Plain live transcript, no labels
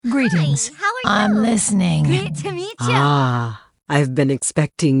Greetings. Hi, how are you? I'm listening. Great to meet you. Ah, I've been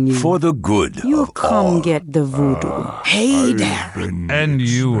expecting you. For the good You've of come all. get the voodoo. Hey there. And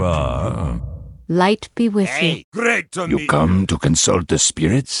you are? Light be with you. Great to meet you. Come to consult the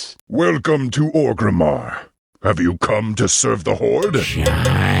spirits? Welcome to Orgrimmar. Have you come to serve the Horde?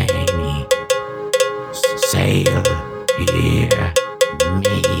 Shiny. Sail here,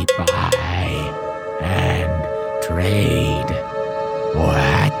 me buy, and trade.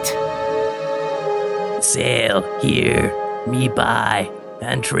 What? Sail here, me buy,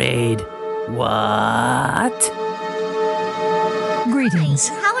 and trade. What? Greetings.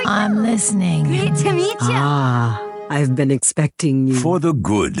 How are you? I'm listening. Great to meet you. Ah, I've been expecting you. For the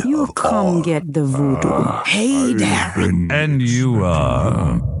good You've of come all. get the voodoo. Hey there. And you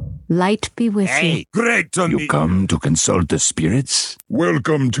are? Light be with you. Great to meet you. You come to consult the spirits?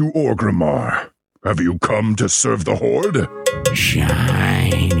 Welcome to Orgrimmar. Have you come to serve the Horde?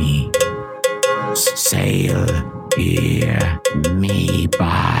 Shiny. Sail here, me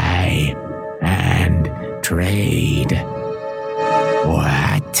buy, and trade.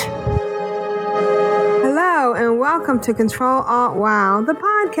 What? Hello and welcome to Ctrl Alt WoW, the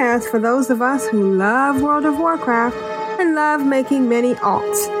podcast for those of us who love World of Warcraft and love making many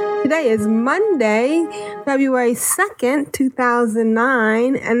alts. Today is Monday, February 2nd,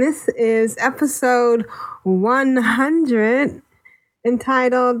 2009, and this is episode 100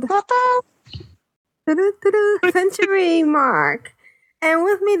 entitled Century Mark. And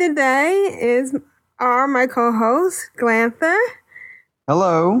with me today are my co-hosts, Glanther.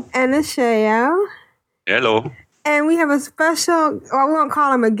 Hello. And Asheo. Hello. And we have a special, well, we won't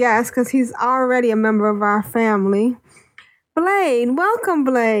call him a guest because he's already a member of our family. Blade. Welcome,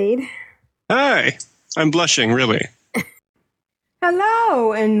 Blade. Hi. I'm blushing, really.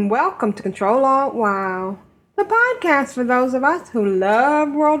 Hello, and welcome to Ctrl Alt WoW, the podcast for those of us who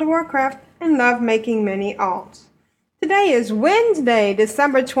love World of Warcraft and love making many alts. Today is Wednesday,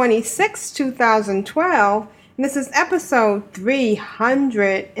 December 26, 2012, and this is episode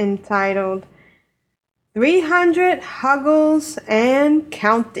 300 entitled 300 Huggles and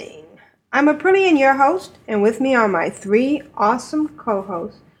Counting. I'm Aprillian, your host, and with me are my three awesome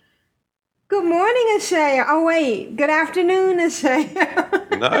co-hosts. Good morning, Ashaya. Oh, wait. Good afternoon,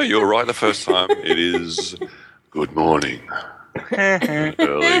 Ashaya. No, you're right the first time. It is good morning. Early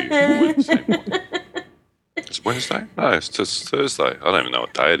Wednesday morning. It's Wednesday? No, it's just Thursday. I don't even know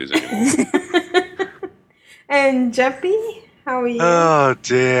what day it is anymore. And Jeppy, how are you? Oh,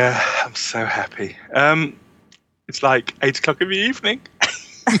 dear. I'm so happy. It's like 8 o'clock in the evening.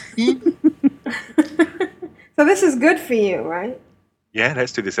 So this is good for you, right? Yeah,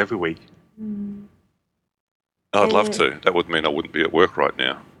 let's do this every week. I'd love to. That would mean I wouldn't be at work right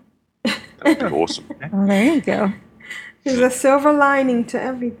now. That would be awesome. Well, there you go. There's a silver lining to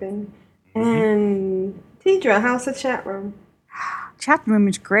everything. And Tidra, how's the chat room? Chat room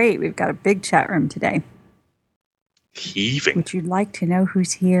is great. We've got a big chat room today. Heaving. Would you like to know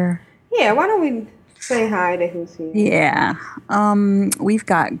who's here? Yeah, why don't we say hi to who's here? Yeah. We've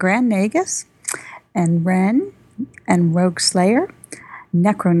got Grand Nagus and Ren and Rogue Slayer,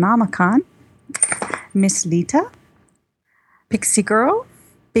 Necronomicon, Miss Lita, Pixie Girl,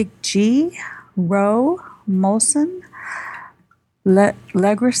 Big G, Ro, Molson,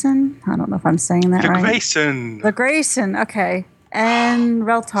 Legrison. I don't know if I'm saying that right. Legrayson, okay. And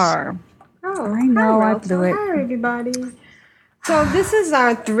Reltar. Oh, I know, hi, I blew it. Hi, everybody. So this is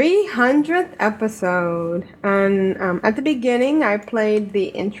our 300th episode. And at the beginning, I played the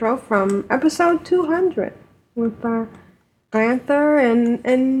intro from episode 200 with Glanther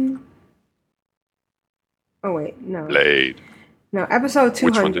and oh, wait, no. Blade. No, episode 200.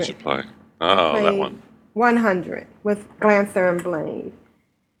 Which one did you play? Oh, that one. 100 with Glanther and Blade.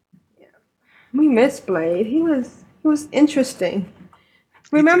 Yeah. We miss Blade. He was interesting.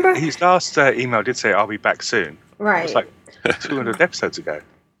 Remember? His last email did say, "I'll be back soon." Right. It was like 200 episodes ago.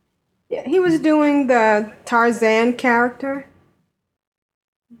 Yeah, he was doing the Tarzan character.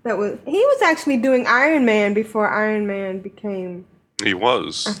 He was actually doing Iron Man before Iron Man became He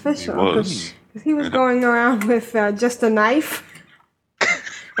was. official. He was. Because he was going around with just a knife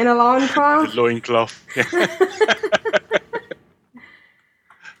and a loincloth. Loincloth.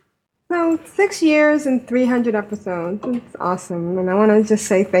 So 6 years and 300 episodes. It's awesome. And I want to just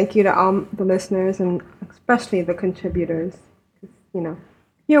say thank you to all the listeners and especially the contributors. You know,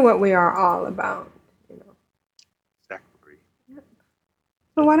 you're what we are all about. You know. Exactly. Yep.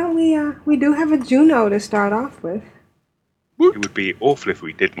 So why don't we do have a Juno to start off with. It would be awful if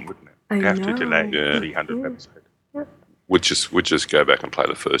we didn't, wouldn't it? I We'd have know. to delay Yeah. 300 episodes. Yep. We'd just go back and play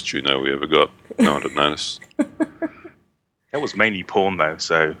the first Juno we ever got. No one would notice. That was mainly porn, though,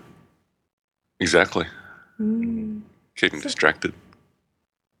 so... Exactly. Mm. Keeping distracted.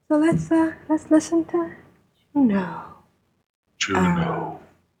 So let's listen to Juno. Juno.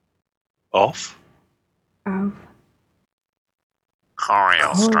 Off? Of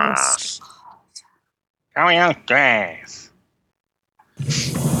Choreal stress. Choreal stress.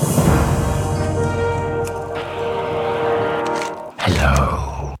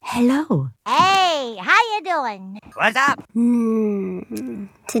 Hello. Hello. Hey, how you doing? What's up?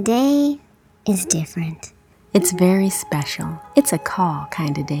 Today is different. It's very special. It's a call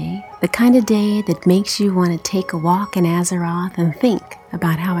kind of day. The kind of day that makes you want to take a walk in Azeroth and think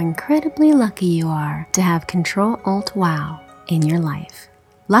about how incredibly lucky you are to have Ctrl-Alt-WoW in your life.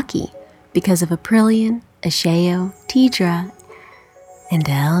 Lucky because of Aprillian, Asheo, Tidra, and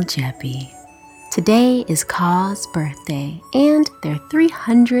El Jeppy. Today is Kaw's birthday and their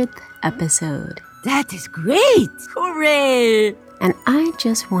 300th episode. That is great! Hooray! And I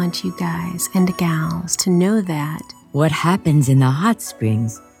just want you guys and gals to know that What happens in the hot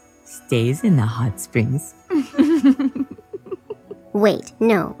springs stays in the hot springs. Wait,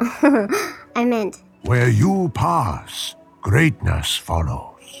 no. I meant... Where you pass, greatness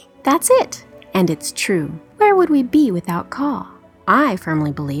follows. that's it. And it's true. Where would we be without Kaw? I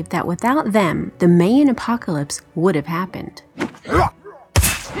firmly believe that without them, the Mayan apocalypse would have happened.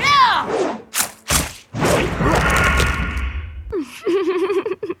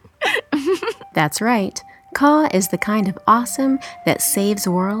 That's right. Kaw is the kind of awesome that saves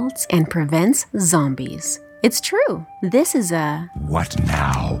worlds and prevents zombies. It's true. This is a What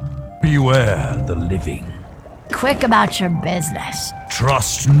now? Beware the living. Quick about your business.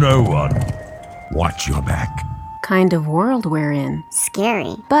 Trust no one. Watch your back. kind of world we're in.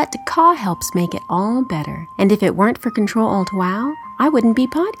 Scary. But Kaw helps make it all better. And if it weren't for Ctrl-Alt-WoW, I wouldn't be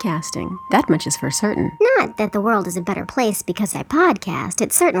podcasting. That much is for certain. Not that the world is a better place because I podcast.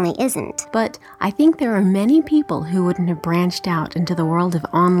 It certainly isn't. But I think there are many people who wouldn't have branched out into the world of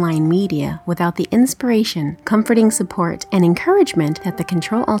online media without the inspiration, comforting support, and encouragement that the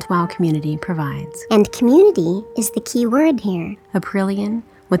Ctrl-Alt-WoW community provides. And community is the key word here. Aprillian,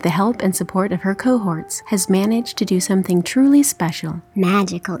 with the help and support of her cohorts, has managed to do something truly special.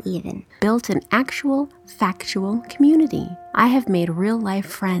 Magical, even. Built an actual, factual community. I have made real-life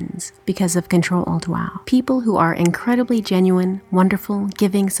friends because of Ctrl-Alt-WoW. People who are incredibly genuine, wonderful,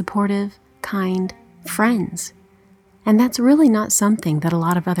 giving, supportive, kind friends. And that's really not something that a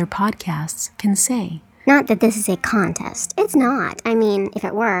lot of other podcasts can say. Not that this is a contest. It's not. I mean, if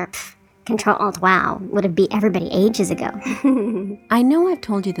it were, Ctrl-Alt-WoW would have beat everybody ages ago. I know I've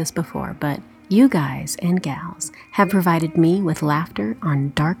told you this before, but you guys and gals have provided me with laughter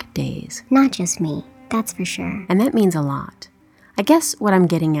on dark days. Not just me, that's for sure. And that means a lot. I guess what I'm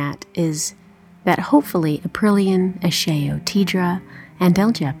getting at is that hopefully Aprillian, Asheo, Tidra, and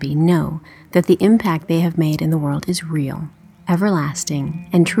Eljepi know that the impact they have made in the world is real, everlasting,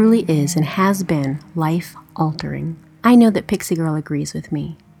 and truly is and has been life-altering. I know that Pixie Girl agrees with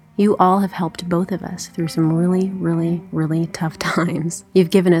me. You all have helped both of us through some really tough times. You've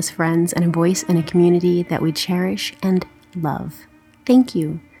given us friends and a voice in a community that we cherish and love. Thank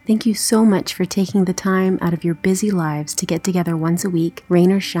you. Thank you so much for taking the time out of your busy lives to get together once a week,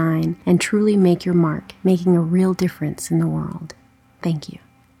 rain or shine, and truly make your mark, making a real difference in the world. Thank you.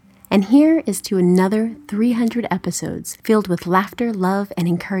 And here is to another 300 episodes filled with laughter, love, and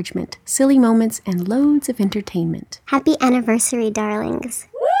encouragement, silly moments, and loads of entertainment. Happy anniversary, darlings.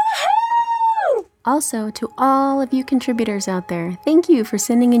 Also, to all of you contributors out there, thank you for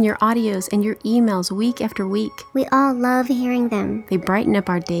sending in your audios and your emails week after week. We all love hearing them. They brighten up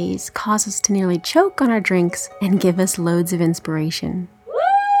our days, cause us to nearly choke on our drinks, and give us loads of inspiration.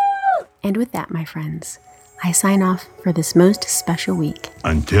 Woo! And with that, my friends, I sign off for this most special week.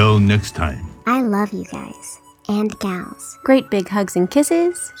 Until next time. I love you guys and gals. Great big hugs and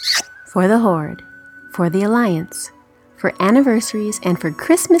kisses for the Horde, for the Alliance, for anniversaries, and for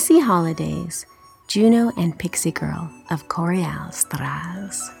Christmassy holidays. Juno and Pixie Girl of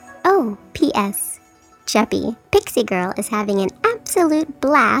Corialstras. Oh, P.S. Jeppy, Pixie Girl is having an absolute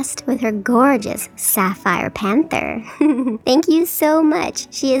blast with her gorgeous Sapphire Panther. Thank you so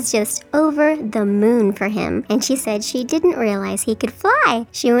much. She is just over the moon for him. And she said she didn't realize he could fly.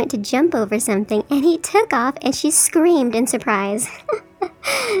 She went to jump over something and he took off and she screamed in surprise.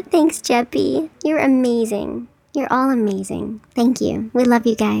 Thanks, Jeppy. You're amazing. You're all amazing. Thank you. We love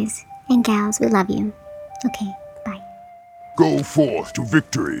you guys. And gals, we love you. Okay, bye. Go forth to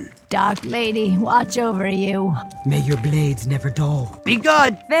victory. Dark Lady, watch over you. May your blades never dull. Be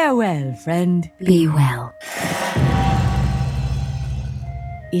good. Farewell, friend. Be well.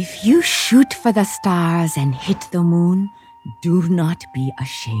 If you shoot for the stars and hit the moon, Do not be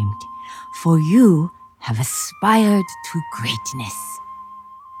ashamed, for you have aspired to greatness.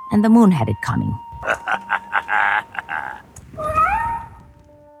 And the moon had it coming.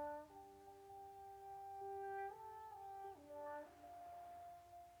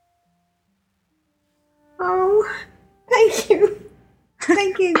 Oh, thank you.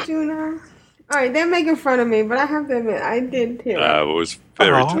 Thank you, Juno. All right, they're making fun of me, but I have to admit, I did too. It was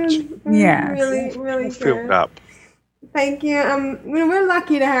very touching. Yeah. Really, really good. Filled up. Thank you. We're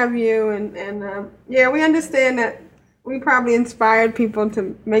lucky to have you, and yeah, we understand that we probably inspired people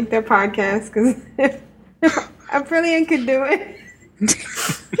to make their podcast, because if Aprillian could do it,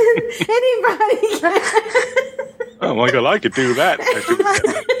 anybody can. Oh my god, I could do that.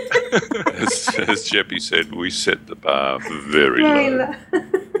 As Jeppy said, we set the bar very low.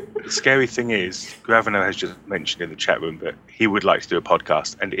 The scary thing is, Gravino has just mentioned in the chat room that he would like to do a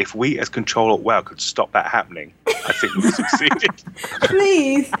podcast, and if we as Ctrl WoW could stop that happening, I think we've succeeded.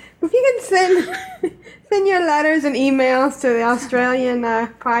 Please, if you can send your letters and emails to the Australian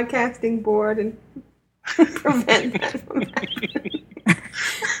podcasting board and prevent that from happening.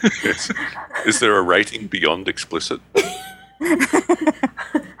 Yes. Is there a rating beyond explicit?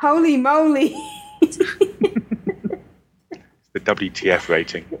 Holy moly. The WTF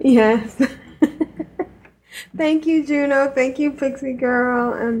rating. Yes. Thank you, Juno. Thank you, Pixie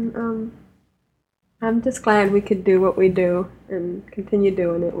Girl. And I'm just glad we could do what we do and continue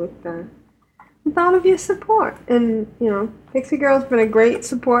doing it with all of your support. And, Pixie Girl's been a great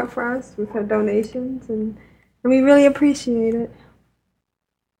support for us with her donations, and we really appreciate it.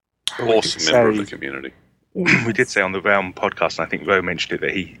 Awesome member of the community. Yes. We did say on the Realm podcast, and I think Ro mentioned it,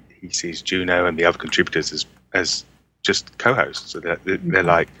 that he sees Juno and the other contributors as just co-hosts. So they're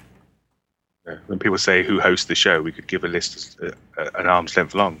like, when people say who hosts the show, we could give a list an arm's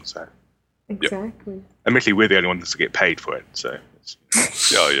length long. So exactly. Yep. Admittedly, we're the only ones that get paid for it. So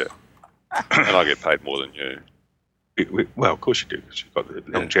yeah. And I get paid more than you. Well, of course you do, because you've got the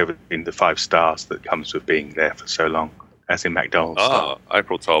longevity in the 5 stars that comes with being there for so long, as in McDonald's.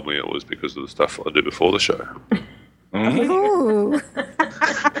 April told me it was because of the stuff I do before the show. Ooh.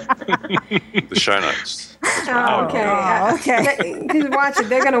 The show notes. Oh, okay. Okay. Because watch it,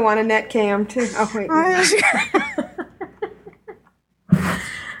 they're going to want a net cam too. Oh, wait.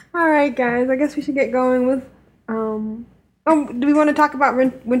 All right, guys. I guess we should get going with. Do we want to talk about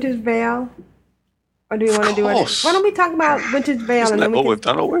Winter's Veil? Or do we want to do it? Why don't we talk about Winter's Veil? Isn't that what we've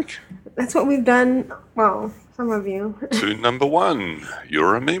done all week? That's what we've done. Well, some of you. To number 1,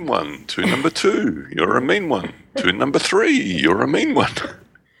 you're a mean one. To number 2, you're a mean one. To number 3, you're a mean one.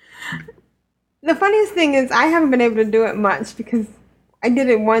 The funniest thing is I haven't been able to do it much because I did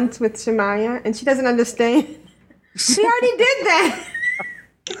it once with Shemaya, and she doesn't understand. She already did that.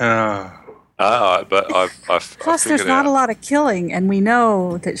 But I've Plus, there's not a lot of killing, and we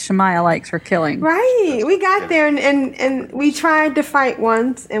know that Shemaya likes her killing. Right. We got there, and we tried to fight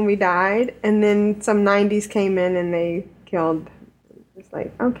once, and we died, and then some 90s came in, and they killed. It's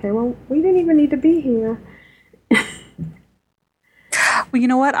like, okay, well, we didn't even need to be here. Well, you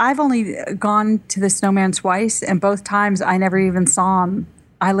know what? I've only gone to the snowman twice, and both times I never even saw him.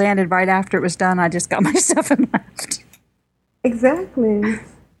 I landed right after it was done. I just got my stuff and left. Exactly.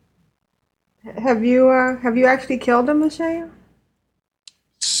 Have you actually killed him, Michelle?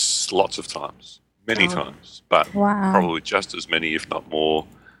 Lots of times, many times, but probably just as many, if not more.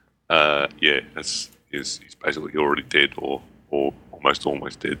 He's basically already dead or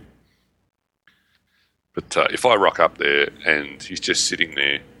almost dead. But if I rock up there and he's just sitting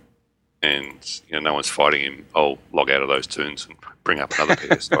there, and no one's fighting him, I'll log out of those tunes and bring up another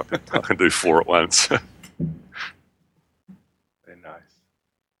pair, so I can do 4 at once. Very nice.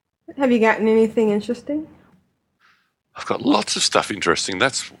 Have you gotten anything interesting? I've got lots of stuff interesting.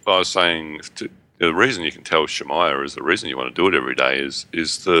 That's what I was saying. The reason you can tell Shemaya is the reason you want to do it every day is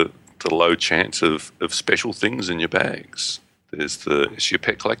the low chance of special things in your bags. Is she a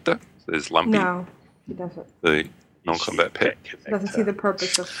pet collector? There's Lumpy. No, she doesn't. The non-combat pet. Doesn't see the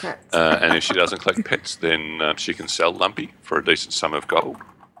purpose of pets. And if she doesn't collect pets, then she can sell Lumpy for a decent sum of gold.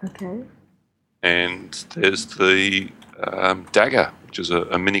 Okay. And there's the dagger, which is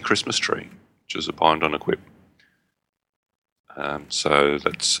a mini Christmas tree, which is a bind on equip. So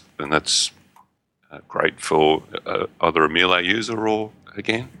that's great for either a melee user or,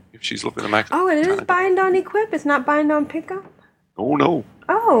 again, if she's looking to make. Oh, it is bind on equip. It's not bind on pickup. Oh no.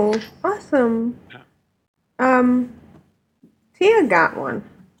 Oh, awesome. Yeah. Tia got one.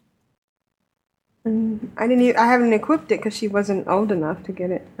 And I haven't equipped it because she wasn't old enough to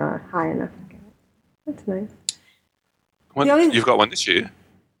get it, high enough to get it. That's nice. You've got one this year?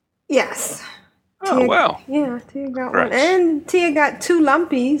 Yes. Oh, wow. Yeah, Tia got Congrats. one. And Tia got 2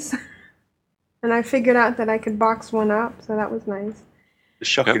 lumpies. And I figured out that I could box one up, so that was nice. The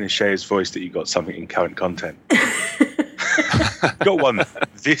shocking in Shay's voice that you got something in current content. Got one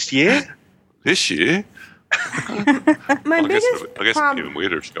this year? This year? My biggest I guess problem, even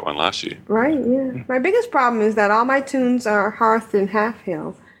weirder if you got one last year. right? Yeah. My biggest problem is that all my tunes are Hearth and Half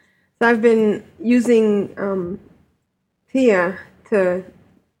Hill. So I've been using Tia to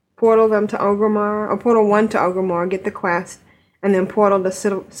portal them to Orgrimmar, or portal one to Orgrimmar, get the quest, and then portal to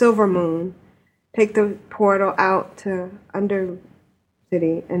Silver Moon, take the portal out to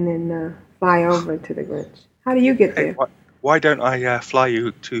Undercity, and then fly over to the Grinch. How do you get there? Why don't I fly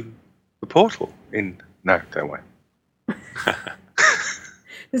you to the portal in... No, don't worry.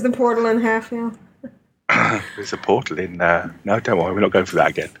 Is the portal in Half Hill? There's a portal in... no, don't worry. We're not going through that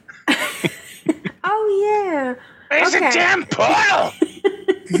again. Oh, yeah. There's a damn portal!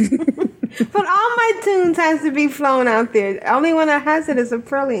 But all my tunes has to be flown out there. The only one that has it is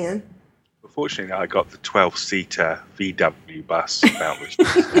Aprillian. Fortunately, I got the 12-seater VW bus.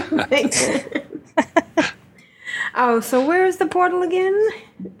 Oh, so where is the portal again?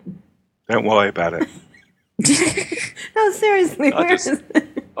 Don't worry about it. No, seriously, where is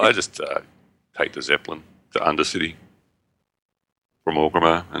it? I just take the Zeppelin to Undercity from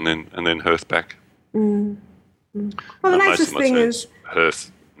Orgrimmar and then Hearth back. Well, the nicest thing is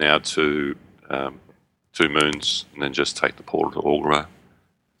Hearth now to 2 moons and then just take the portal to Orgrimmar.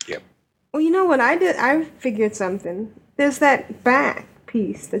 Yep. well, you know what I did? I figured something. There's that back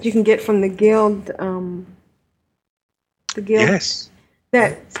piece that you can get from the guild. The guild. Yes.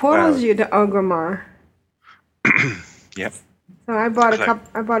 That portals you to Orgrimmar. Yep. So I bought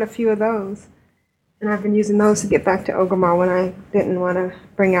I bought a few of those, and I've been using those to get back to Orgrimmar when I didn't want to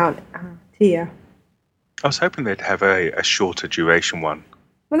bring out Tia. I was hoping they'd have a shorter duration one.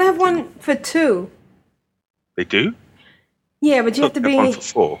 Well, they have one for 2. They do? Yeah, but you have to be one for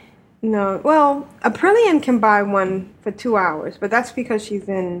 4. No, well, Aprillian can buy one for 2 hours, but that's because she's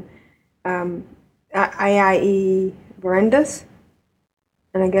in IIE Verendus.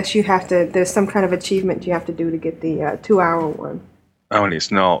 And I guess you have to, there's some kind of achievement you have to do to get the 2-hour one. Oh, and it's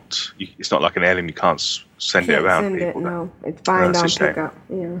not like an heirloom. You can't send it around. Send people. it, no. It's bind That's on a shame. pickup.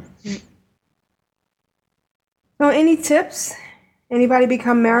 Yeah. So any tips? Anybody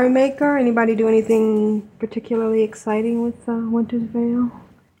become merrymaker? Anybody do anything particularly exciting with Winter's Veil?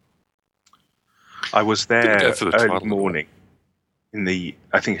 I was there Didn't go for the early title. morning. I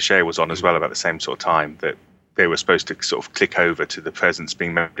think Shay was on as well about the same sort of time that they were supposed to sort of click over to the presents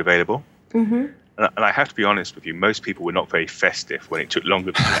being made available. Mm-hmm. And I have to be honest with you, most people were not very festive when it took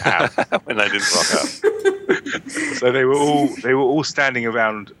longer than an hour. When they didn't rock up. So they were all standing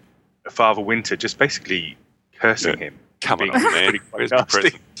around Father Winter, just basically cursing him. Come on, Being man. really Where's the nasty.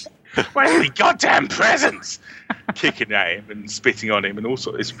 present? Where's the goddamn presents? Kicking at him and spitting on him and all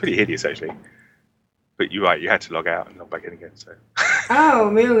sorts. It's pretty hideous, actually. But you're right, you had to log out and log back in again. So. Oh,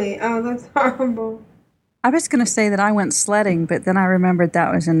 really? Oh, that's horrible. I was going to say that I went sledding, but then I remembered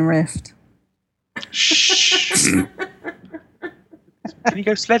that was in Rift. Shh. Can you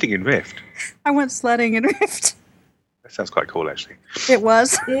go sledding in Rift? I went sledding in Rift. That sounds quite cool, actually. It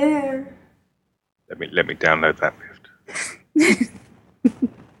was. Yeah. Let me download that Rift.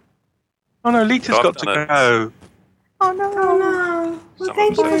 Oh no, Lita's got to go. Oh no. Oh, no. Well,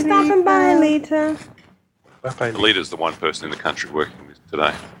 thank you for stopping by, Lita. Bye-bye. The leader's the one person in the country working with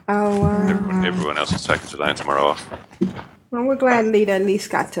today. Oh, wow. Everyone else is taking today and tomorrow off. Well, we're glad Lita at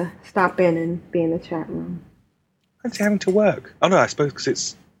least got to stop in and be in the chat room. When's he having to work? Oh no, I suppose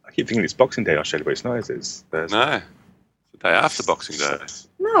because I keep thinking it's Boxing Day in Australia, but it's not, is it? It's Thursday. No. It's the day after Boxing Day.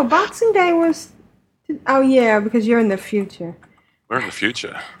 No, Boxing Day was... Oh, yeah, because you're in the future. We're in the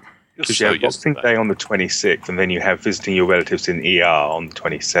future. You're Because so you have used to Boxing that. Day on the 26th, and then you have visiting your relatives in ER on the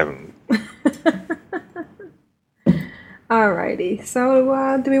 27th. Alrighty.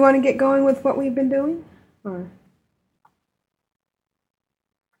 So, do we want to get going with what we've been doing? Or...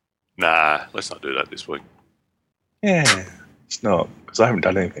 Nah, let's not do that this week. Yeah, it's not, because I haven't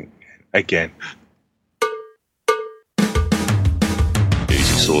done anything. Again.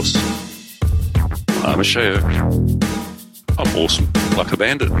 Easy sauce. I'm a Sheo. I'm awesome, like a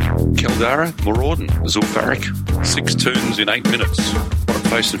bandit. Keldara, Maraudon, Zulfarik. 6 tunes in 8 minutes.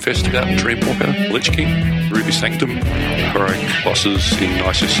 Face Investigator, Dreamwalker, Lich King, Ruby Sanctum, Heroic Bosses in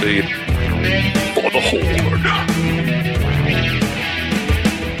ICC for the Horde.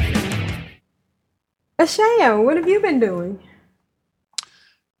 Ashaya, what have you been doing?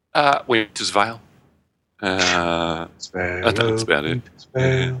 Winter's Veil. I think that's about it.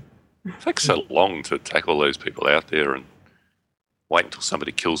 Yeah. It takes so long to take all those people out there and wait until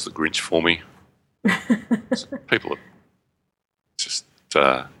somebody kills the Grinch for me. People are just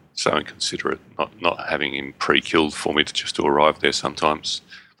so inconsiderate, not having him pre-killed for me to arrive there sometimes.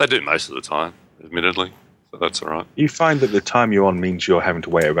 They do most of the time, admittedly, so that's all right. You find that the time you're on means you're having to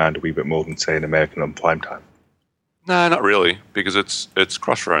wait around a wee bit more than, say, an American on prime time? No, not really, because it's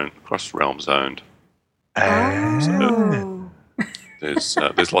cross-realm zoned. Oh.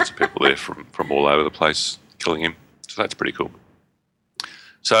 There's lots of people there from all over the place killing him, so that's pretty cool.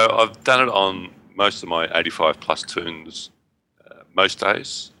 So I've done it on most of my 85 plus tunes most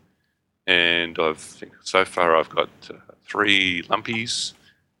days, and I think so far I've got 3 lumpies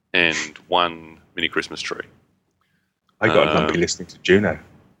and 1 mini Christmas tree. I got a lumpy listening to Juno.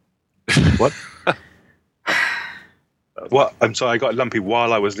 What? What? I'm sorry, I got a lumpy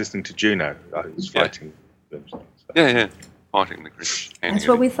while I was listening to Juno. I was fighting them. So. Yeah. Fighting the Grinch. That's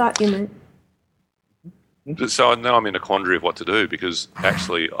what we thought you meant. So now I'm in a quandary of what to do, because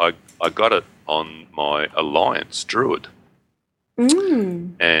actually I got it on my Alliance Druid.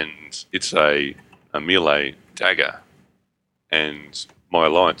 And it's a melee dagger. And my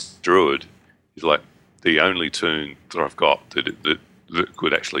Alliance Druid is like the only toon that I've got that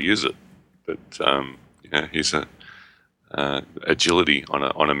could actually use it. But he's a agility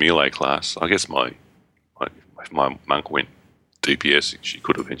on a melee class. I guess my monk went DPS, she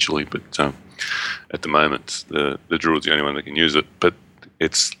could eventually, but at the moment the druid's the only one that can use it. But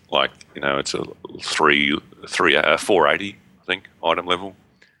it's like, it's a 480, I think, item level,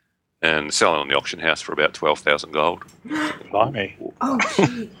 and selling on the auction house for about 12,000 gold. Blimey. Oh,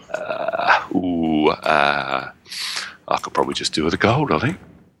 gee. I could probably just do with the gold, I think.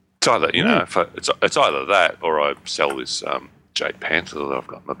 It's either, it's either that, or I sell this Jade Panther that I've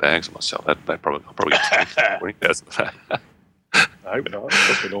got in my bags and myself. I'll probably get 20,000 for that. I hope not.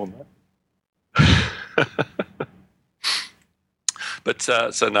 Definitely on that. But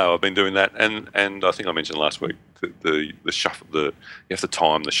so no, I've been doing that, and I think I mentioned last week the shuffle. You have to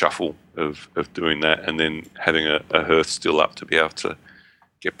time the shuffle of doing that, and then having a hearth still up to be able to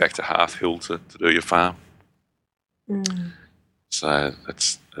get back to Half Hill to do your farm. So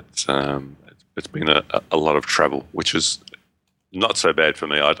it's been a lot of travel, which is not so bad for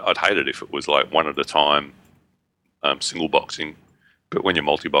me. I'd hate it if it was like one at a time, single boxing, but when you're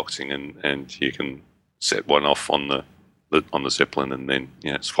multi-boxing and you can set one off on the Zeppelin and then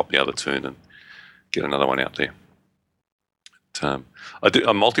swap the other turn and get another one out there. I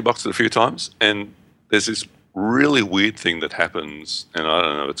multi-boxed it a few times, and there's this really weird thing that happens, and I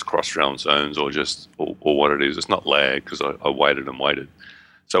don't know if it's cross-realm zones or what it is. It's not lag, because I waited and waited.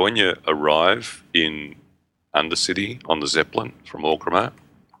 So when you arrive in Undercity on the Zeppelin from Orgrimmar,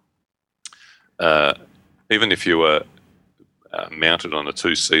 even if you were mounted on a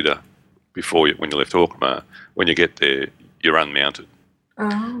 2-seater when you left Orgrimmar, when you get there, you're unmounted.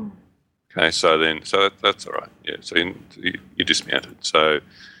 Oh. Okay, so that's all right. Yeah, so you're dismounted. So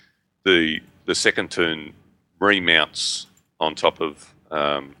the second turn remounts on top of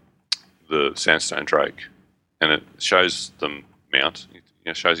the Sandstone Drake, and it shows them mount.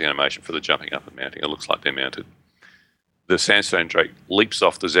 It shows the animation for the jumping up and mounting. It looks like they're mounted. The Sandstone Drake leaps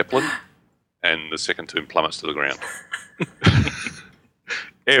off the Zeppelin, and the second turn plummets to the ground.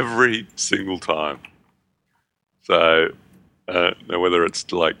 Every single time. So now whether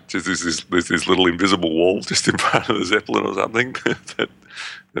it's like just there's this little invisible wall just in front of the Zeppelin or something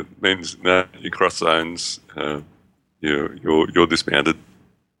that means you cross zones, you're dismounted.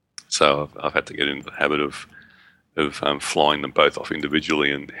 So I've had to get into the habit of flying them both off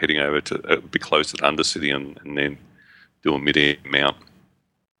individually and heading over to be close to Undercity and then do a mid-air mount.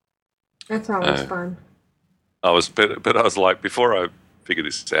 That's always fun. But I was like, before I figured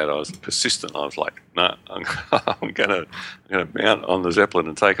this out, I was persistent. I was like, no, I'm gonna mount on the Zeppelin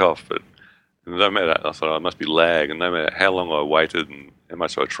and take off. But no matter, I thought I must be lag, and no matter how long I waited and how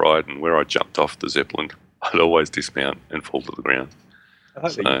much I tried and where I jumped off the Zeppelin, I'd always dismount and fall to the ground. I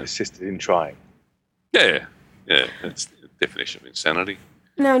like that you persisted in trying. Yeah, it's the definition of insanity.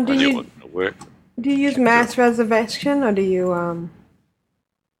 Now, do you use mass reservation, or do you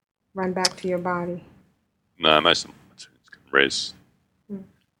run back to your body? No, most of them can res.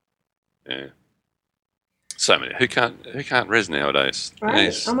 Yeah. So many. Who can't res nowadays? Right.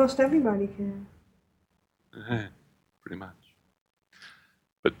 Yes. Almost everybody can. Yeah, pretty much.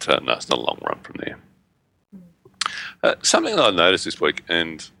 But no, it's not a long run from there. Something that I noticed this week,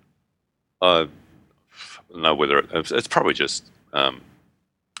 and I don't know whether it's probably just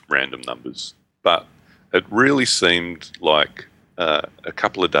random numbers, but it really seemed like a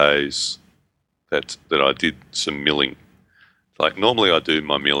couple of days that I did some milling. Like normally I do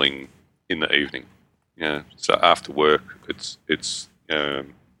my milling in the evening. So after work, it's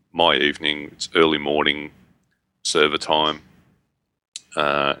my evening. It's early morning server time,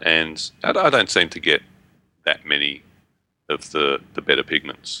 and I don't seem to get that many of the better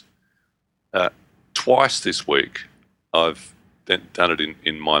pigments. Twice this week, I've done it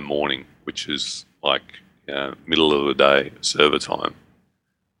in my morning, which is like middle of the day server time,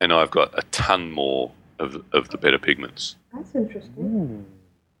 and I've got a ton more of the better pigments. That's interesting.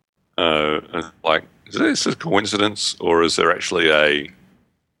 Like, is this a coincidence, or is there actually a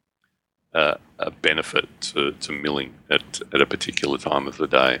benefit to milling at a particular time of the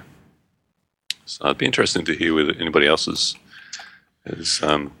day? So it'd be interesting to hear whether anybody else has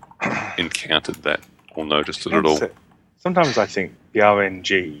encountered that or noticed it at all. Sometimes I think the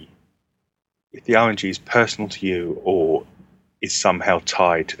RNG, if the RNG is personal to you or is somehow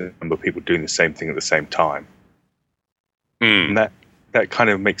tied to the number of people doing the same thing at the same time, and that kind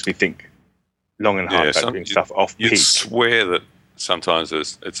of makes me think long and hard about doing stuff off peak. You'd swear that sometimes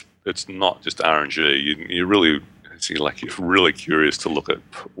it's not just RNG. You're really curious to look at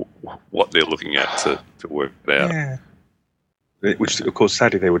what they're looking at to work it out. Yeah. Which, of course,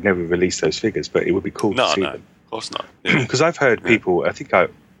 sadly, they would never release those figures, but it would be cool to see them. Of course not. Because I've heard people, I think I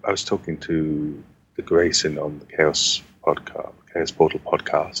was talking to the Grayson on the Chaos Portal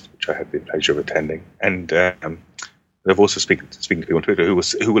podcast, which I had the pleasure of attending, and I've also speaking to people on Twitter who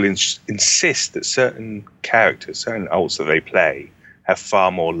will insist that certain characters, certain ults that they play, have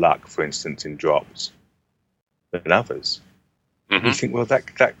far more luck, for instance, in drops than others. Mm-hmm. You think, well,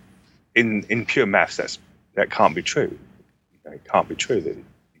 that in pure maths, that can't be true. It can't be true that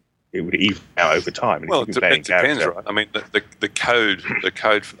it would even out over time. And well, it depends, right? I mean, the code for the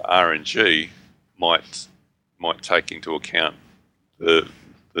RNG might take into account the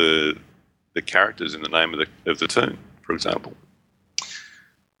characters in the name of the tune, for example.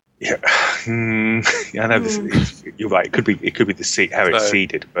 Yeah, I know. You're right. It could be the how it's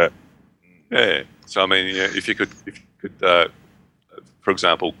seeded, but yeah. So I mean, if you could, for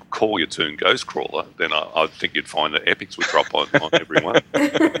example, call your tune Ghost Crawler, then I think you'd find that epics would drop on everyone.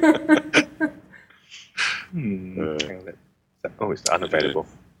 It's unavailable.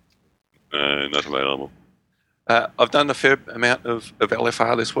 Not available. I've done a fair amount of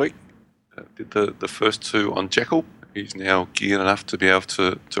LFR this week. Did the first two on Jekyll. He's now geared enough to be able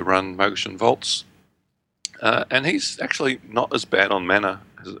to run Mogushan Vaults. And he's actually not as bad on mana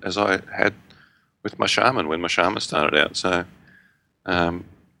as I had with my Shaman when my Shaman started out. So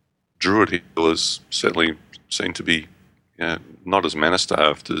Druid healers certainly seem to be not as mana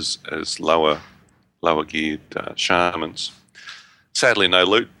starved as lower geared Shamans. Sadly, no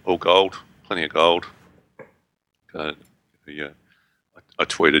loot, all gold, plenty of gold. I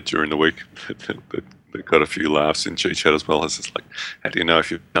tweeted during the week that got a few laughs in G-Chat as well. It's just like, how do you know if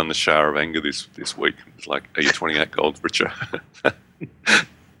you've done the shower of anger this week? It's like, are you 28 gold richer? But,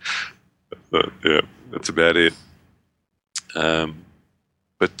 yeah, that's about it.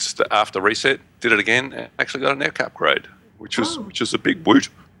 But after reset, did it again. Actually got an Eck upgrade, which is a big woot.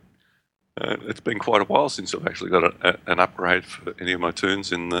 It's been quite a while since I've actually got an upgrade for any of my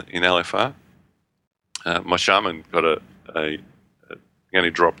tunes in LFR. My Shaman got he only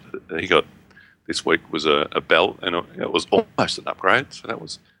dropped. He got this week was a belt, and it was almost an upgrade. So that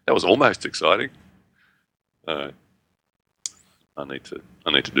was almost exciting. I need to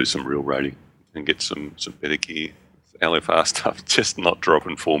do some real raiding and get some better gear. LFR stuff just not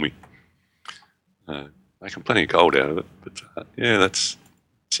dropping for me. Making plenty of gold out of it, but that's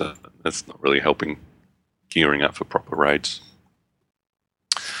not really helping gearing up for proper raids.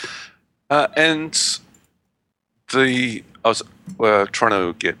 And I was trying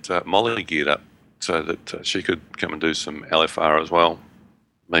to get Molly geared up so that she could come and do some LFR as well.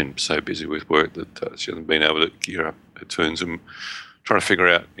 Been so busy with work that she hasn't been able to gear up her tunes, and trying to figure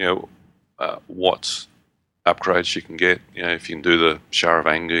out what upgrades she can get. If you can do the Shower of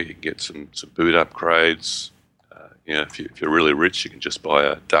Anger, you can get some boot upgrades. If you're really rich, you can just buy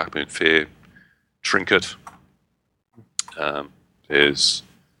a Darkmoon Fair trinket. There's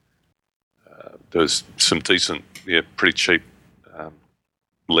some decent, pretty cheap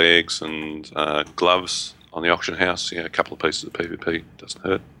legs and gloves on the auction house. A couple of pieces of PvP, doesn't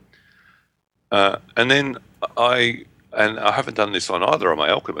hurt. And then I haven't done this on either of my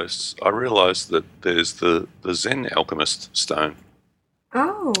alchemists. I realised that there's the Zen Alchemist stone.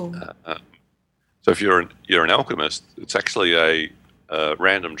 Oh. So if you're an alchemist, it's actually a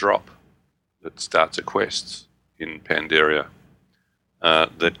random drop that starts a quest in Pandaria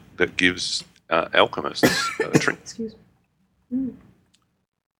that gives alchemists trinkets. Excuse me.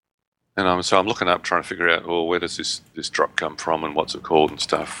 And so I'm looking up, trying to figure out, where does this drop come from and what's it called and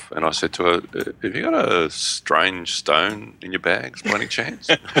stuff. And I said to her, have you got a strange stone in your bags by any chance?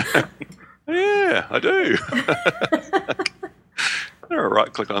 Yeah, I do.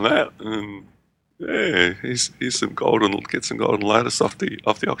 Right click on that, and yeah, here's some gold, and get some golden lotus off the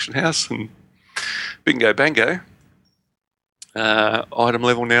auction house, and bingo bango. Item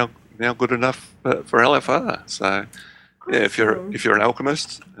level now good enough for LFR. So yeah, if you're an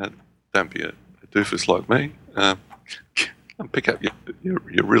alchemist, don't be a doofus like me. Pick up your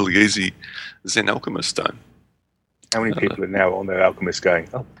really easy Zen alchemist stone. How many people are now on their alchemist going,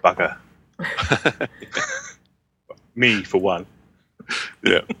 oh bugger? Me for one.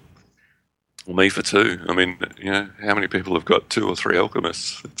 Yeah. Well, me for two. I mean, how many people have got 2 or 3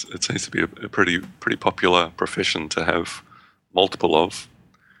 alchemists? It seems to be a pretty popular profession to have multiple of.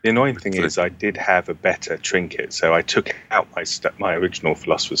 The annoying thing is I did have a better trinket, so I took out my original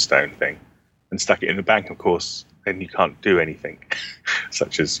Philosopher's Stone thing and stuck it in the bank, of course. Then you can't do anything,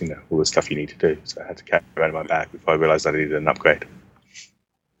 such as, all the stuff you need to do. So I had to carry it around in my bag before I realised I needed an upgrade.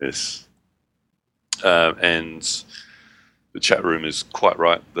 Yes. And the chat room is quite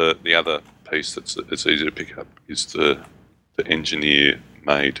right. The other piece that's easy to pick up is the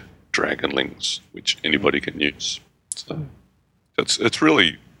engineer-made dragonlings, which anybody can use. So it's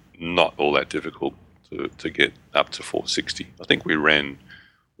really not all that difficult to get up to 460. I think we ran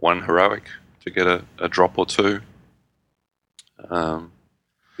 1 heroic to get a drop or 2.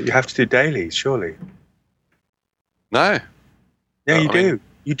 You have to do dailies, surely. No. Yeah, you do.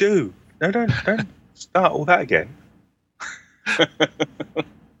 You do. No, don't start all that again.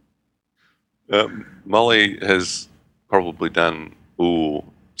 Molly has probably done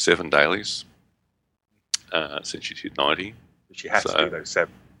 7 dailies since she hit 90. She has to do those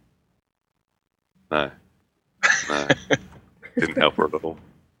 7. No. Didn't help her at all.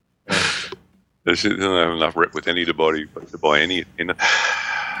 She doesn't have enough rep with anybody to buy any in it.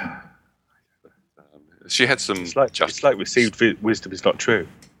 She had some. It's like received wisdom is not true.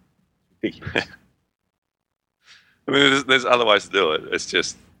 Ridiculous. I mean, there's other ways to do it. It's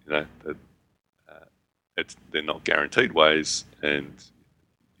just they're not guaranteed ways, and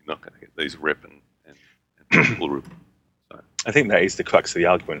you're not going to get these rep and people. So. I think that is the crux of the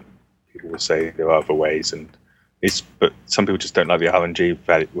argument. People will say there are other ways, but some people just don't like the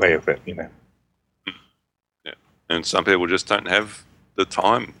RNG way of it. Yeah, and some people just don't have the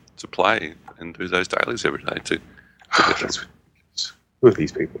time to play and do those dailies every day to get those. Who are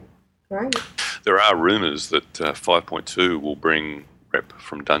these people? Right. There are rumours that 5.2 will bring rep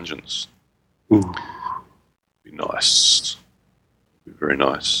from dungeons. Ooh. Be nice. Be very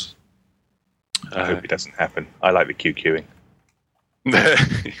nice. I hope it doesn't happen. I like the QQing.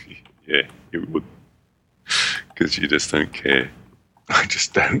 Yeah, you would. Because you just don't care. I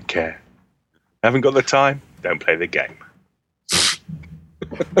just don't care. Haven't got the time? Don't play the game.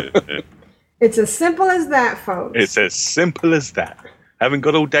 Yeah. It's as simple as that, folks. It's as simple as that. Haven't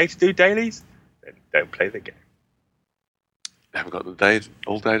got all day to do dailies? Then don't play the game. Haven't got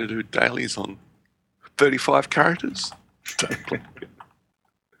all day to do dailies on 35 characters? Don't play the game.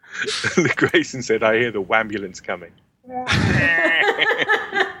 The Grayson said, I hear the wambulance coming.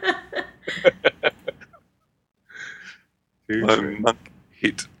 My monk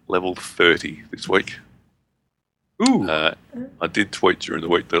hit level 30 this week. Ooh. I did tweet during the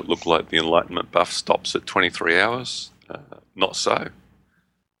week that it looked like the enlightenment buff stops at 23 hours. Not so.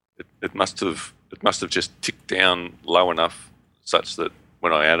 It must have just ticked down low enough such that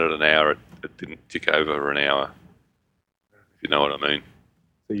when I added an hour, it didn't tick over an hour. If you know what I mean.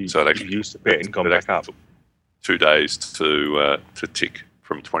 So it actually used a bit and gone back up. 2 days to tick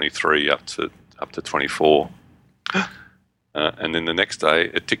from 23 up to 24, and then the next day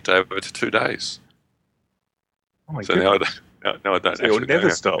it ticked over to 2 days. Oh my so goodness. now I don't. So it never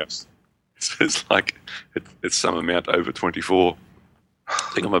stops. It's like it's some amount over 24.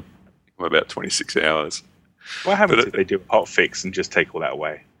 I think I'm about 26 hours. What happens if they do a hot fix and just take all that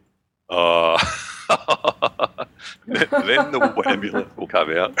away? Then the ambulance will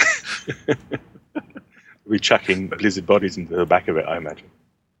come out. We'll be chucking blizzard bodies into the back of it, I imagine.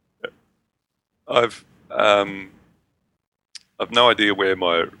 I've no idea where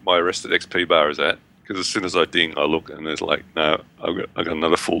my arrested XP bar is at, because as soon as I ding, I look and there's like, no, I've got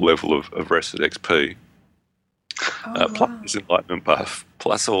another full level of arrested XP. Plus this enlightenment buff,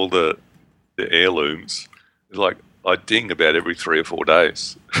 plus all the heirlooms. It's like I ding about every 3 or 4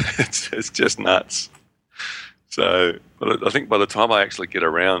 days. It's just nuts. So, but I think by the time I actually get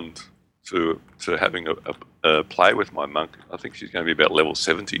around to having a play with my monk, I think she's going to be about level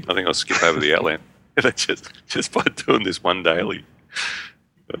 70. I think I'll skip over the outland. Just by doing this one daily.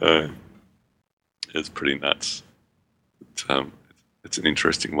 It's pretty nuts. It's an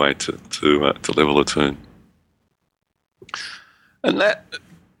interesting way to level a turn. And that,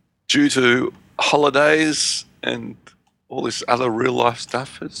 due to holidays and all this other real life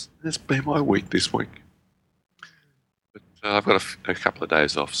stuff, has been my week this week. But I've got a couple of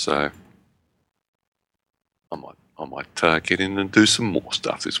days off, so I might get in and do some more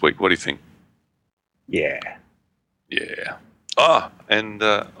stuff this week. What do you think? Yeah. And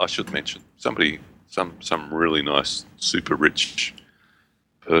I should mention some really nice, super rich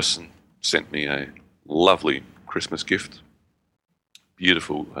person sent me a lovely Christmas gift.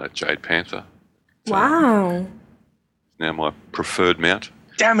 Beautiful Jade Panther. Wow. Now my preferred mount.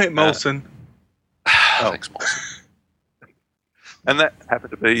 Damn it, Molson. Thanks, Molson. And that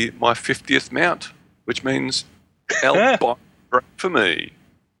happened to be my 50th mount, which means Elle bought it for me.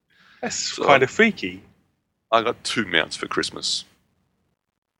 That's kind of freaky. I got 2 mounts for Christmas.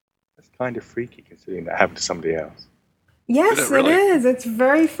 That's kind of freaky considering that happened to somebody else. Yes, Did it really? it is. It's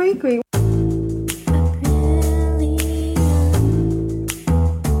very freaky.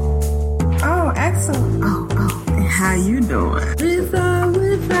 Oh, excellent. Oh, how you doing?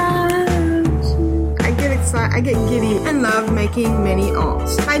 I get excited. I get giddy and love making mini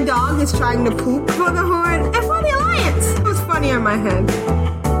alts. My dog is trying to poop for the Horde and for the Alliance. It was funny on my head.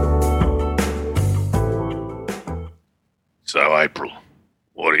 So, April,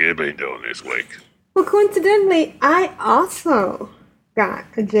 what have you been doing this week? Well, coincidentally, I also got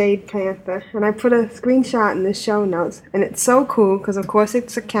a Jade Panther, and I put a screenshot in the show notes, and it's so cool because, of course,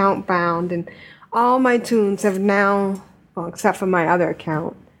 it's account bound, and all my tunes have now, well, except for my other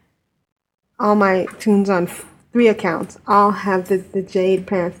account, all my tunes on 3 accounts all have the Jade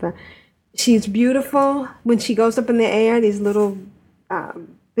Panther. She's beautiful. When she goes up in the air, these little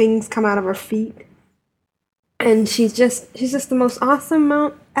things come out of her feet. And she's just the most awesome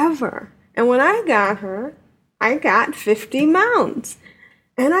mount ever. And when I got her, I got 50 mounts.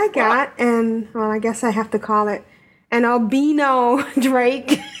 And I got, I guess I have to call it an albino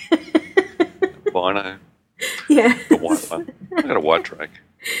Drake. Albino? Yeah. I got a white Drake.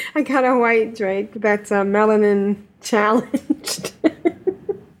 I got a white Drake that's melanin challenged.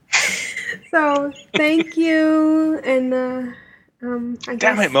 So, thank you. And, I guess...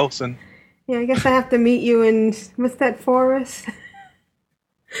 Damn it, Molson. Yeah, I guess I have to meet you in, what's that forest?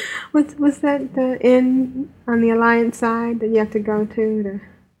 What's that inn on the Alliance side that you have to go to?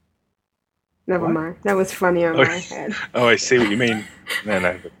 Never mind. That was funny on my head. Oh, I see what you mean. No,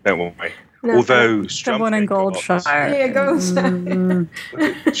 don't worry. No, Although The one in Goldshire. Yeah, Goldshire.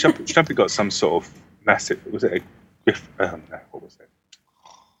 Strumpy got some sort of massive, was it a griff? No, what was it?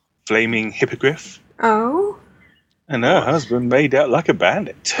 Flaming hippogriff. Oh. And her husband made out like a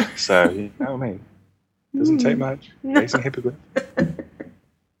bandit. So, you know what I mean? Doesn't take much. Facing hippogriff.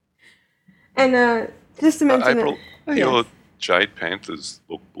 And just to mention April, your Jade Panthers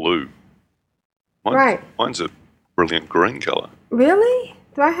look blue. Mine's a brilliant green colour. Really?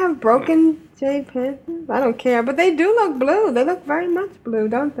 Do I have broken Jade Panthers? I don't care, but they do look blue. They look very much blue,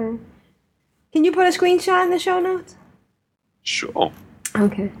 don't they? Can you put a screenshot in the show notes? Sure.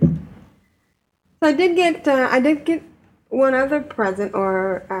 Okay. So I did get one other present,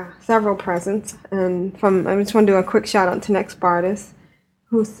 or several presents, and I just want to do a quick shout out to Next Bartis,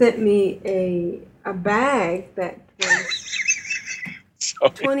 who sent me a bag that was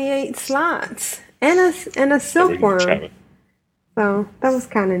 28 slots and a silkworm. So that was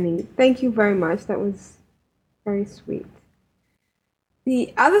kind of neat. Thank you very much. That was very sweet.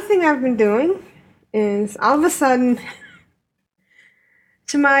 The other thing I've been doing is all of a sudden,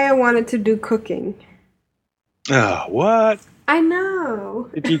 Shamaya wanted to do cooking. Oh, what? I know.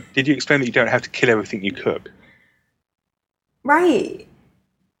 Did you explain that you don't have to kill everything you cook? Right.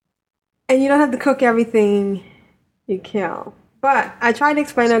 And you don't have to cook everything you kill. But I tried to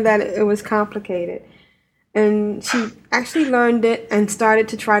explain to her that it was complicated. And she actually learned it and started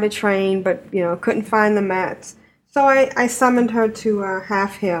to try to train, but, couldn't find the mats. So I summoned her to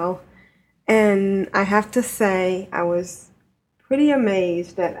Half Hill. And I have to say, I was pretty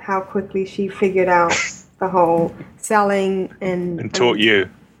amazed at how quickly she figured out the whole selling and taught you.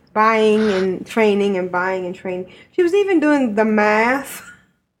 Buying and training and buying and training. She was even doing the math.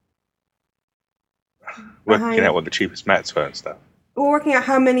 Working out what the cheapest mats were and stuff. Working out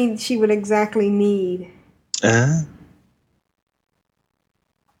how many she would exactly need. And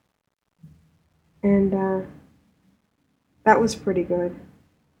that was pretty good.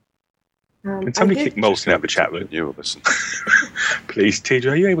 Can somebody kick Molson out of the chat room? You listen. Please,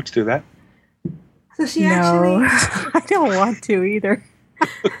 Tidra, are you able to do that? So she actually... I don't want to either.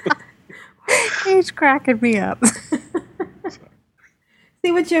 He's cracking me up.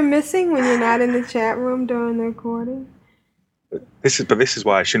 See what you're missing when you're not in the chat room during the recording? This is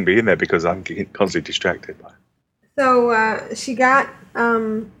why I shouldn't be in there, because I'm constantly distracted. So she got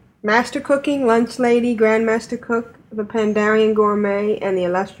Master Cooking, Lunch Lady, Grandmaster Cook, the Pandarian Gourmet, and the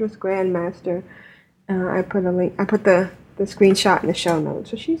Illustrious Grandmaster. I put a link. I put the screenshot in the show notes.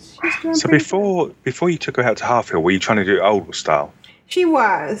 So she's doing. So before you took her out to Half Hill, were you trying to do it old style? She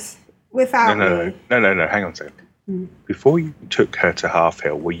was without me. No. Hang on a second. Before you took her to Half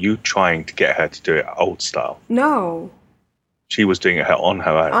Hill, were you trying to get her to do it old style? No. She was doing it on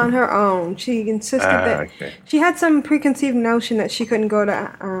her own. On her own. She insisted that she had some preconceived notion that she couldn't go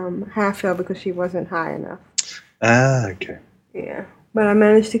to Half Hill because she wasn't high enough. Okay. Yeah, but I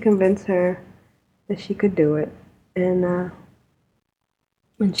managed to convince her that she could do it, and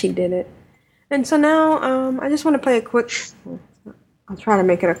she did it. And so now I just want to play a quick. I'll try to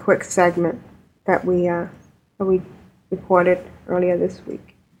make it a quick segment that we recorded earlier this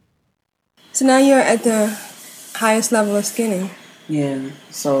week. So now you're at the highest level of skinning. Yeah,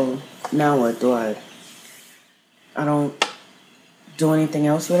 so now what do I don't do anything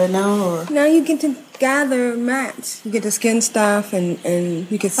else with it now, or? Now you get to gather mats. You get to skin stuff and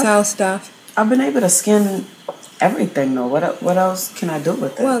you can sell stuff. I've been able to skin everything though. What else can I do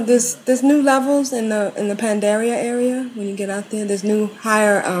with it? Well, there's new levels in the Pandaria area when you get out there. There's new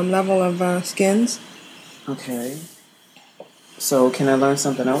higher level of skins. Okay. So can I learn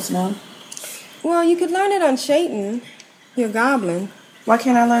something else now? Well, you could learn it on Shayton, your goblin. Why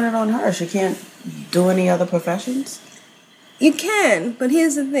can't I learn it on her? She can't do any other professions? You can, but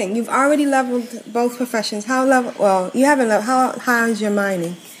here's the thing. You've already leveled both professions. You haven't leveled. How high is your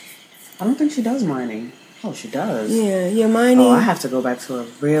mining? I don't think she does mining. Oh, she does? Yeah, your mining. Oh, I have to go back to a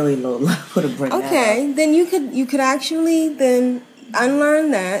really low level to bring that up. Then you could actually then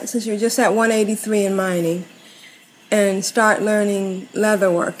unlearn that, since you're just at 183 in mining, and start learning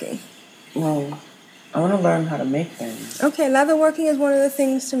leatherworking. Well, I want to learn how to make things. Okay, leatherworking is one of the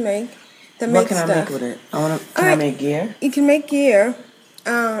things to make. What can I make with it? Can I make gear? You can make gear.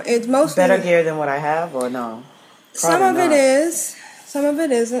 It's mostly better gear than what I have, or no? Some of it is. Some of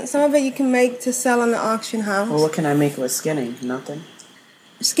it isn't. Some of it you can make to sell in the auction house. Well, what can I make with skinning? Nothing.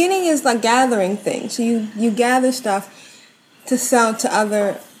 Skinning is like gathering things. So you gather stuff to sell to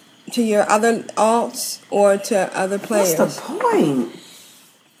your other alts or to other players. What's the point?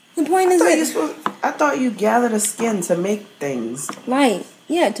 The point is I thought you gathered a skin to make things. Right.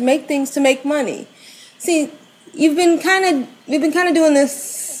 Yeah, to make things to make money. See, we've been kind of doing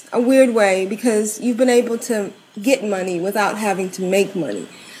this a weird way because you've been able to get money without having to make money.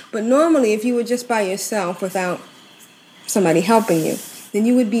 But normally, if you were just by yourself without somebody helping you, then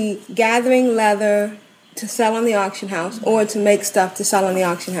you would be gathering leather to sell on the auction house or to make stuff to sell on the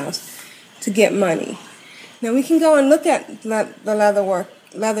auction house to get money. Now we can go and look at the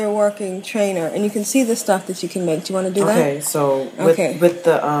leatherworking trainer, and you can see the stuff that you can make. Do you want to do that? Okay, so with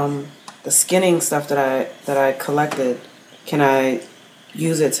the skinning stuff that I collected, can I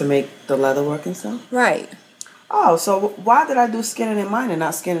use it to make the leatherworking stuff? Right. Oh, so why did I do skinning in mine and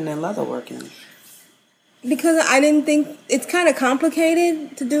not skinning in leatherworking? Because I didn't think it's kind of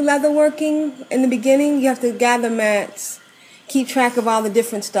complicated to do leatherworking in the beginning. You have to gather mats, keep track of all the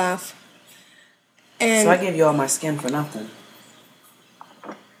different stuff. And so I gave you all my skin for nothing.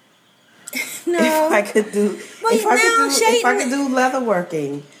 No. If I could do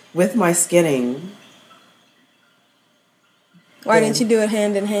leatherworking with my skinning. Why didn't you do it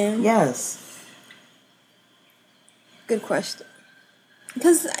hand in hand? Yes. Good question.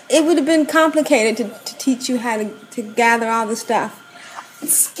 Because it would have been complicated to teach you how to gather all the stuff.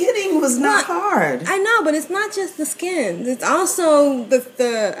 Skinning was not hard. I know, but it's not just the skins. It's also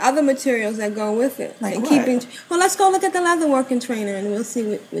the other materials that go with it. Like and what? Well, let's go look at the leatherworking trainer and we'll see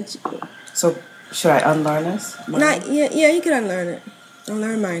which. So, should I unlearn this? Yeah, you can unlearn it.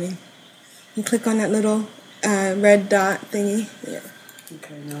 Unlearn mining. You click on that little red dot thingy. Yeah.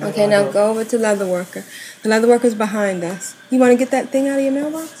 Okay, now go over to leatherworker. The leatherworker's behind us. You want to get that thing out of your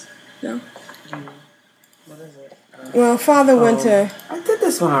mailbox? No? What is it? Well, Father Winter. I did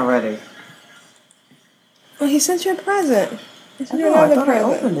this one already. Well, he sent you a present. He sent you I another thought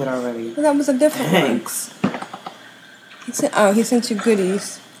present. I opened it already. Well, that was a different Thanks. one. He sent you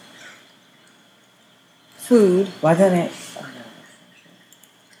goodies. Food. Why didn't it? Oh, no.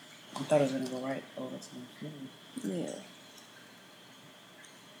 I thought it was going to go right over to my food. Yeah.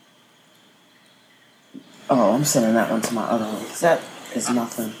 Oh, I'm sending that one to my other one. That is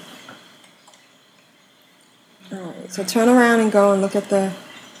nothing. Alright, so turn around and go and look at the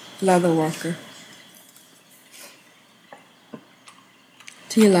leatherworker.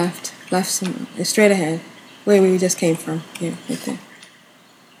 To your left. Straight ahead. Where we just came from. Yeah, right there.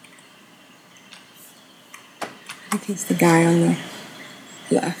 I think it's the guy on the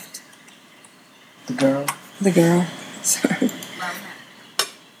left. The girl? The girl. Sorry.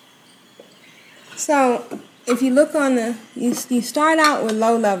 So, if you look on you start out with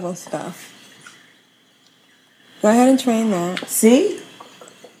low-level stuff. Go ahead and train that. See?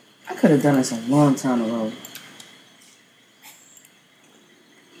 I could have done this a long time ago.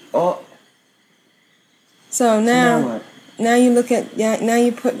 Oh. So now what? Now you look at now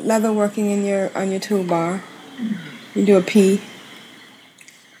you put leather working in on your toolbar. You do a P.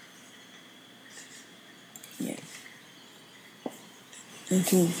 Yeah. You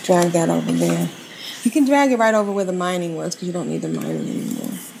can drag that over there. You can drag it right over where the mining was because you don't need the mining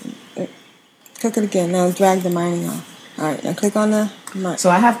anymore. Click it again. Now drag the mining off. All right. Now click on the. So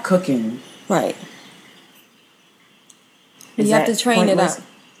I have cooking. Right. You have to train it up.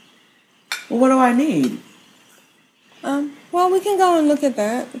 Well, what do I need? Well, we can go and look at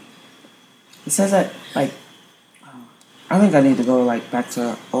that. It says that, like, I think I need to go, like, back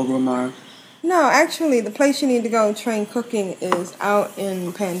to Ogrimmar. No, actually, the place you need to go train cooking is out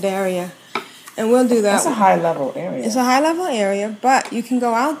in Pandaria. And we'll do that. That's a high-level area. It's a high-level area, but you can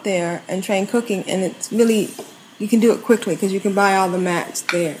go out there and train cooking, and it's really, you can do it quickly because you can buy all the mats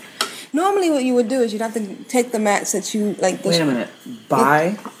there. Normally what you would do is you'd have to take the mats that you, like... Wait a minute.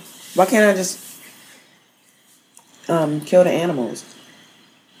 Buy? Why can't I just kill the animals?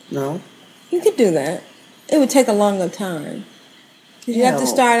 No? You could do that. It would take a longer time. Because you have to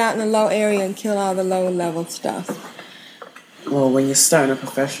start out in a low area and kill all the low-level stuff. Well, when you're starting a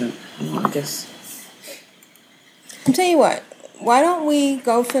profession, I guess. I'll tell you what. Why don't we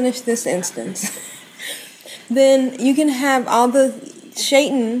go finish this instance? Then you can have all the...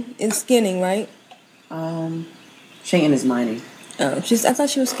 Shaitan is skinning, right? Shaitan is mining. Oh, I thought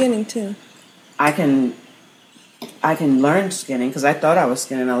she was skinning too. I can learn skinning because I thought I was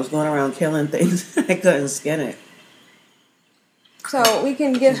skinning. I was going around killing things. I couldn't skin it. So we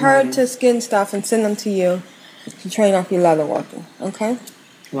can get her to skin stuff and send them to you to train off your leather working. Okay?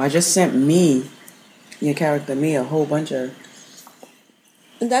 Well, I just sent your character, a whole bunch of...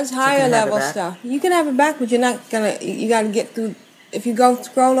 That's higher level stuff. You can have it back, but you're not gonna... You gotta get through... If you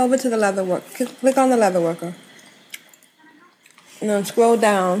scroll over to the leather work, click on the leather worker. And then scroll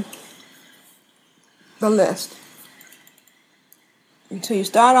down the list. Until you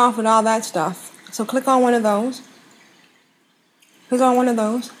start off with all that stuff. So click on one of those. Click on one of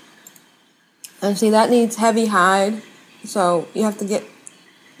those. And see, that needs heavy hide. So you have to get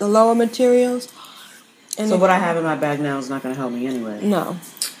the lower materials. And so what I have in my bag now is not going to help me anyway? No.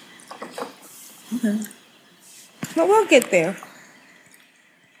 Okay. But we'll get there.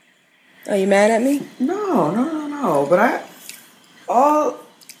 Are you mad at me? No. But all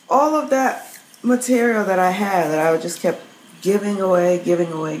of that material that I had that I just kept giving away,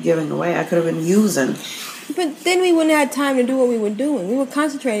 I could have been using. But then we wouldn't have had time to do what we were doing. We were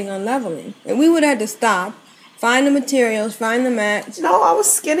concentrating on leveling. And we would have had to stop, find the materials, find the mats. No, I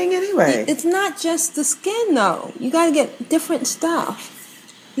was skinning anyway. It's not just the skin, though. You got to get different stuff.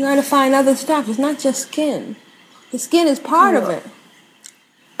 You got to find other stuff. It's not just skin. The skin is part of it.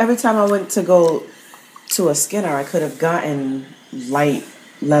 Every time I went to go to a skinner, I could have gotten light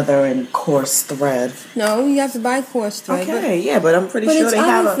leather and coarse thread. No, you have to buy coarse thread. Okay, but I'm pretty sure they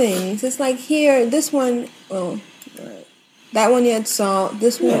have other things. It's like here, this one. Oh, right. That one you had salt.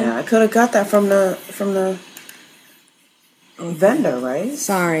 This one. Yeah, I could have got that from the vendor, right?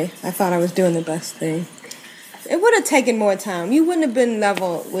 Sorry, I thought I was doing the best thing. It would have taken more time. You wouldn't have been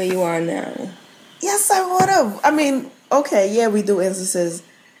level where you are now. Yes, I would have. I mean, okay, yeah, we do instances,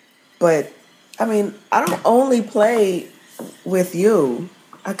 but I mean, I don't only play with you.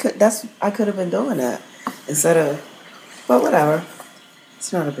 I could have been doing that instead of, but whatever.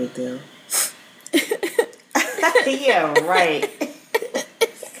 It's not a big deal. Yeah, right.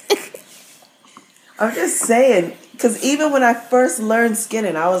 I'm just saying, because even when I first learned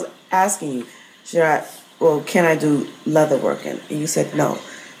skinning, I was asking you, can I do leather working? And you said no,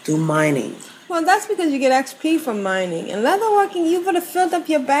 do mining. Well, that's because you get XP from mining. And leather working, you would have filled up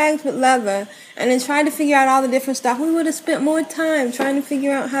your bags with leather and then tried to figure out all the different stuff. We would have spent more time trying to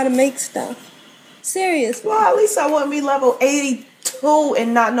figure out how to make stuff. Seriously. Well, at least I wouldn't be level 82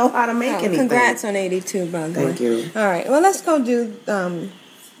 and not know how to make anything. Congrats on 82, by the way. Thank you. All right. Well, let's go do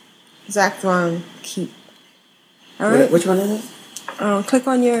Zathron Keep. All right. Which one is it? Click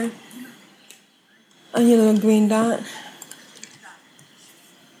on your little green dot.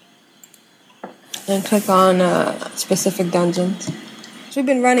 And click on specific dungeons. So we've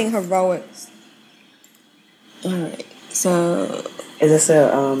been running heroics. Alright, so... Is this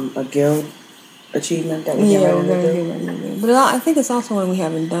a guild achievement that we we're ready to do? But I think it's also one we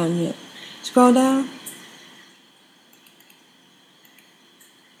haven't done yet. Scroll down.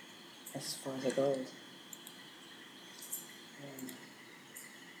 as it goes.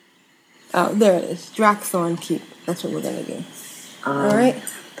 Oh, there it is. Draxthorn Keep. That's what we're gonna do. All right.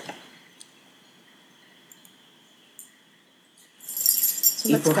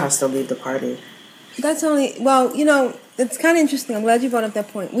 So April has to leave the party. That's only, well, you know, it's kind of interesting. I'm glad you brought up that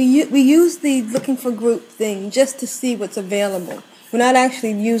point. We use the looking for group thing just to see what's available. We're not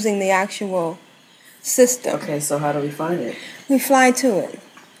actually using the actual system. Okay, so how do we find it? We fly to it.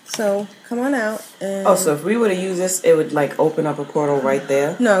 So come on out. And so if we were to use this, it would like open up a portal right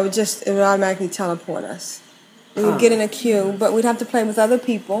there? No, it would automatically teleport us. We would get in a queue, but we'd have to play with other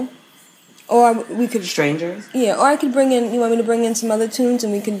people. Or we could... Strangers? Yeah, or I could bring in... You want me to bring in some other tunes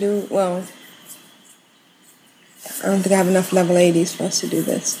and we can do... Well, I don't think I have enough level 80s for us to do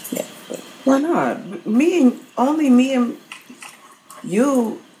this. Yeah. But. Why not? Only me and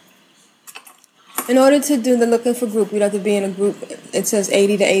you... In order to do the looking for group, we'd have to be in a group. It says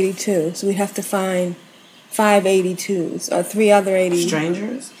 80 to 82, so we'd have to find 5 82s or 3 other 80s.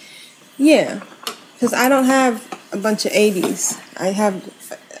 Strangers? Yeah, because I don't have a bunch of 80s. I have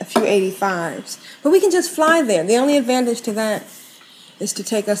a few 85s. But we can just fly there. The only advantage to that is to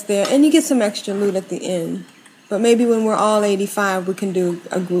take us there, and you get some extra loot at the end. But maybe when we're all 85, we can do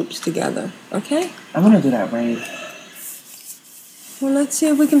groups together. Okay? I want to do that raid. Well, let's see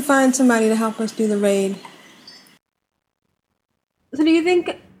if we can find somebody to help us do the raid. So do you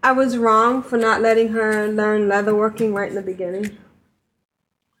think I was wrong for not letting her learn leatherworking right in the beginning?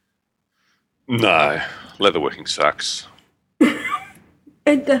 No, leatherworking sucks.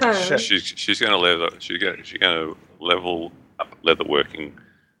 It does. She's going to level up leatherworking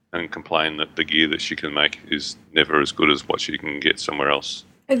and complain that the gear that she can make is never as good as what she can get somewhere else.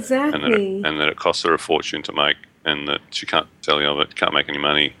 Exactly. And that it costs her a fortune to make, and that she can't sell you of it, can't make any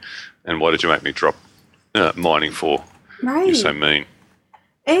money. And why did you make me drop mining for? Right. You're so mean.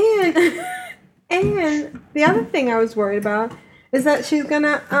 And the other thing I was worried about is that she's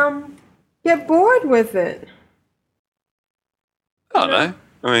gonna get bored with it. Oh no!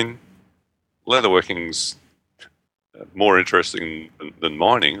 I mean, leatherworking's more interesting than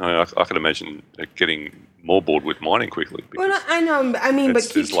mining. I could imagine getting more bored with mining quickly. Well, I know. I mean,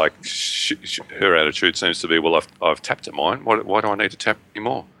 but it's like her attitude seems to be, well, I've tapped a mine. Why do I need to tap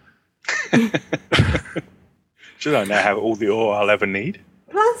anymore? Should I now have all the ore I'll ever need?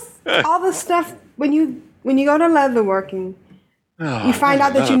 Plus, all the stuff when you go to leatherworking, you find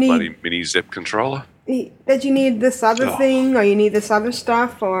out that you need bloody mini Zep controller. That you need this other thing, or you need this other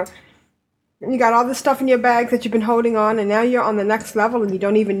stuff, or you got all this stuff in your bag that you've been holding on, and now you're on the next level, and you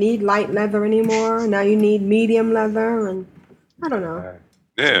don't even need light leather anymore. Now you need medium leather, and I don't know.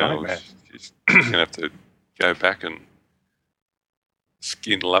 Yeah, she's gonna have to go back and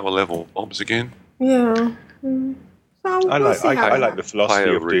skin lower level mobs again. Yeah. So I like the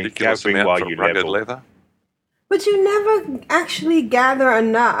philosophy of doing gathering while you level. Leather. But you never actually gather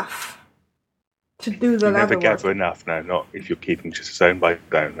enough to do the you leather never gather enough, no, not if you're keeping just zone by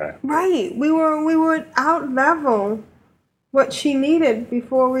zone now. Right. We were out level what she needed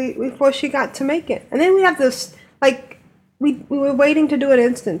before she got to make it. And then we have this we were waiting to do an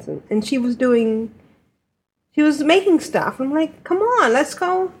instance, and she was making stuff. I'm like, come on, let's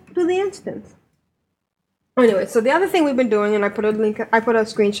go do the instance. Anyway, so the other thing we've been doing, and I put a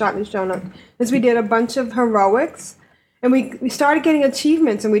screenshot in the show notes, is we did a bunch of heroics, and we started getting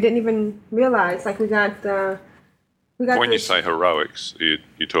achievements, and we didn't even realize. Like we got. When you say heroics,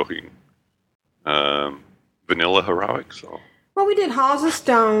 you're talking vanilla heroics, or? Well, we did Halls of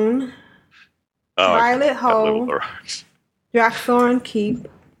Stone, Violet Hole, Draxthorn Keep,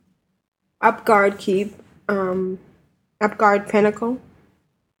 Upguard Keep, Upguard Pinnacle.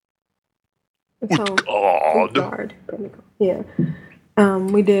 Upguard Pinnacle. Yeah. I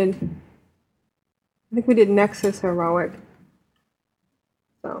think we did Nexus Heroic.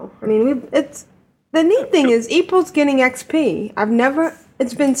 So, I mean, the neat thing is April's getting XP.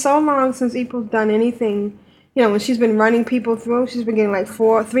 It's been so long since April's done anything. You know, when she's been running people through, she's been getting like 3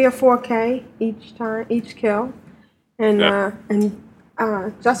 or 4K each kill. And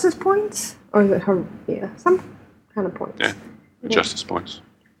justice points? Or is it her? Yeah, some kind of points. Yeah, justice points.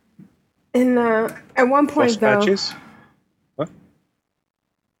 And at one point, badges? What?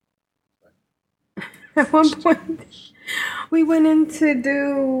 At one point, we went in to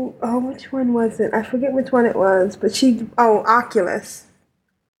do... Oh, which one was it? I forget which one it was. But Oculus.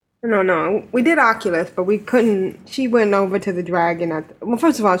 No. We did Oculus, but we couldn't... She went over to the dragon. Well,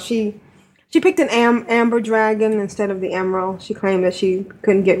 first of all, she picked an amber dragon instead of the emerald. She claimed that she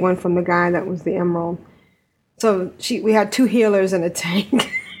couldn't get one from the guy that was the emerald. So we had 2 healers and a tank.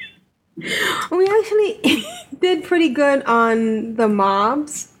 We actually did pretty good on the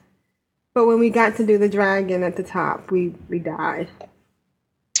mobs. But when we got to do the dragon at the top, we died.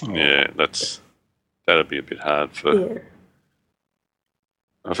 Yeah, that'd be a bit hard for. Yeah.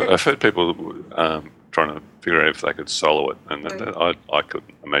 I've heard people trying to figure out if they could solo it, and I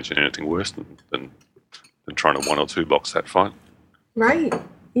couldn't imagine anything worse than trying to 1 or 2 box that fight. Right.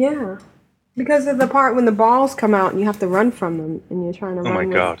 Yeah. Because of the part when the balls come out and you have to run from them, and you're trying to run. Oh my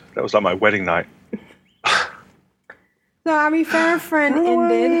god, that was like my wedding night. So our refer friend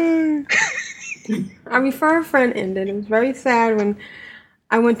ended. Our refer friend ended. It was very sad when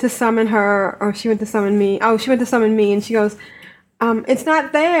I went to summon her, or she went to summon me. Oh, she went to summon me, and she goes, "It's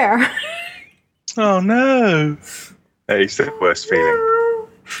not there." Oh no! That is the worst feeling.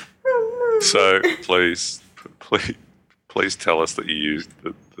 So please tell us that you used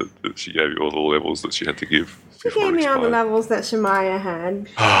that she gave you all the levels that she had to give. She gave me all the levels that Shemaya had.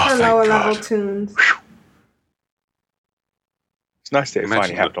 Oh, her thank lower God. level tunes. It's nice that it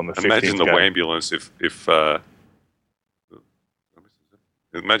finally happened on the 15th Imagine the go. ambulance if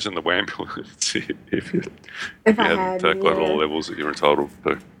imagine the ambulance if you I hadn't had, got all the yeah. levels that you're entitled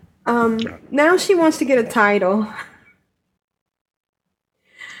to. Now she wants to get a title.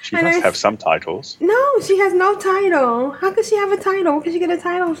 She must have some titles. No, she has no title. How could she have a title? Where could she get a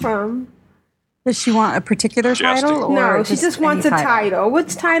title from? Does she want a particular title? Or No, she just wants a any title.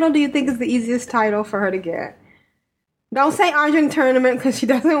 Which title do you think is the easiest title for her to get? Don't say Argent Tournament because she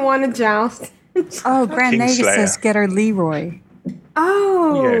doesn't want to joust. Oh, Grand Nagus Kingslayer. says get her Leroy.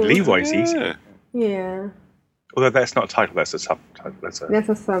 Oh. Yeah, Leroy's easy. Yeah. Although that's not a title, that's a subtitle. That's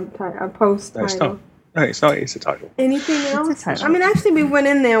a subtitle, a post No, title. it's not. No, it's not. It's a title. Anything else? title. I mean, actually, we went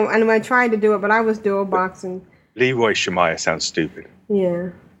in there and I tried to do it, but I was dual boxing. Leroy Shemaya sounds stupid. Yeah.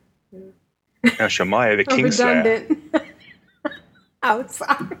 Now Shemaya, the Kingslayer. Redundant.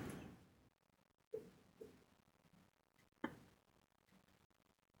 Outside.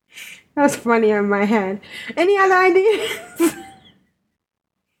 That was funny in my head. Any other ideas?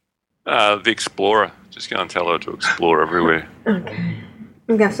 The Explorer. Just go and tell her to explore everywhere. Okay.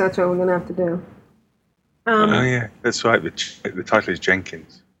 I guess that's what we're going to have to do. Oh yeah, that's right. The title is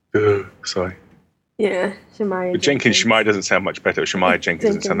Jenkins. Sorry. Yeah, Shemaya. But Jenkins Shemaya doesn't sound much better. Shemaya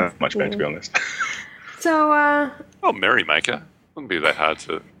Jenkins doesn't sound that much better, to be honest. So, Oh, Merrymaker. Wouldn't be that hard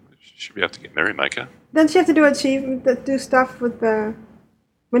to. Should be able to get Merrymaker. doesn't she have to do achievement, do stuff with the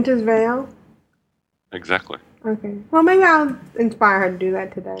Winter's Veil? Exactly. Okay. Well, maybe I'll inspire her to do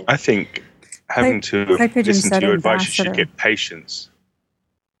that today. I think having to Clay Pigeon listen to said your advice, you should ambassador. get patience.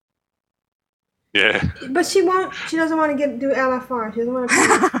 Yeah. But she won't. She doesn't want to do LFR. She doesn't want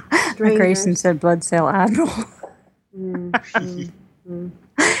to be strangers. Grayson said Blood Sail Admiral.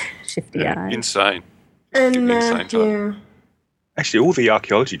 Shifty eye. Insane. And Give me insane title. yeah. Actually, all the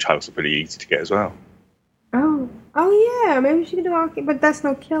archaeology titles are pretty easy to get as well. Oh yeah. Maybe she could do arcade, but that's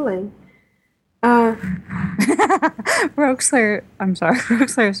no killing. Rogue Slayer. I'm sorry, Rogue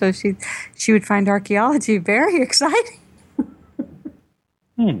Slayer. So she would find archaeology very exciting.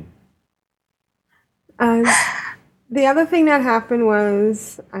 The other thing that happened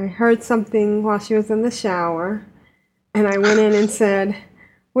was I heard something while she was in the shower, and I went in and said,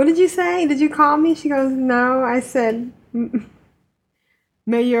 "What did you say? Did you call me?" She goes, "No." I said,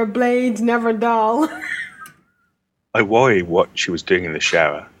 "May your blades never dull." I worry what she was doing in the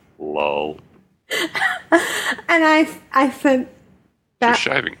shower. Lol. And I said, She's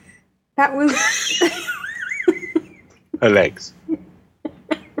shaving. that was Her legs.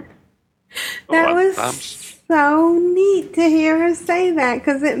 that was thumbs. so neat to hear her say that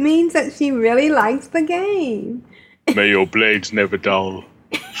because it means that she really likes the game. May your blades never dull.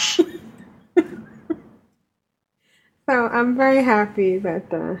 So I'm very happy that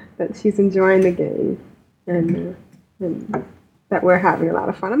that she's enjoying the game and that we're having a lot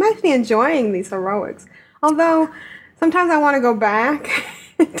of fun. I'm actually enjoying these heroics, although sometimes I want to go back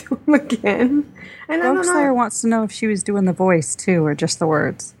and do them again. And I Rogue don't Slayer know. wants to know if she was doing the voice too, or just the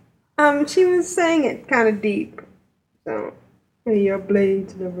words. She was saying it kind of deep. So, may your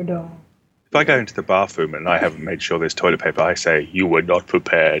blades never dull. If I go into the bathroom and I haven't made sure there's toilet paper, I say, "You were not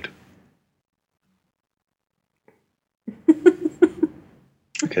prepared."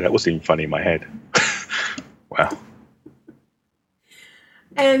 Okay, that wasn't even funny in my head. Wow.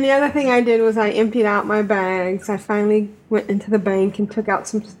 And the other thing I did was I emptied out my bags. I finally went into the bank and took out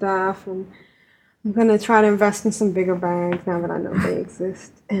some stuff, and I'm gonna try to invest in some bigger bags now that I know they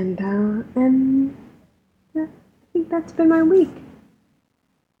exist. And yeah, I think that's been my week.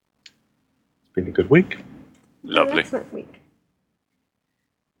 It's been a good week. Lovely. An excellent week.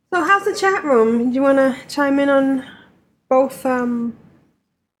 So how's the chat room? Do you want to chime in on both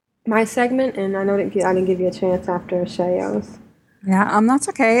my segment, and I know that I didn't give you a chance after Shayo's. Yeah, that's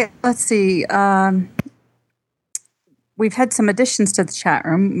okay. Let's see. We've had some additions to the chat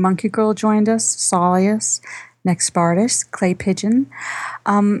room. Monkey Girl joined us, Solius, Next Spartus, Clay Pigeon.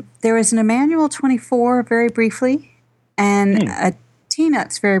 There was an Emmanuel 24 very briefly, and a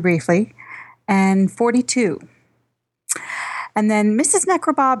T-Nuts very briefly, and 42. And then Mrs.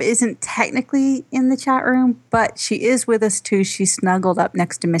 Necrobob isn't technically in the chat room, but she is with us too. She's snuggled up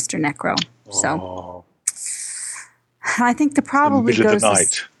next to Mr. Necro. So I think the probably middle of goes. the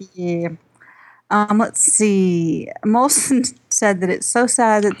night. Yeah. Let's see. Molson said that it's so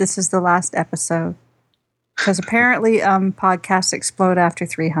sad that this is the last episode because apparently podcasts explode after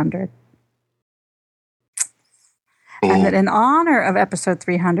 300. And that in honor of episode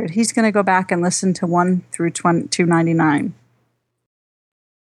 300, he's going to go back and listen to 1 through 299.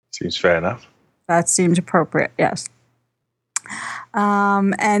 Seems fair enough. That seems appropriate, yes.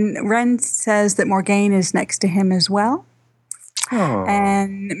 And Ren says that Morgane is next to him as well. Oh.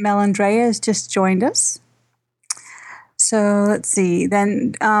 And Melandrea has just joined us. So let's see.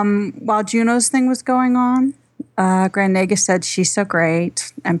 Then while Juno's thing was going on, Grand Negus said she's so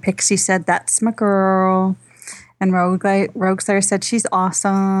great. And Pixie said, that's my girl. And Rogueslayer said she's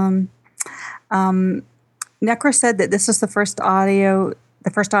awesome. Necro said that this was the first audio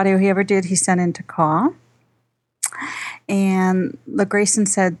he ever did, he sent into Caw. And LeGrayson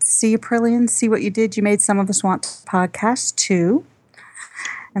said, see, Aprillian, see what you did. You made some of us want to podcast too.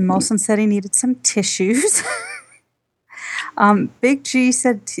 And Molson said he needed some tissues. Big G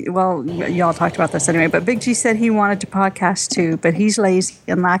said, well, y'all talked about this anyway, but Big G said he wanted to podcast too, but he's lazy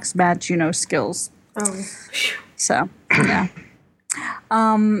and lacks mad Juno skills. Oh. So, yeah.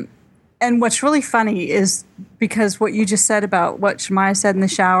 And what's really funny is because what you just said about what Shemaya said in the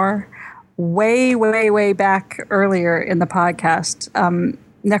shower, way back earlier in the podcast,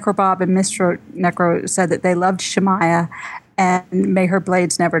 Necrobob and Mr. Necro said that they loved Shemaya and may her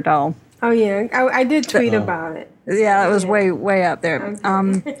blades never dull. Oh, yeah. I did tweet about it. Yeah, it was way up there.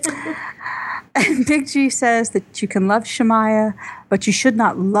 Okay. And Big G says that you can love Shemaya, but you should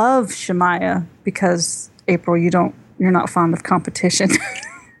not love Shemaya because, April, you're not fond of competition.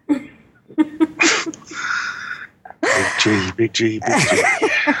 Big G.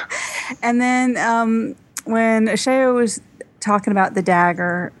 And then when Asheo was talking about the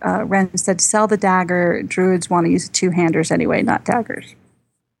dagger, Ren said, sell the dagger. Druids want to use two-handers anyway, not daggers.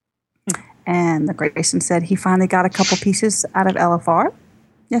 And the Grayson said he finally got a couple pieces out of LFR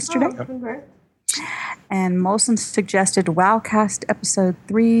yesterday. Okay. And Molson suggested Wowcast episode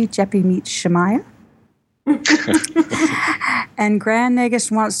 3, Jeppy meets Shemaya. And Grand Negus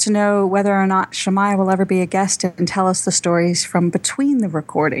wants to know whether or not Shemaya will ever be a guest and tell us the stories from between the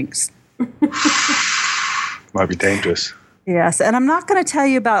recordings. Might be dangerous. Yes, and I'm not going to tell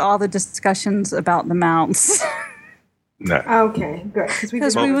you about all the discussions about the mounts. No. Okay, good.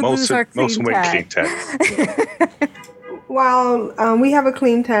 Because we would lose our clean tag. While we have a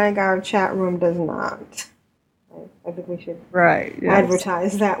clean tag, our chat room does not. I think we should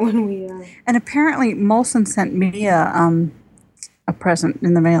advertise that when we... And apparently Molson sent me a present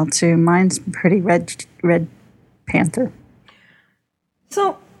in the mail too. Mine's pretty red panther.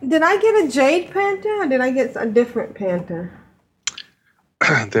 So, did I get a jade panther or did I get a different panther?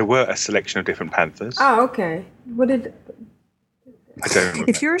 There were a selection of different panthers. Oh, okay. What did... I don't remember.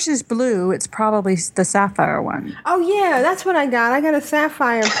 If yours is blue, it's probably the sapphire one. Oh, yeah, that's what I got. I got a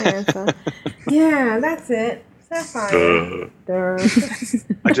sapphire panther. Yeah, that's it. Sapphire.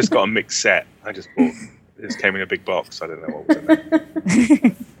 I just got a mixed set. I just bought. This came in a big box. I don't know what was in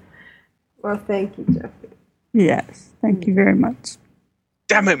there. Well, thank you, Jeffrey. Yes, thank you very much.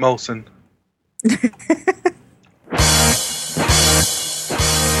 Damn it, Molson.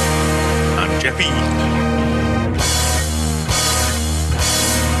 I'm Jeppy.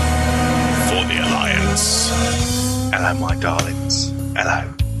 For the Alliance. Hello, my darlings.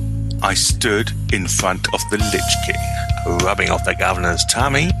 Hello. I stood in front of the Lich King, rubbing off the governor's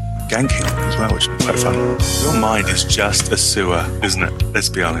tummy, ganking him as well, which is quite fun. Your mind is just a sewer, isn't it? Let's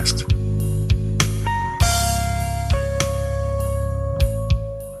be honest.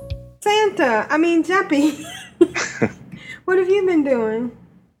 Jeppy. What have you been doing?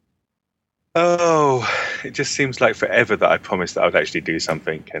 Oh, it just seems like forever that I promised that I would actually do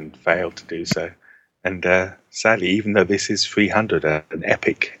something and failed to do so. And sadly, even though this is 300, an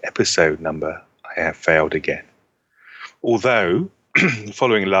epic episode number, I have failed again. Although,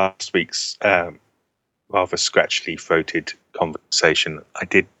 following last week's rather scratchily throated conversation, I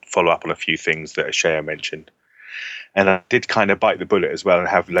did follow up on a few things that Ashea mentioned. And I did kind of bite the bullet as well and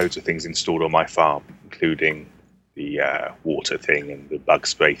have loads of things installed on my farm, including the water thing and the bug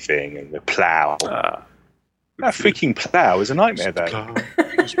spray thing and the plow. That freaking plough is a nightmare, though.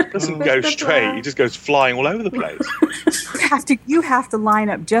 It doesn't go straight. It just goes flying all over the place. You have to line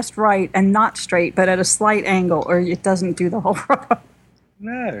up just right and not straight, but at a slight angle, or it doesn't do the whole row.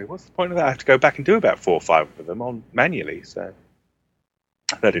 No, what's the point of that? I have to go back and do about 4 or 5 of them on manually. So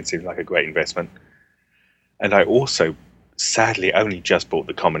that didn't seem like a great investment. And I also, sadly, only just bought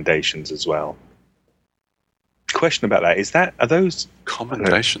the commendations as well. Question about that are those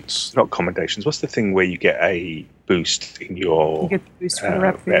commendations? Not commendations. What's the thing where you get a boost in your? You get the boost for the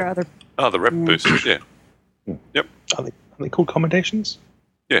rep for your other. Oh, the rep boosters. Yeah. Yep. Are they called commendations?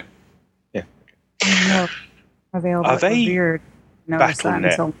 Yeah. Yeah. No, available. Are they weird?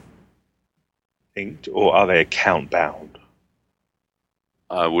 BattleNet linked, or are they account bound?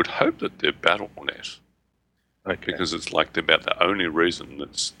 I would hope that they're BattleNet. Okay. Because it's like about the only reason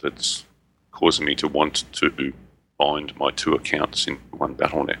that's causing me to want to bind my 2 accounts in one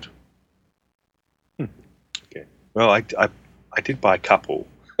BattleNet. Okay. Well, I did buy a couple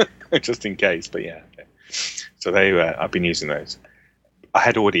just in case, but yeah. Okay. So I've been using those. I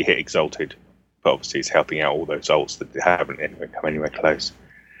had already hit Exalted, but obviously it's helping out all those alts that haven't come anywhere close.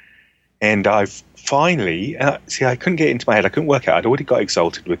 And I've finally, I couldn't get it into my head. I couldn't work out. I'd already got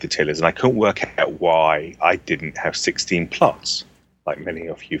Exalted with the tillers, and I couldn't work out why I didn't have 16 plots, like many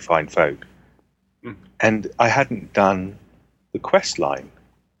of you fine folk. And I hadn't done the quest line.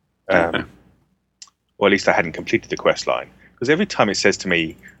 Or at least I hadn't completed the quest line. Because every time it says to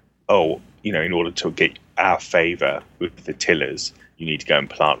me, in order to get our favour with the tillers, you need to go and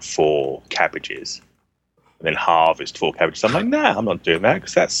plant 4 cabbages. And then harvest 4 cabbages. I'm like, nah, I'm not doing that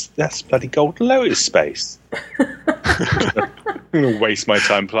because that's bloody Golden Lotus space. I'm going to waste my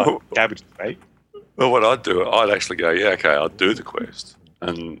time planting cabbages, mate. Well, what I'd do, I'd actually go, yeah, okay, I'll do the quest.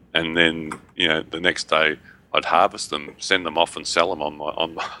 And then, the next day I'd harvest them, send them off and sell them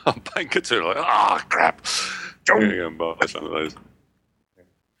on Banker 2. Like, crap. I'm going to go and buy some of those.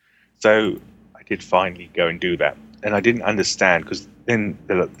 So I did finally go and do that. And I didn't understand, because then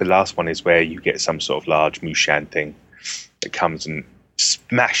the last one is where you get some sort of large Mushan thing that comes and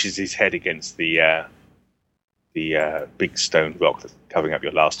smashes his head against the big stone rock that's covering up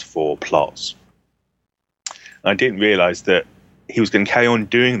your last 4 plots. And I didn't realise that he was going to carry on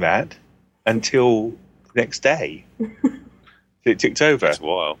doing that until the next day. It ticked over. That's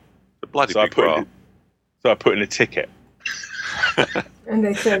wild. The bloody so big rock. So I put in a ticket. And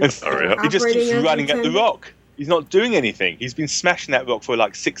they said, he just keeps running at the rock. He's not doing anything. He's been smashing that rock for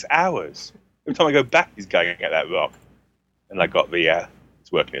like 6 hours. Every time I go back, he's going at that rock. And I got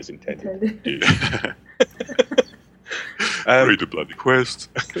it's working as intended. Read the bloody quest.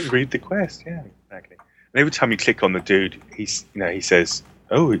 Read the quest, yeah, exactly. And every time you click on the dude, he says,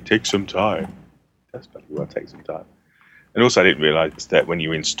 "Oh, it takes some time." That's bloody well take some time. And also, I didn't realise that when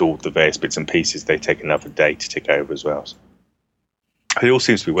you installed the various bits and pieces, they take another day to tick over as well. So it all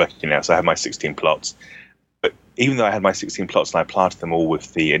seems to be working now. So I have my 16 plots. But even though I had my 16 plots and I planted them all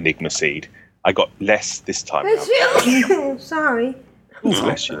with the Enigma seed, I got less this time. Bless you. Sorry. Ooh,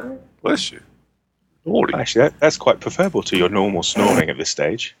 bless you. Bless you. Actually, that's quite preferable to your normal snoring at this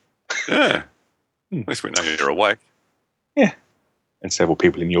stage. Yeah. At least we know you're awake. Yeah. And several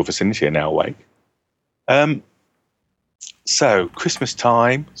people in your vicinity are now awake. So, Christmas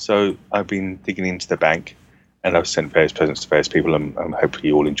time. So, I've been digging into the bank and I've sent various presents to various people and hopefully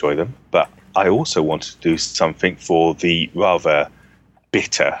you all enjoy them. But I also wanted to do something for the rather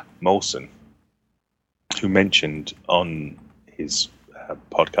bitter Molson, who mentioned on his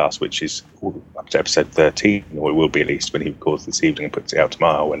podcast, which is up to episode 13, or it will be at least when he records this evening and puts it out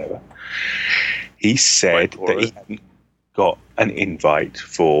tomorrow or whenever. He said that he hadn't got an invite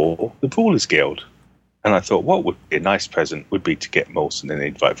for the Brawlers Guild. And I thought, what would be a nice present would be to get Molson an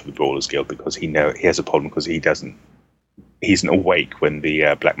invite for the Brawlers Guild, because he has a problem because he isn't awake when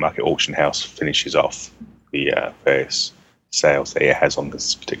the black market auction house finishes off the various sales that he has on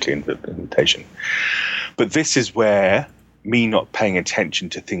this particular invitation. But this is where me not paying attention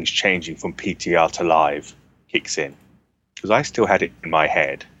to things changing from PTR to live kicks in. Because I still had it in my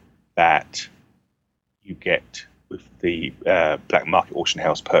head that you get, with the black market auction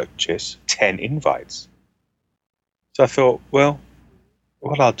house purchase, 10 invites. So I thought, well,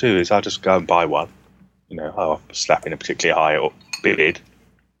 what I'll do is I'll just go and buy one. I'll slap in a particularly high bid,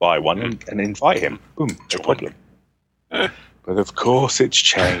 buy one, and invite him. Boom, no problem. But of course it's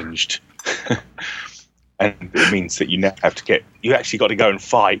changed. And it means that you now have to you actually got to go and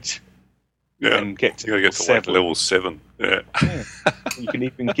fight. Yeah, and get to level 7. Yeah. You can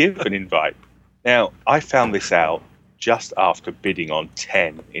even give an invite. Now, I found this out just after bidding on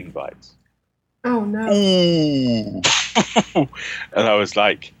 10 invites. Oh, no. Ooh. And I was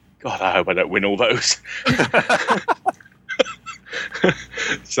like, God, I hope I don't win all those.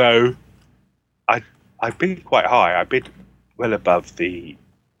 So I bid quite high. I bid well above the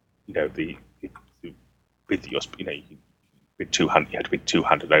bid that you bid 200. You had to bid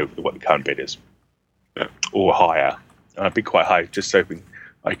 200 over what the current bid is, or higher. And I bid quite high, just hoping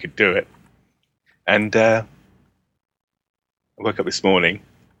I could do it. And I woke up this morning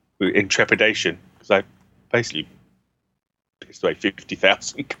in trepidation because I basically pissed away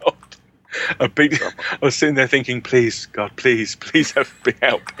 50,000 gold. I was sitting there thinking, please, God, please have me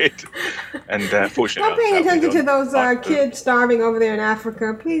outbid. And fortunately, Stop paying attention to those kids starving over there in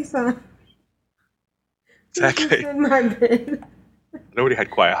Africa. Please, exactly. in my bed. I already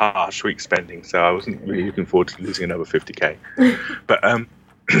had quite a harsh week spending, so I wasn't really looking forward to losing another 50k. But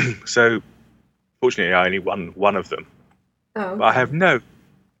so fortunately, I only won one of them. Oh, okay. But I have no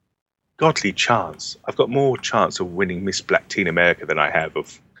godly chance. I've got more chance of winning Miss Black Teen America than I have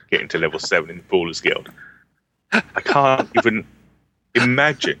of getting to level 7 in the Brawlers Guild. I can't even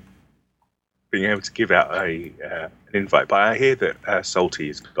imagine being able to give out an invite. But I hear that Salty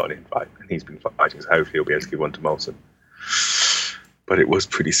has got an invite, and he's been fighting, so hopefully he'll be able to give one to Molson. But it was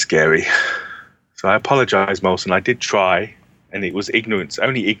pretty scary. So I apologise, Molson. I did try, and it was ignorance,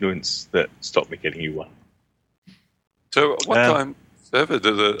 only ignorance, that stopped me getting you one. So what time server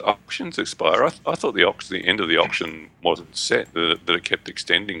do the auctions expire? I thought the end of the auction wasn't set, that it kept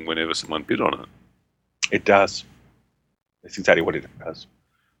extending whenever someone bid on it. It does. That's exactly what it does.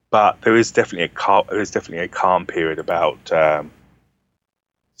 But there is definitely a calm period about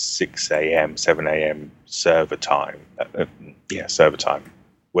 6 a.m., 7 a.m. server time. Server time,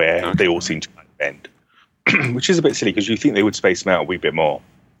 where they all seem to bend, which is a bit silly because you think they would space them out a wee bit more,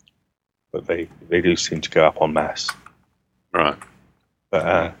 but they do seem to go up en masse. Right.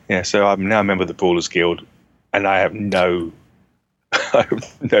 But so I'm now a member of the Brawlers Guild, and I have no, Have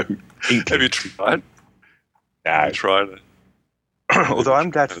you tried? No. Have you tried it? Although I'm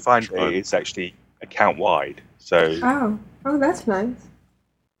glad to find that it's actually account wide. So oh, that's nice.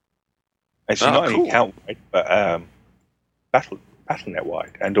 Actually, not only account wide, but BattleNet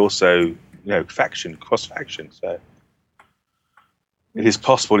wide, and also cross faction. So it is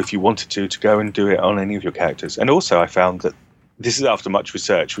possible if you wanted to go and do it on any of your characters. And also, I found that this is after much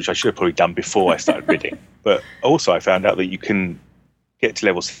research, which I should have probably done before I started bidding. But also, I found out that you can get to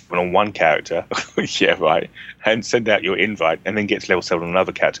level 7 on one character, and send out your invite, and then get to level 7 on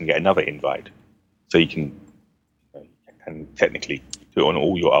another character and get another invite. So you can technically do it on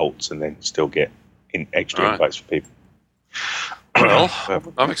all your alts and then still get extra invites for people. Well,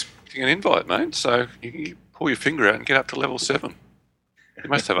 I'm expecting an invite, mate. So you can pull your finger out and get up to level 7. You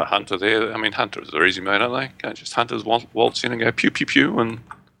must have a hunter there. I mean, hunters are easy, mate, aren't they? Can't just hunters waltz in and go pew pew pew and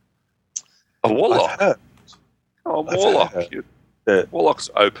a warlock. Warlock. Warlock's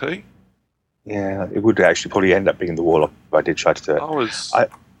OP. Yeah, it would actually probably end up being the warlock if I did try to do it.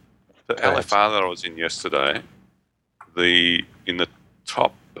 The LFR that I was in yesterday, in the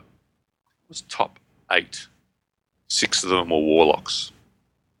top 8, 6 of them were warlocks.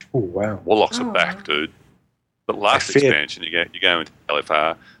 Oh wow! Warlocks are back, dude. But last expansion, you go into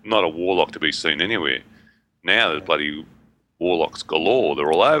LFR, not a warlock to be seen anywhere. Now there's bloody warlocks galore.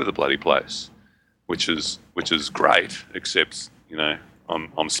 They're all over the bloody place, which is great. Except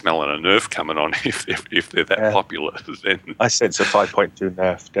I'm smelling a nerf coming on if they're that popular. Then I sense a 5.2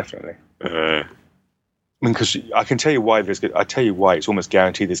 nerf definitely. I mean, because I can tell you why I tell you why it's almost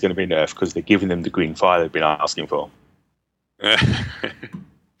guaranteed there's going to be a nerf because they're giving them the green fire they've been asking for.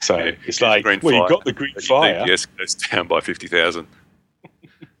 So it's like, well, you got the green fire. Yes, it's down by 50,000.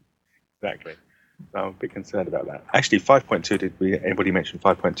 Exactly. So I'm a bit concerned about that. Actually, 5.2. Did anybody mention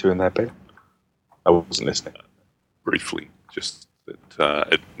 5.2 in their bid? I wasn't listening. Briefly, just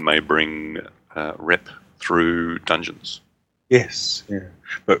that it may bring rep through dungeons. Yes, yeah.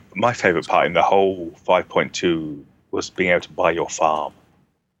 But my favourite part in the whole 5.2 was being able to buy your farm.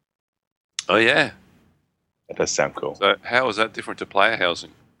 Oh yeah, that does sound cool. So how is that different to player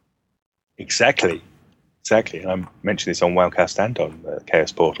housing? Exactly. And I mentioned this on Wowcast and on the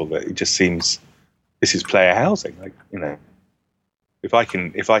Chaos Portal that it just seems this is player housing. Like if I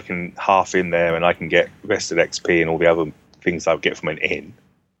can half in there and I can get vested XP and all the other things I would get from an inn.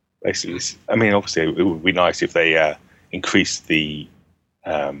 Basically, I mean, obviously, it would be nice if they increase the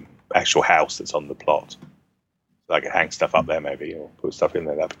actual house that's on the plot. Like hang stuff up there, maybe, or put stuff in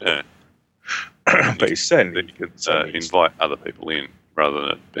there. Yeah. But it's certainly you could invite other people in rather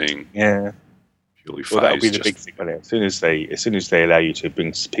than it being purely phased. Well, that'll be the big thing. As soon as they allow you to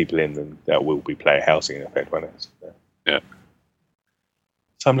bring people in, then that will be player housing in effect, won't it? Yeah.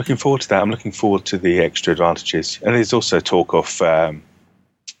 So I'm looking forward to that. I'm looking forward to the extra advantages. And there's also talk of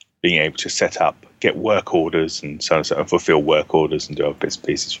being able to set up, get work orders and so on, and fulfill work orders and do other bits and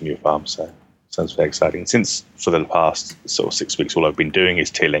pieces from your farm. So sounds very exciting. Since for the past sort of 6 weeks, all I've been doing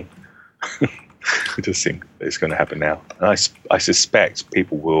is tilling. I just think it's going to happen now. And I suspect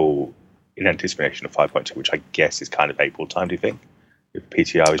people will, in anticipation of 5.2, which I guess is kind of April time, do you think? If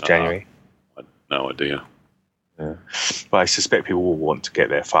PTR is January? No idea. Yeah. But I suspect people will want to get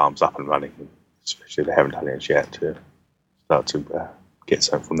their farms up and running, especially if they haven't done it yet, to start to get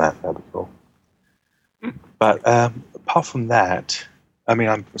something from that. That'd be cool. But apart from that, I mean,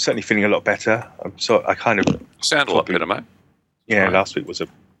 I'm certainly feeling a lot better. I kind of sound a lot better, mate. Yeah, last week was a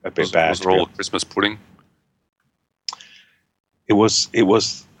bit bad. Was it all Christmas pudding? It was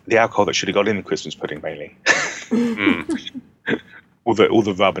the alcohol that should have got in the Christmas pudding mainly. all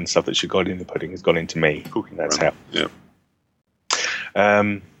the rub and stuff that should have got in the pudding has gone into me. That's how. Yeah.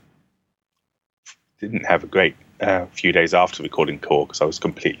 Didn't have a great few days after recording Core because I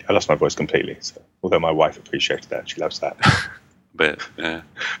lost my voice completely. So, although my wife appreciated that, she loves that. But yeah.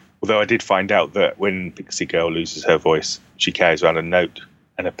 Although I did find out that when Pixie Girl loses her voice, she carries around a notepad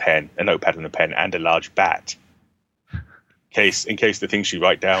and a pen, and a large bat. In case the things she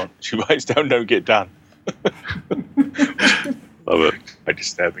writes down don't get done. Love it. Quite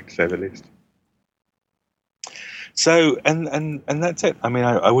disturbing, to say the least. So, and that's it. I mean,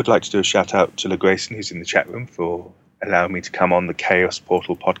 I would like to do a shout out to LaGrayson, who's in the chat room, for allowing me to come on the Chaos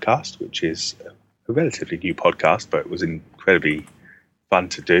Portal podcast, which is a relatively new podcast, but it was incredibly fun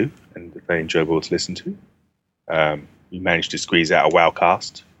to do and very enjoyable to listen to. We managed to squeeze out a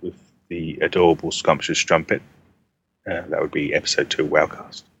Wowcast with the adorable Scrumptious Strumpet. That would be episode 2 of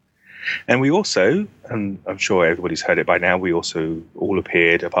Wowcast. And we also, and I'm sure everybody's heard it by now, we also all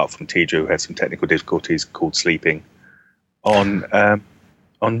appeared, apart from Tidra, who had some technical difficulties called sleeping, on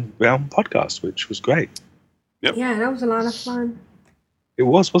Realm Podcast, which was great. Yep. Yeah, that was a lot of fun. It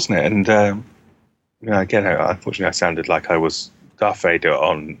was, wasn't it? And again, unfortunately, I sounded like I was Darth Vader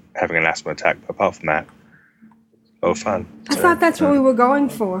on having an asthma attack, but apart from that, it was fun. I thought that's what we were going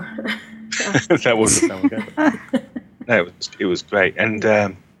for. That wasn't how we go. No, it was great. And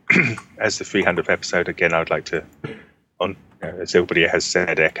as the 300th episode, again, I would like to, as everybody has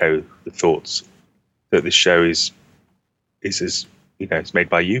said, echo the thoughts that this show is as, it's made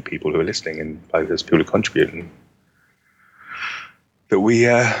by you people who are listening and by those people who contribute, and that we,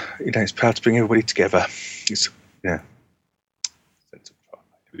 it's proud to bring everybody together.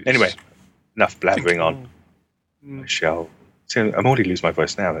 Anyway, enough blathering on. I shall. See, I'm already losing my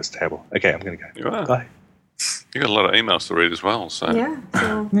voice now. That's terrible. Okay, I'm going to go. You are. Bye. You got a lot of emails to read as well, so Yeah,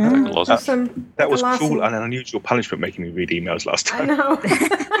 so that was cruel and an unusual punishment, making me read emails last time. I know.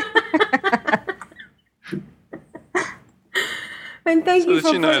 And thank you did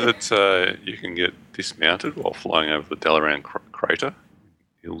for you know that you can get dismounted while flying over the Dalaran crater?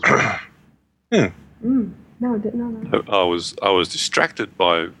 Hillsborough? No, I didn't know that. I was distracted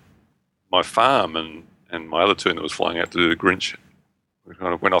by my farm and my other tune that was flying out to do the Grinch. We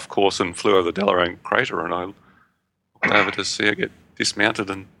kind of went off course and flew over the Dalaran crater, and I looked over to see her get dismounted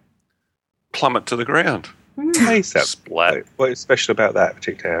and plummet to the ground. Splat. What is special about that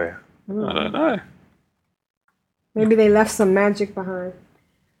particular area? I don't know. Maybe they left some magic behind.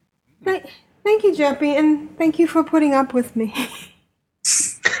 Thank you, Jeppy, and thank you for putting up with me.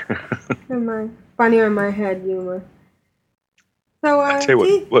 And my funnier in my head humor. So, I tell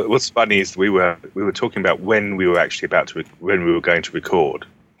you what's funny is we were talking about when we were actually when we were going to record,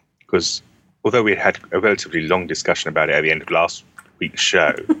 because although we had a relatively long discussion about it at the end of last week's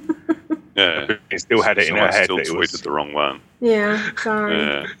show, yeah, we still had it in our head still that it was tweeted the wrong one. Yeah, sorry.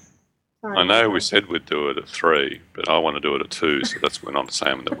 Yeah. Sorry. I know we said we'd do it at 3, but I want to do it at 2, so that's when I'm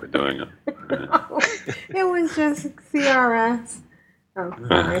saying that we're doing it. Yeah. It was just CRS. Oh,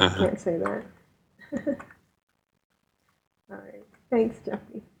 sorry, I can't say that. All right. Thanks,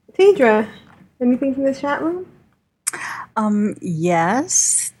 Jeffy. Tidra, anything from the chat room?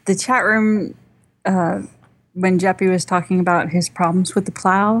 Yes. The chat room, when Jeppy was talking about his problems with the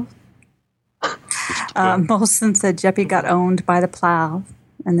plow, Molson said Jeppy got owned by the plow.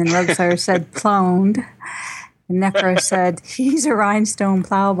 And then Rugsire said ploned. And Necro said he's a rhinestone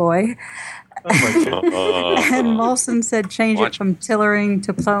plowboy. Oh my God. And Molson said change it from tillering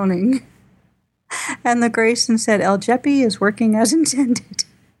to ploning. And the Grayson said El Jeppy is working as intended.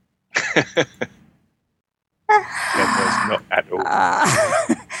 That was not at all.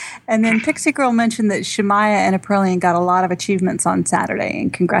 And then Pixie Girl mentioned that Shemaya and Aprillian got a lot of achievements on Saturday,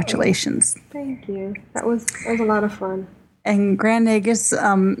 and congratulations. Thank you. That was a lot of fun. And Grand Agus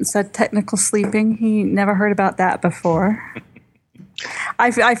said technical sleeping. He never heard about that before.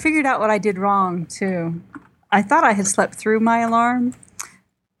 I figured out what I did wrong, too. I thought I had slept through my alarm,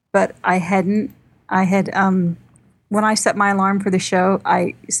 but I hadn't. I had when I set my alarm for the show,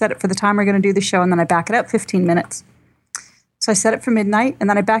 I set it for the time we're going to do the show, and then I back it up 15 minutes. So I set it for midnight, and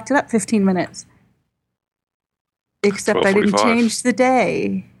then I backed it up 15 minutes. Except I didn't change the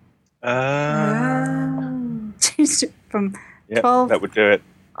day. Changed it from 12. That would do it.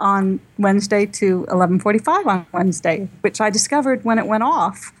 On Wednesday to 11:45 on Wednesday, which I discovered when it went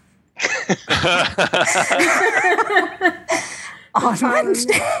off on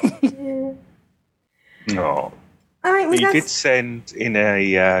Wednesday. No. All right, you did send in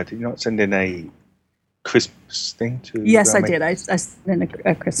a. Did you not send in a Christmas thing to? Yes, I did. I sent in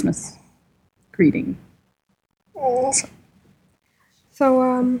a Christmas greeting.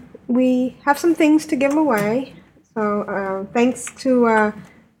 So we have some things to give away. So thanks to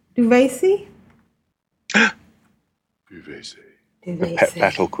Duvesi. The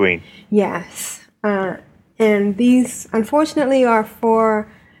Battle Queen. Yes. And these, unfortunately, are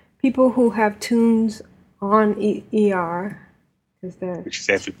for people who have tunes on ER. Which is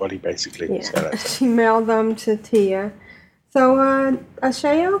everybody, basically. Yeah. So She mailed them to Tia. So,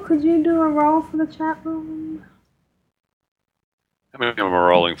 Asheo, could you do a roll for the chat room? How many am I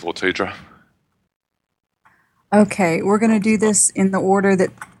rolling for, Tidra? Okay, we're going to do this in the order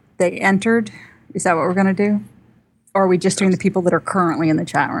that they entered. Is that what we're going to do? Or are we just doing the people that are currently in the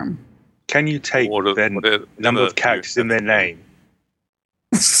chat room? Can you take the number of characters in their name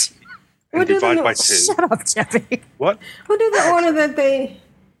and divide by 2? Shut up, Jeffy. What? We'll do the order that they...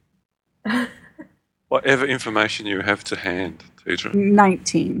 Whatever information you have to hand, Tidra.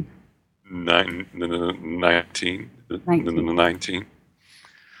 19. 19.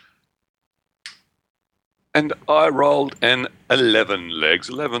 And I rolled an 11 legs.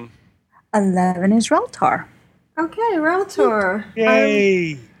 11. 11 is Reltar. Okay, Reltor.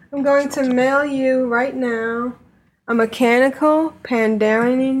 Yay! I'm going to mail you right now a mechanical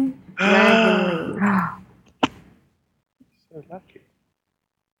Pandaren dragon ring. So lucky.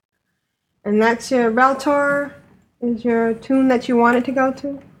 And that's your Reltor is your tune that you wanted to go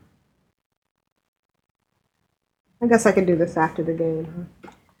to? I guess I can do this after the game,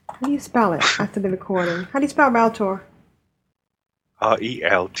 huh? How do you spell it after the recording? How do you spell Reltor?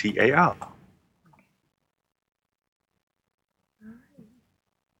 Reltar.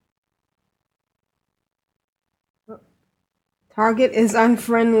 Target is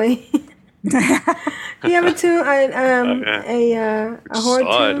unfriendly. Do you have a tune? A horde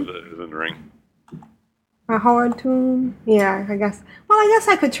Side tune? of the ring. A horde tune? Yeah, I guess. Well, I guess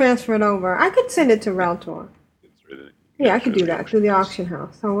I could transfer it over. I could send it to Reltor. Yeah, I could do that through the auction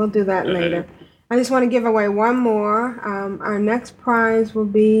house. So we'll do that later. I just want to give away one more. Our next prize will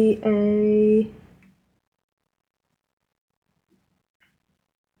be a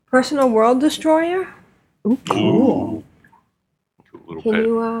personal world destroyer. Ooh, cool. Can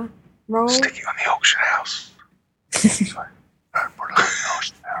you roll? Stick it on the auction house.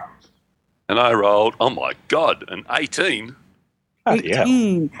 And I rolled, oh my God, an 18.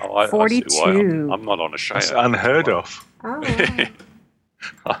 18. Oh, I see 42. why I'm not on a Shaya. That's unheard of. Oh,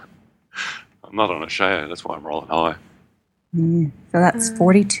 wow. I'm not on a Shaya, that's why I'm rolling high. So that's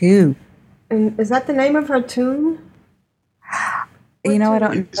 42. And is that the name of her tune? You know, I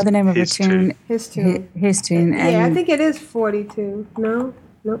don't know the name of her tune. His tune. His tune. And Yeah, I think it is 42. No?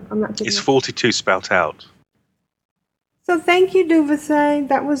 Nope, I'm not It's 42 spelt out. So thank you, Duvase.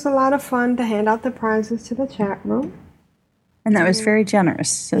 That was a lot of fun to hand out the prizes to the chat room. And that was very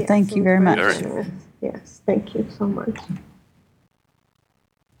generous. So Yes, thank you very much. generous. Yes, thank you so much. If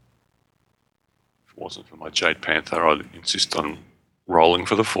it wasn't for my Jade Panther, I'd insist on rolling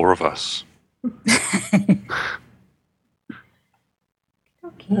for the 4 of us.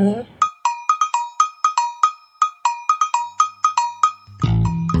 Okay.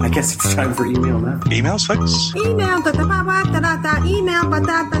 I guess it's time for email now. Emails, folks? Email, email,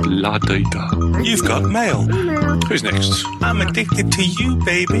 La data. You've got mail. Who's next? I'm addicted to you,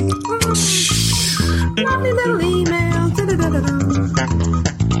 baby. Lovely little email.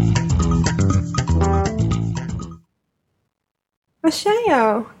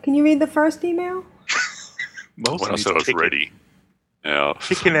 Asheo, can you read the first email? When I said I was ready. Now,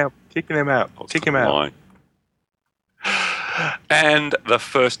 Kicking him out. Kick him out. mine. And the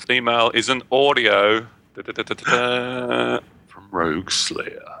first email is an audio from Rogue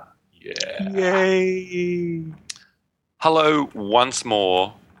Slayer. Yeah. Yay. Hello once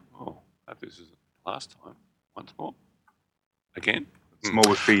more. Oh, this is last time. Once more? Again? It's more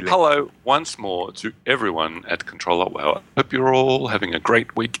with feeling. Hello once more to everyone at Controller WoW. I hope you're all having a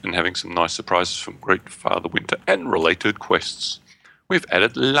great week and having some nice surprises from Great Father Winter and related quests. We've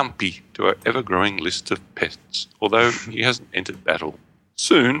added Lumpy to our ever-growing list of pests, although he hasn't entered battle.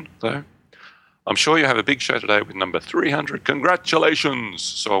 soon, though. I'm sure you have a big show today with number 300. Congratulations!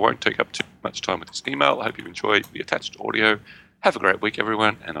 So I won't take up too much time with this email. I hope you enjoy the attached audio. Have a great week,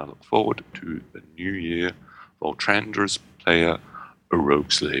 everyone, and I look forward to the new year. Voltrandra's player, a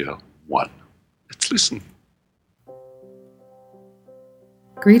Rogue Slayer 1. Let's listen.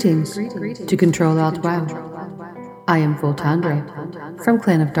 Greetings to Control Alt WoW. I am Voltandra from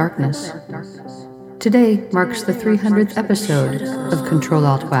Clan of Darkness. Today marks the 300th episode of Control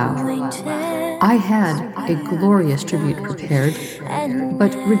Alt WoW. I had a glorious tribute prepared,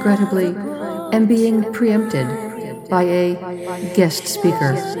 but regrettably am being preempted by a guest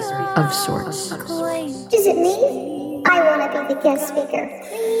speaker of sorts. Is it me? I want to be the guest speaker,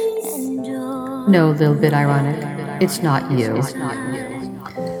 please. No, little bit ironic. It's not you.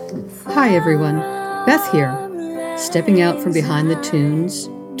 Hi everyone, Beth here, stepping out from behind the tunes,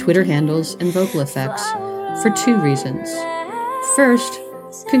 Twitter handles, and vocal effects for two reasons. First,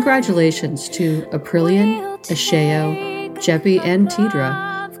 congratulations to Aprillian, Asheo, Jeppy, and Tidra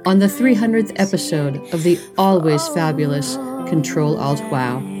on the 300th episode of the always fabulous Control Alt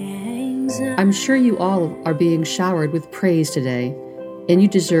WoW. I'm sure you all are being showered with praise today, and you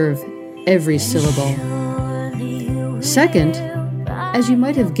deserve every syllable. Second, as you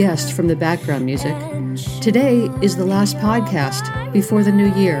might have guessed from the background music, today is the last podcast before the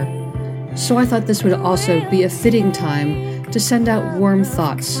new year, so I thought this would also be a fitting time to send out warm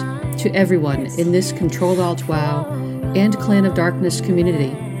thoughts to everyone in this Control Alt WoW and Clan of Darkness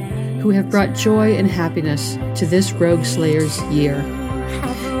community who have brought joy and happiness to this Rogue Slayer's year.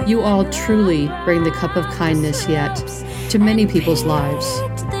 You all truly bring the cup of kindness yet to many people's lives,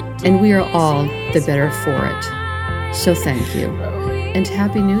 and we are all the better for it. So thank you, and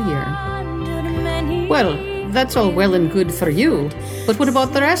Happy New Year. Well, that's all well and good for you, but what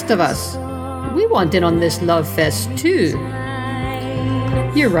about the rest of us? We want in on this love fest too.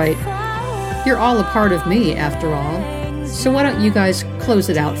 You're right. You're all a part of me, after all. So why don't you guys close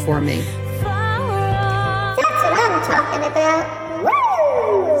it out for me? That's what I'm talking about. Woo!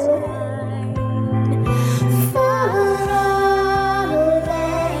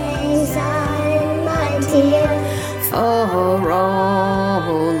 For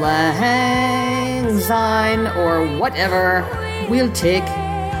all lang syne or whatever, we'll take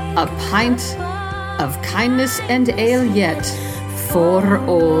a pint of kindness and ale yet for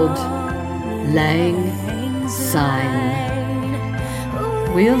old lang syne.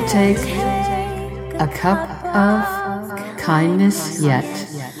 We'll take a cup of kindness yet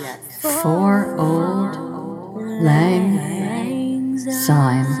for old lang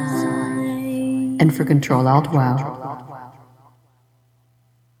syne. And for Control Alt WoW.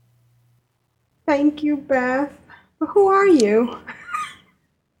 Thank you, Beth. But who are you?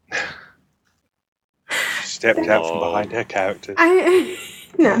 Stepped out from behind her character.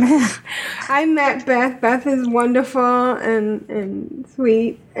 No. I met Beth. Beth is wonderful and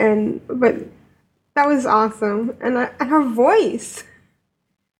sweet, but that was awesome. And her voice.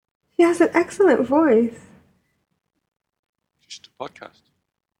 She has an excellent voice. Just a podcast.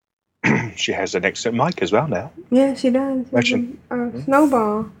 She has an excellent mic as well now. Yeah, she does.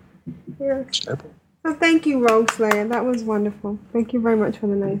 Snowball. Yeah. Snowball. So thank you, Rogue Slayer. That was wonderful. Thank you very much for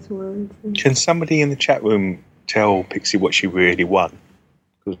the nice words. Can somebody in the chat room tell Pixie what she really won?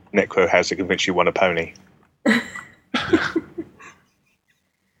 Because Necro has to convince she won a pony.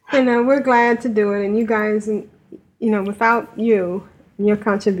 We're glad to do it. And you guys, without you and your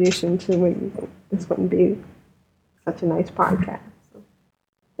contribution to it, this wouldn't be such a nice podcast. So,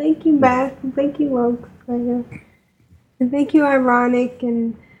 thank you, Beth. And thank you, Rogue Slayer. And thank you, Ironic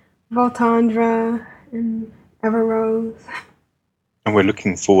and Voltandra and Everrose. And we're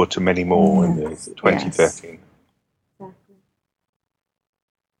looking forward to many more in the 2013. Yes. Exactly.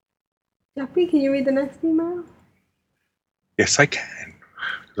 Jappy, can you read the next email? Yes, I can.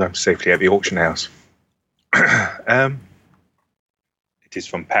 Because I'm safely at the auction house. It is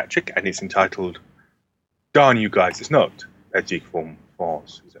from Patrick, and it's entitled, Darn you guys, it's not a G form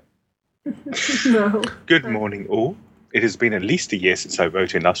force, is it? No. Good morning, all. It has been at least a year since I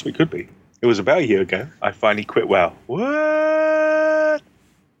wrote in last week. Could be. It was about a year ago. I finally quit WoW. What?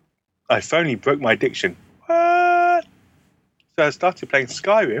 I finally broke my addiction. What? So I started playing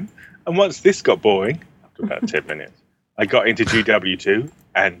Skyrim, and once this got boring, after about 10 minutes, I got into GW2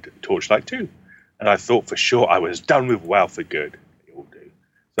 and Torchlight 2. And I thought for sure I was done with WoW for good. They all do.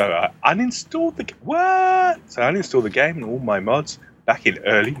 So I uninstalled the So I uninstalled the game and all my mods back in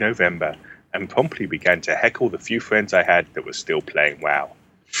early November, and promptly began to heckle the few friends I had that were still playing WoW.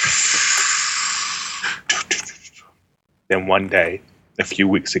 Then one day, a few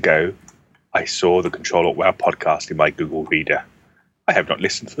weeks ago, I saw the Control Alt WoW podcast in my Google Reader. I have not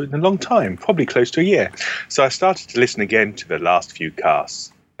listened to it in a long time, probably close to a year. So I started to listen again to the last few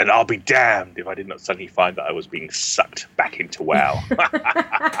casts. And I'll be damned if I did not suddenly find that I was being sucked back into WoW.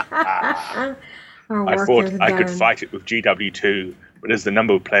 I thought I could fight it with GW2, but as the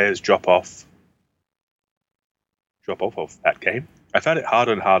number of players drop off of that game, I found it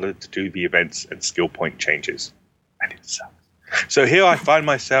harder and harder to do the events and skill point changes. And it sucks. So here I find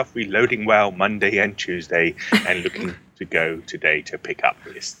myself reloading WoW Monday and Tuesday and looking to go today to pick up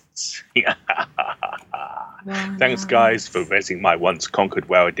lists. Thanks, guys, for raising my once conquered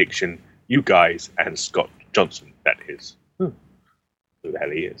WoW addiction. You guys and Scott Johnson, that is. Who the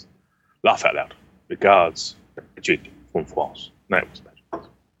hell he is. Laugh out loud. Regards, Brigitte from France. No, it was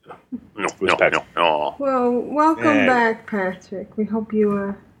Patrick. No. Well, welcome back, Patrick. We hope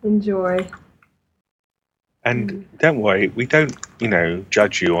you enjoy. And don't worry, we don't,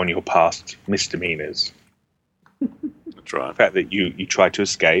 judge you on your past misdemeanors. That's right. The fact that you tried to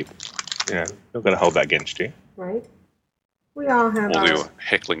escape, not going to hold that against you. Right. We all have Or you were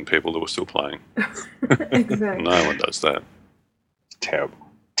heckling people that were still playing. Exactly. No one does that. It's terrible.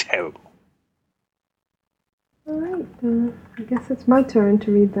 Terrible. All right. I guess it's my turn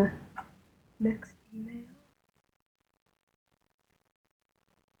to read the next email.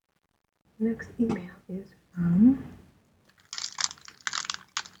 Next email is from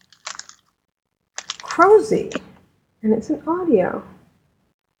Crosy, and it's an audio.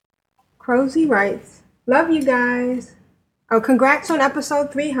 Crosy writes, "Love you guys. Oh, congrats on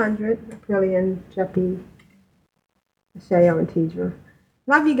episode 300. Brilliant, Jeppy, Shayo, and Tidra.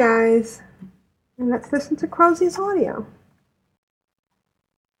 Love you guys. And let's listen to Crozy's audio."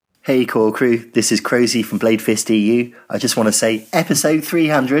 Hey core crew, this is Crozy from Bladefist EU. I just want to say episode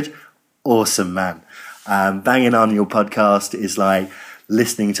 300, awesome man. Banging on your podcast is like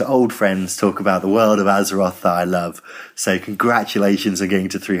listening to old friends talk about the world of Azeroth that I love. So congratulations on getting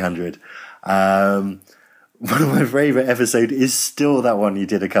to 300. One of my favourite episodes is still that one you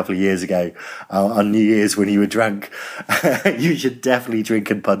did a couple of years ago on New Year's when you were drunk. You should definitely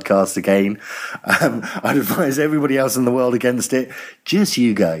drink and podcast again. I'd advise everybody else in the world against it. Just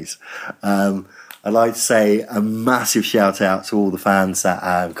you guys. I'd like to say a massive shout out to all the fans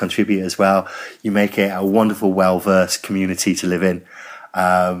that contribute as well. You make it a wonderful, well-versed community to live in.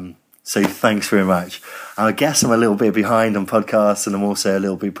 So thanks very much. I guess I'm a little bit behind on podcasts and I'm also a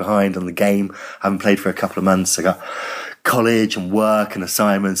little bit behind on the game. I haven't played for a couple of months. I got college and work and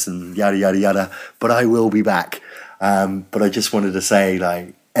assignments and yada, yada, yada. But I will be back. But I just wanted to say,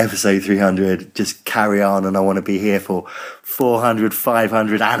 episode 300, just carry on. And I want to be here for 400,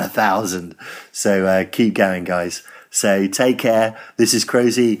 500 and 1,000. So keep going, guys. So take care. This is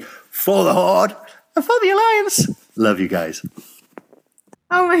Crozy for the Horde and for the Alliance. Love you guys.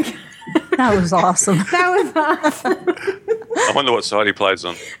 Oh my God. That was awesome. That was awesome. I wonder what side he plays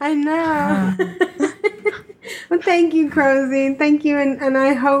on. I know. Well, thank you, Crozy. Thank you, and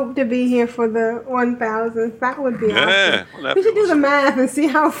I hope to be here for the 1,000. That would be awesome. We should do the math and see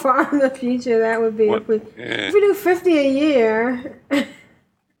how far in the future that would be. If we do 50 a year, that's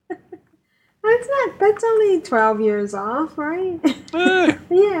only 12 years off, right? Yeah.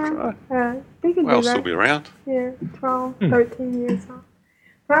 We can do that. I'll still be around. Yeah, 12, 13 years off.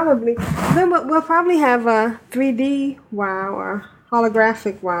 Probably. Then we'll probably have a 3D WoW or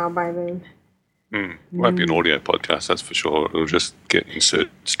holographic WoW by then. Won't be an audio podcast, that's for sure. It'll just get inserted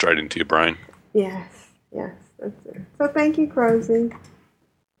straight into your brain. Yes, that's it. So thank you, Crozy.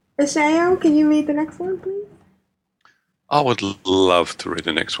 Shayo, can you read the next one, please? I would love to read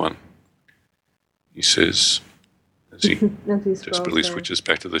the next one. He says, as he desperately switches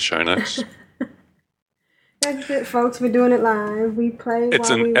back to the show notes. That's it, folks. We're doing it live. We play. It's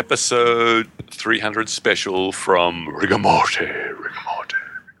an episode 300 special from Rigamorte.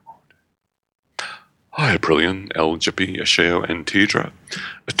 Hi, Brilliant, El Jippy, Asheo, and Tidra.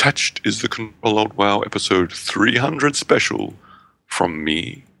 Attached is the Control Alt WoW episode 300 special from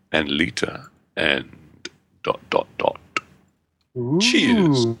me and Lita and ...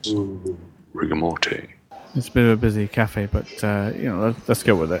 Cheers, Rigamorte. It's a bit of a busy cafe, but, let's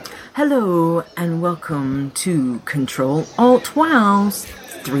go with it. Hello, and welcome to Control Alt WoW's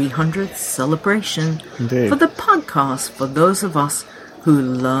 300th celebration. Indeed. For the podcast for those of us who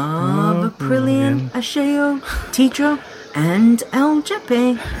love Aprillian, Asheo, Tidra, and El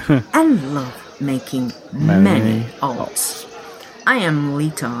Jeppe, and love making many alts. I am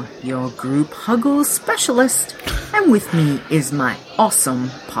Lita, your group Huggles specialist, and with me is my awesome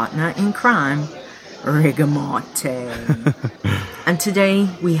partner in crime, Rigamorte. And today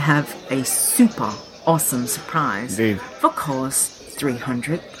we have a super awesome surprise. Indeed. For Course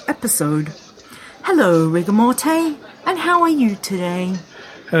 300th episode. Hello, Rigamorte. And how are you today?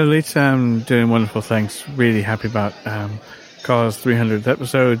 Hello, Lisa. I'm doing wonderful, thanks. Really happy about Car's 300th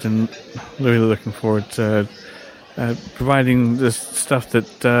episode, and really looking forward to providing this stuff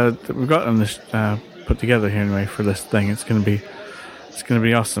that we've got on this put together here anyway for this thing. It's going to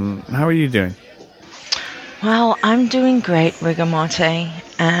be awesome. How are you doing? Well, I'm doing great, Rigamote,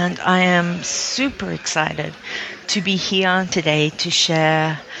 and I am super excited to be here today to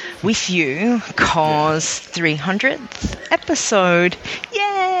share with you Car's 300th episode.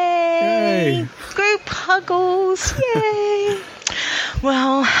 Yay! Group Huggles! Yay!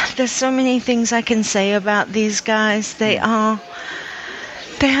 Well, there's so many things I can say about these guys. They are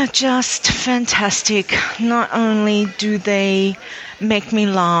just fantastic. Not only do they make me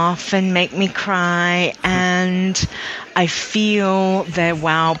laugh and make me cry, and I feel their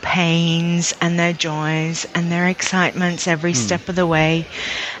WoW pains and their joys and their excitements every step of the way.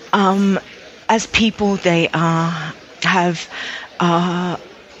 As people, they have a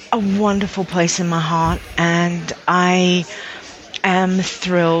wonderful place in my heart, and I am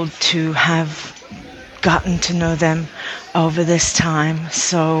thrilled to have gotten to know them over this time.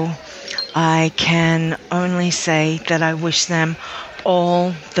 So I can only say that I wish them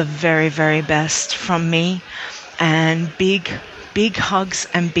all the very, very best from me, and big hugs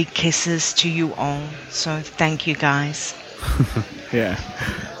and big kisses to you all. So thank you, guys. Yeah.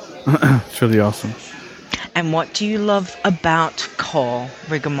 It's really awesome. And what do you love about Call,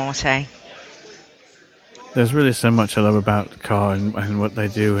 Rigamote? There's really so much I love about Car and what they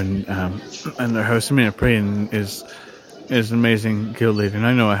do, and their host, Amina Priyan, is an amazing guild leader. And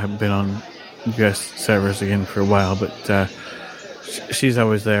I know I haven't been on US servers again for a while, but she's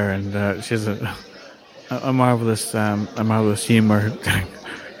always there, and she has a marvelous humor,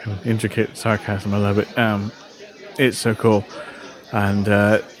 intricate sarcasm. I love it. It's so cool. And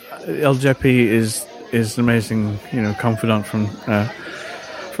El Jeppy is an amazing, confidant from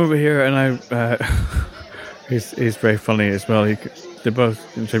over here, and he's very funny as well. They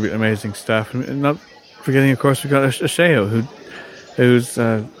both contribute amazing stuff, and not forgetting, of course, we've got Asheo, who's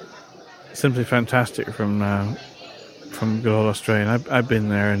simply fantastic from good old Australia. And I've been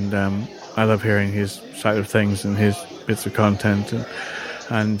there, and I love hearing his side of things and his bits of content,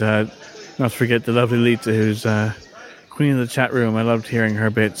 and not to forget the lovely Lita, who's queen of the chat room. I loved hearing her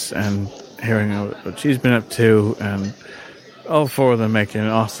bits and hearing what she's been up to, and all four of them making an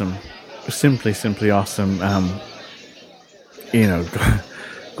awesome, simply awesome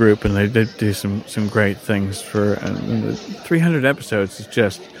group, and they did do some great things for 300 episodes is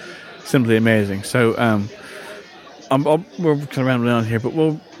just simply amazing. So we're kind of rambling on here, but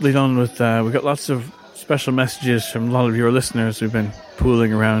we'll lead on with we've got lots of special messages from a lot of your listeners who've been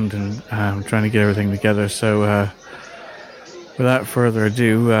pooling around and trying to get everything together. So without further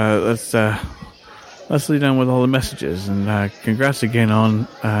ado, let's lead on with all the messages, and congrats again on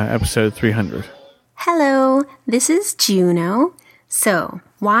episode 300. Hello, this is Juno. So,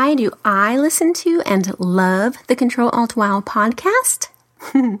 why do I listen to and love the Ctrl-Alt-WoW podcast?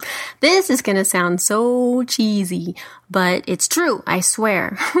 This is going to sound so cheesy, but it's true, I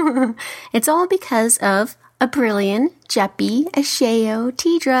swear. It's all because of Aprillian, Jeppy, Asheo,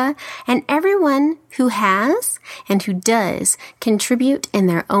 Tidra, and everyone who has and who does contribute in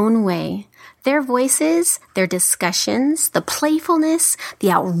their own way. Their voices, their discussions, the playfulness, the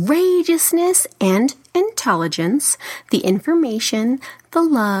outrageousness and intelligence, the information, the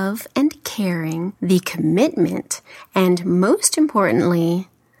love and caring, the commitment, and most importantly,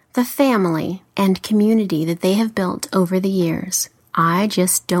 the family and community that they have built over the years. I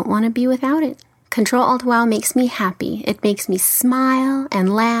just don't want to be without it. Ctrl-Alt-WoW makes me happy. It makes me smile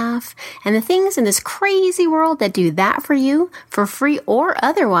and laugh, and the things in this crazy world that do that for you, for free or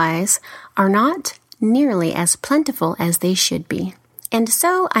otherwise, are not nearly as plentiful as they should be. And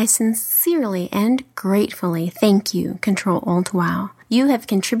so I sincerely and gratefully thank you, Ctrl-Alt-WoW. You have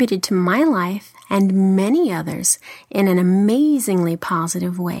contributed to my life and many others in an amazingly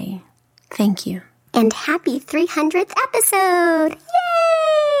positive way. Thank you. And happy 300th episode!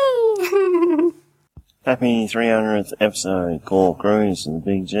 Yay! Happy 300th episode, Core Cruise and the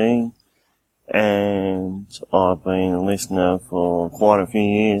Big G. And I've been a listener for quite a few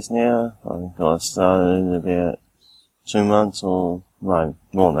years now. I think I started about 2 months or, no,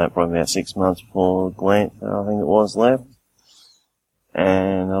 more than that, probably about 6 months before Glant, I think it was, left.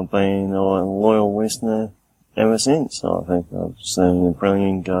 And I've been a loyal listener ever since. I think I've seen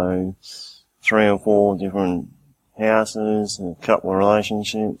Brilliant go 3 or 4 different houses, a couple of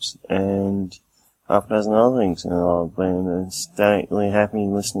relationships, and half a dozen other things, and I've been ecstatically happy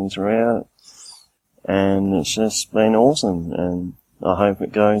listening throughout it, and it's just been awesome, and I hope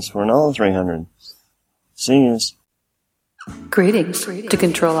it goes for another 300. See yous. Greetings to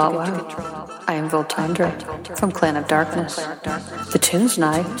Control Alt WoW. I am Voltandra from Clan of Darkness. The Tunes and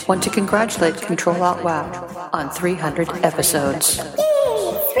I want to congratulate Control Alt WoW on 300 episodes. Yay!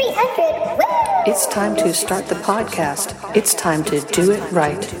 300! Woo! It's time to start the podcast. It's time to do it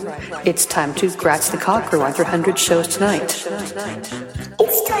right. It's time to Grats the Conqueror on 300 shows tonight.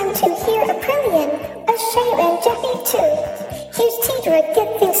 It's time to hear Aprillian, Ashayo, and Jeffy too. Here's Tidra,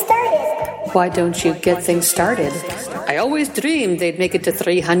 get things started. Why don't you get things started? I always dreamed they'd make it to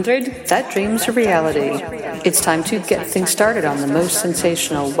 300. That dream's a reality. It's time to get things started on the most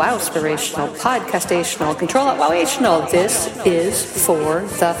sensational, wow-spirational, podcastational, control-out-wow-ational. This is for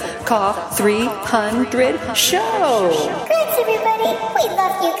the CAW 300 show. Thanks, everybody. We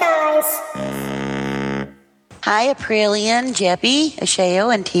love you guys. Hi, Aprillian, Jeppy,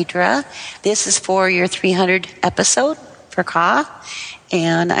 Ashayo, and Tidra. This is for your 300 episode for CAW.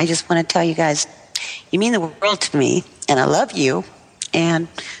 And I just want to tell you guys, you mean the world to me, and I love you, and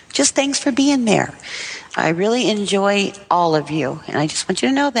just thanks for being there. I really enjoy all of you, and I just want you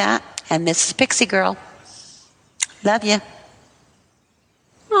to know that. And Mrs. Pixie Girl, love you.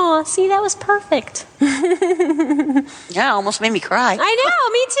 Aw, see, that was perfect. Yeah, almost made me cry. I know,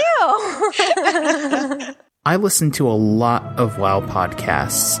 me too. I listen to a lot of WoW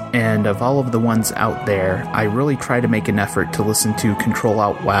podcasts, and of all of the ones out there, I really try to make an effort to listen to Control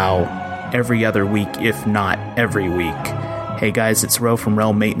Out WoW every other week, if not every week. Hey guys, it's Ro from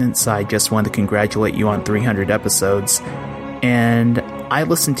Realm Maintenance. I just wanted to congratulate you on 300 episodes, and I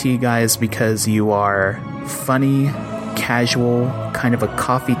listen to you guys because you are funny, casual, kind of a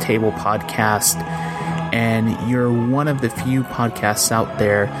coffee table podcast, and you're one of the few podcasts out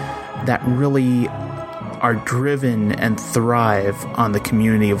there that really are driven and thrive on the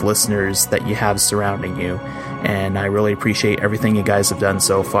community of listeners that you have surrounding you. And I really appreciate everything you guys have done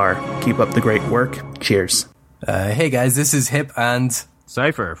so far. Keep up the great work. Cheers. Hey guys, this is Hip and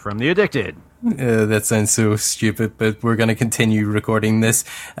Cypher from The Addicted. That sounds so stupid, but we're going to continue recording this.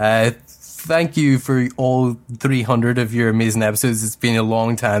 Thank you for all 300 of your amazing episodes. It's been a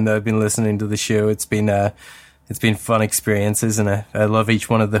long time that I've been listening to the show. It's been fun experiences, and I love each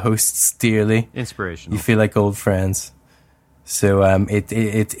one of the hosts dearly. Inspirational. You feel like old friends. So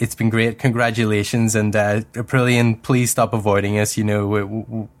it's been great. Congratulations, and Aprillian, please stop avoiding us. You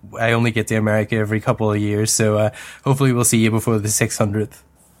know, I only get to America every couple of years, so hopefully we'll see you before the 600th.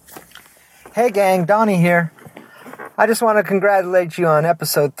 Hey gang, Donnie here. I just want to congratulate you on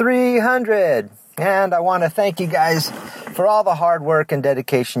episode 300, and I want to thank you guys for all the hard work and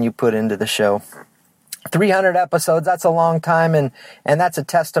dedication you put into the show. 300 episodes, that's a long time, and that's a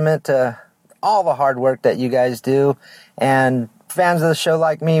testament to all the hard work that you guys do. And fans of the show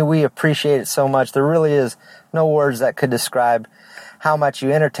like me, we appreciate it so much. There really is no words that could describe how much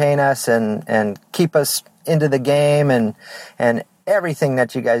you entertain us and keep us into the game and everything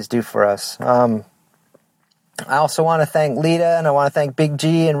that you guys do for us. I also want to thank Lita, and I want to thank Big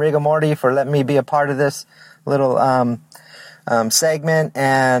G and Rigor Morty for letting me be a part of this little segment,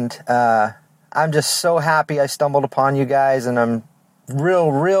 and I'm just so happy I stumbled upon you guys, and I'm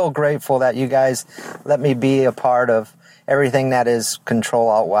real grateful that you guys let me be a part of everything that is Control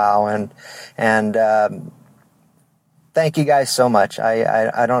Alt WoW, and thank you guys so much.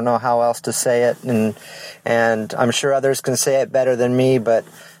 I don't know how else to say it, and I'm sure others can say it better than me, but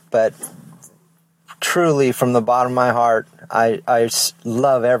truly from the bottom of my heart, I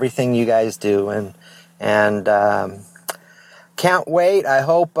love everything you guys do, and can't wait. I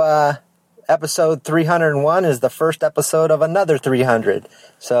hope episode 301 is the first episode of another 300.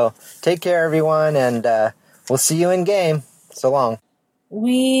 So take care, everyone, and we'll see you in game. So long.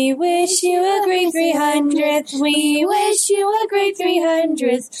 We wish you a great 300th. We wish you a great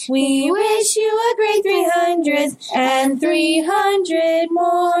 300th. We wish you a great 300th and 300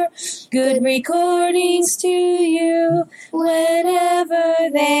 more. Good recordings to you whenever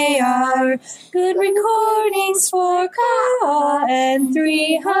they are. Good recordings for CAW and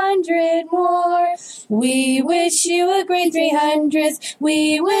 300 more. We wish you a great 300th.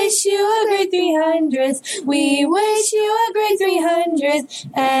 We wish you a great 300th. We wish you a great 300th.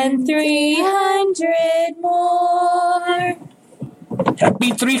 And 300 more.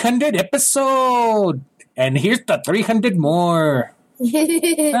 Happy 300 episode! And here's the 300 more. From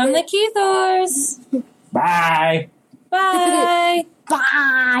the Keithors. Bye. Bye.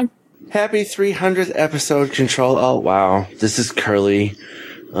 Bye. Happy 300th episode, Control Alt WoW. This is Curly.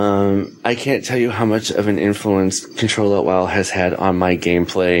 I can't tell you how much of an influence Control Alt WoW has had on my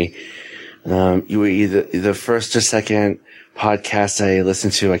gameplay. You were either the first or second podcast I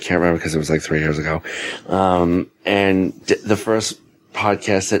listened to. I can't remember because it was like 3 years ago. And the first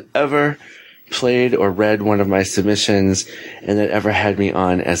podcast that ever played or read one of my submissions and that ever had me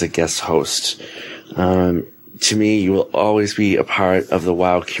on as a guest host. To me, you will always be a part of the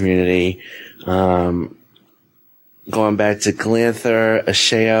WoW community. Going back to Glanther,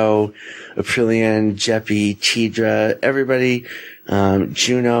 Asheo, Aprillian, Jeppy, Tidra, everybody,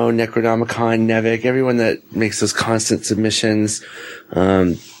 Juno, Necronomicon, Nevik, everyone that makes those constant submissions.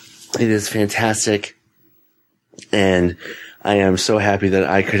 It is fantastic. And I am so happy that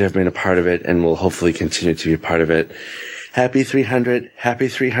I could have been a part of it and will hopefully continue to be a part of it. Happy 300, happy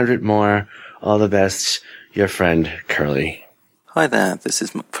 300 more. All the best. Your friend, Curly. Hi there, this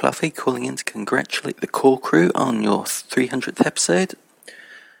is McFluffy calling in to congratulate the core crew on your 300th episode.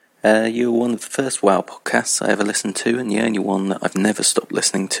 You're one of the first WoW podcasts I ever listened to, and the only one that I've never stopped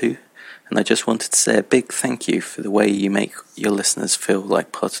listening to. And I just wanted to say a big thank you for the way you make your listeners feel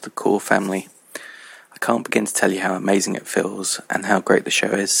like part of the core family. I can't begin to tell you how amazing it feels and how great the show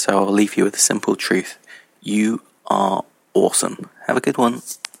is, so I'll leave you with a simple truth. You are awesome. Have a good one.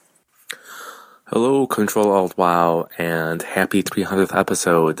 Hello, Control Alt WoW, and happy 300th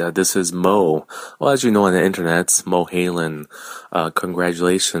episode. This is Mo. Well, as you know on the internet, Mo Halen.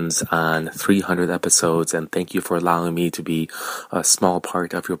 Congratulations on 300 episodes, and thank you for allowing me to be a small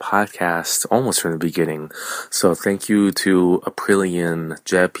part of your podcast almost from the beginning. So thank you to Aprillian,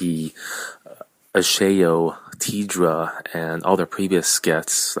 Jeppy, Asheo, Tidra, and all the previous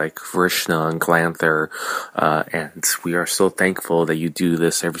guests like Vrishna and Glanther, and we are so thankful that you do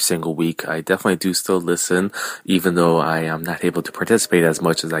this every single week. I definitely do still listen, even though I am not able to participate as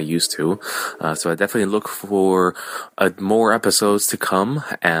much as I used to. So I definitely look for more episodes to come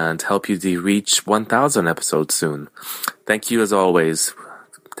and help you to reach 1,000 episodes soon. Thank you as always.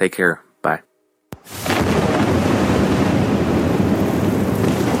 Take care. Bye.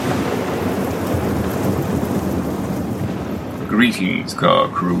 Greetings, car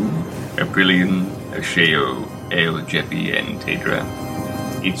crew, Aprillian, Asheo, Ale, Jeppy, and Tidra.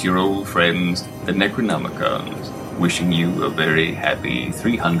 It's your old friends, the Necronomicons, wishing you a very happy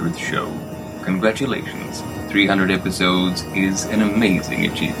 300th show. Congratulations, 300 episodes is an amazing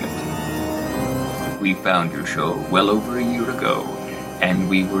achievement. We found your show well over a year ago, and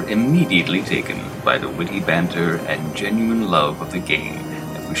we were immediately taken by the witty banter and genuine love of the game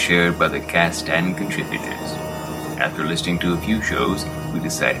that was shared by the cast and contributors. After listening to a few shows, we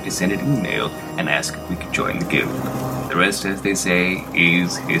decided to send an email and ask if we could join the guild. The rest, as they say,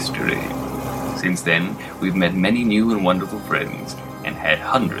 is history. Since then, we've met many new and wonderful friends and had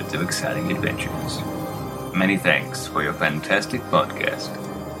hundreds of exciting adventures. Many thanks for your fantastic podcast.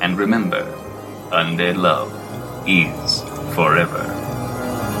 And remember, undead love is forever.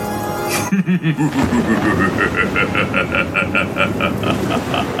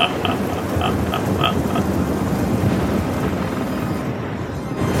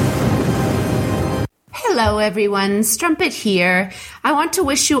 Hello everyone, Strumpet here. I want to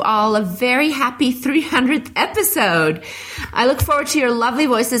wish you all a very happy 300th episode. I look forward to your lovely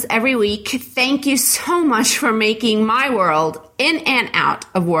voices every week. Thank you so much for making my world, in and out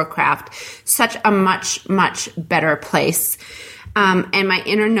of Warcraft, such a much, much better place. And my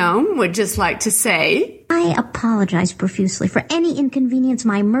inner gnome would just like to say, I apologize profusely for any inconvenience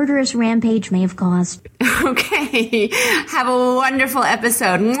my murderous rampage may have caused. Okay, have a wonderful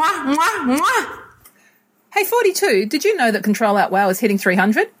episode. Mwah, mwah, mwah. Hey, 42, did you know that Control Out WoW is hitting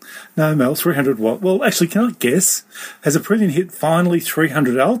 300? No, Mel, 300 what? Well, actually, can I guess? Has Aprillian hit finally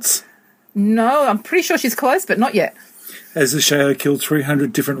 300 alts? No, I'm pretty sure she's close, but not yet. Has Asheo killed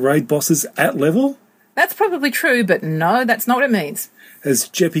 300 different raid bosses at level? That's probably true, but no, that's not what it means. Has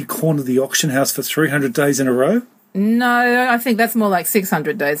Jeppy cornered the auction house for 300 days in a row? No, I think that's more like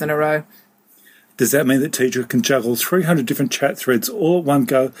 600 days in a row. Does that mean that Tidra can juggle 300 different chat threads all at one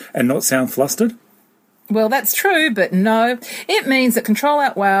go and not sound flustered? Well, that's true, but no. It means that Control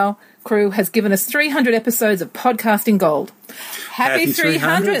Out WoW crew has given us 300 episodes of podcasting gold. Happy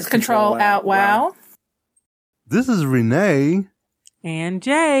 300th, Control Out WoW. This is Renee. And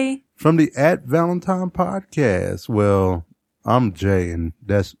Jay. From the At Valentine podcast. Well, I'm Jay, and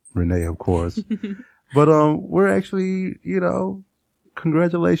that's Renee, of course. But we're actually,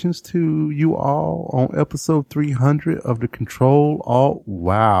 congratulations to you all on episode 300 of the Control Alt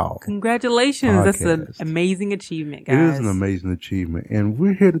WoW. Congratulations. podcast. That's an amazing achievement, guys. It is an amazing achievement. And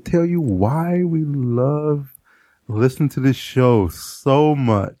we're here to tell you why we love listening to this show so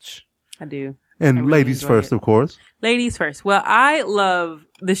much. I do. And I really ladies enjoy first, it. of course. Ladies first. Well, I love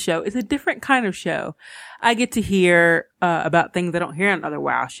this show. It's a different kind of show. I get to hear about things I don't hear on other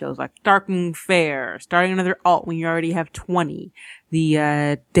WoW shows, like Darkening Fair, starting another alt when you already have 20,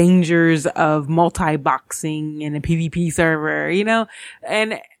 the dangers of multi-boxing in a PvP server,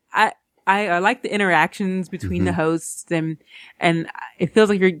 and I like the interactions between the hosts, and it feels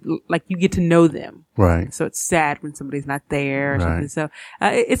like you get to know them. Right. So it's sad when somebody's not there or something. Right. So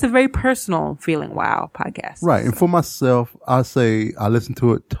it's a very personal feeling. Wow, podcast. Right. And for myself, I say I listen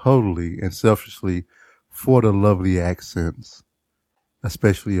to it totally and selfishly for the lovely accents,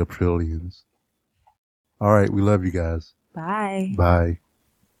 especially Aprillians. All right. We love you guys. Bye. Bye.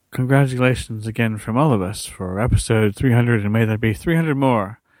 Congratulations again from all of us for episode 300, and may that be 300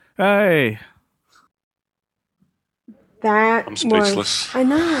 more. Hey! I'm speechless. I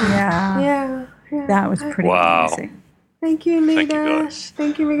know. Yeah. Yeah. That was pretty amazing. Thank you, Nita. Thank you, guys.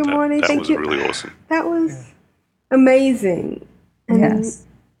 Thank you, Good Morning. That Thank was you. really awesome. That was amazing. And, Yes.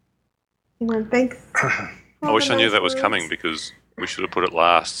 Thanks. I wish I knew that was coming because we should have put it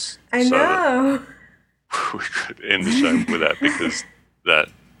last. I know. We could end the show with that because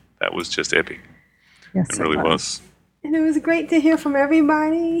that was just epic. Yes, it really was. And it was great to hear from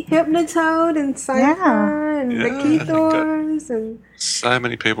everybody. Hypnotoad and Cypher and the Keythors and So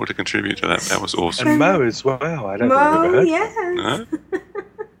many people to contribute to that. That was awesome. And Mo as well. I don't Mo, think we've ever heard. yes.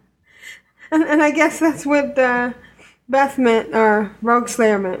 No? And I guess that's what Beth meant, or Rogue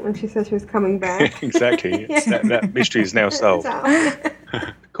Slayer meant when she said she was coming back. Exactly. It's that mystery is now solved.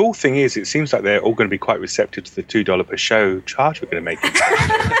 The cool thing is, it seems like they're all going to be quite receptive to the $2 per show charge we're going to make.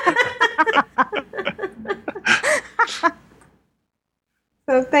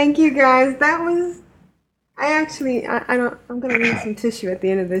 So thank you guys. That was. I'm gonna need some tissue at the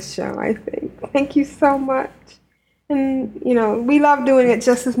end of this show, I think. Thank you so much. And we love doing it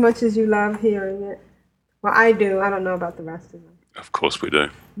just as much as you love hearing it. Well, I do. I don't know about the rest of them. Of course we do.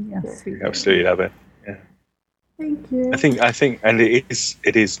 Yes, we do. Absolutely love it. Yeah. Thank you. I think, and it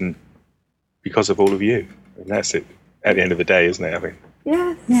is because of all of you, and that's it. At the end of the day, isn't it? I mean,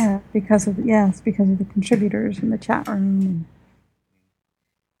 Yes. Yeah, because of the contributors in the chat room.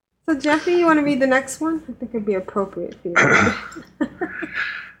 So Jeffy, you want to read the next one? I think it'd be appropriate for you.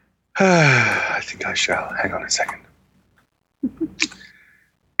 I think I shall. Hang on a second.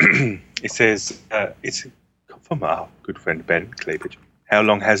 It says, it's from our good friend Ben Claybridge. How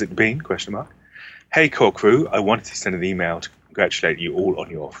long has it been? ? Hey, core crew, I wanted to send an email to congratulate you all on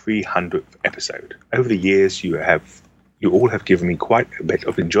your 300th episode. Over the years, you all have given me quite a bit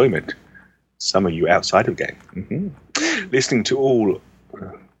of enjoyment. Some of you outside of game. Listening to all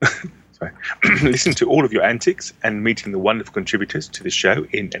of your antics and meeting the wonderful contributors to the show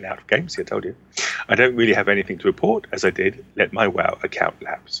in and out of game. See, I told you. I don't really have anything to report, as I did let my WoW account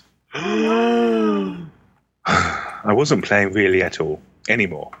lapse. I wasn't playing really at all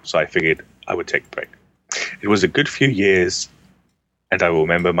anymore, so I figured I would take a break. It was a good few years, and I will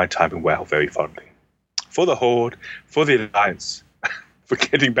remember my time in WoW very fondly. For the Horde, for the Alliance, for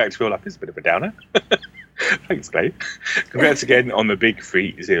getting back to real life is a bit of a downer. Thanks, Clay. Congrats again on the big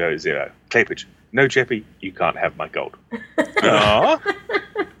 300. Claypage, no Jeppy, you can't have my gold. Aww.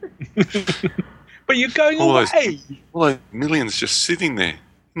 But you're going away. All those millions just sitting there.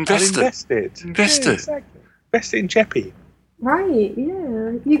 Invest it. Invest it. Exactly. Invest it in Jeppy. Right,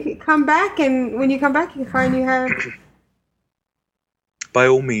 yeah. You can come back, and when you come back, you can find you have... By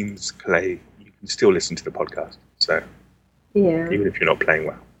all means, Clay, you can still listen to the podcast. So, Yeah. even if you're not playing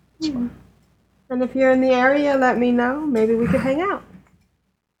well. Yeah. And if you're in the area, let me know. Maybe we could hang out.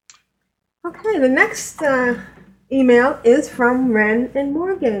 Okay, the next email is from Ren and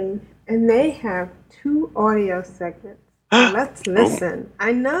Morgan, and they have 2 audio segments. So let's listen.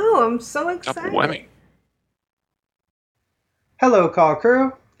 I know, I'm so excited. Whammy. Hello, call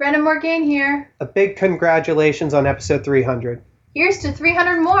crew. Brennan Morgan here. A big congratulations on episode 300. Here's to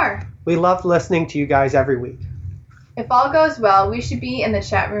 300 more. We love listening to you guys every week. If all goes well, we should be in the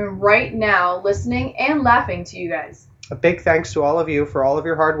chat room right now listening and laughing to you guys. A big thanks to all of you for all of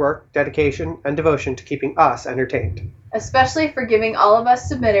your hard work, dedication, and devotion to keeping us entertained. Especially for giving all of us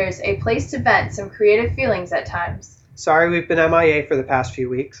submitters a place to vent some creative feelings at times. Sorry we've been MIA for the past few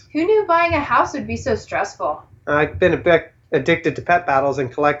weeks. Who knew buying a house would be so stressful? I've been a bit addicted to pet battles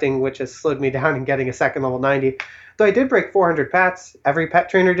and collecting, which has slowed me down in getting a second level 90. Though I did break 400 pets, every pet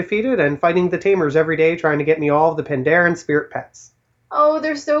trainer defeated, and fighting the tamers every day trying to get me all of the Pandaren spirit pets. Oh,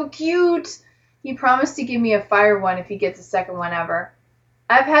 they're so cute. He promised to give me a fire one if he gets a second one ever.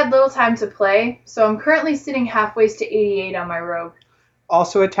 I've had little time to play, so I'm currently sitting halfway to 88 on my rogue.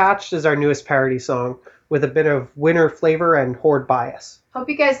 Also attached is our newest parody song, with a bit of winter flavor and Horde bias. Hope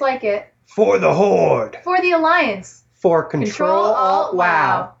you guys like it. For the Horde! For the Alliance! For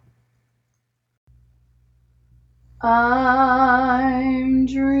Control-Alt-WoW! I'm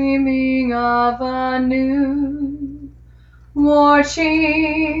dreaming of a new war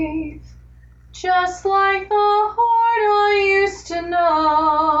chief, just like the Horde I used to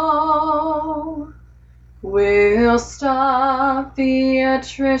know. We'll stop the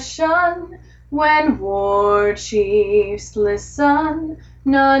attrition when war chiefs listen,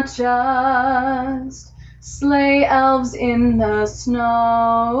 not just slay elves in the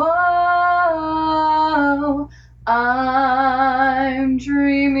snow. I'm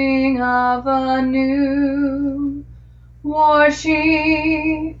dreaming of a new war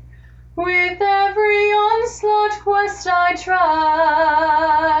chief. With every onslaught quest I try,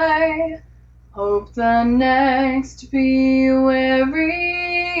 hope the next be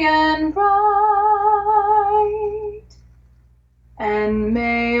wary and bright, and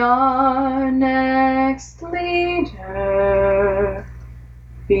may our next leader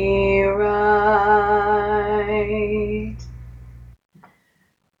be right.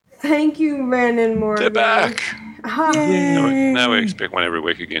 Thank you, Ren and Morgan. They're back. Now we expect one every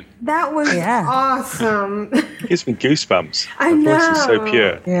week again. That was awesome. It gives me goosebumps. I Her know. voice is so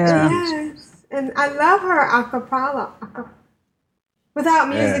pure. Yes. And I love her a cappella. Without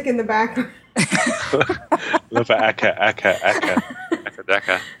music in the background. Love her akka.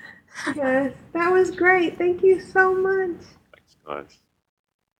 Daka. Yes, that was great. Thank you so much. Thanks, guys.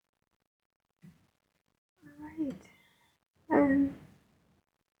 All right.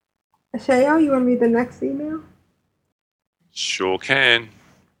 Shayo, you want to read the next email? Sure can.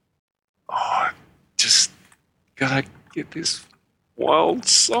 Oh, just gotta get this wild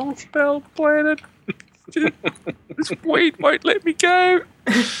song spell planet. This weed won't let me go.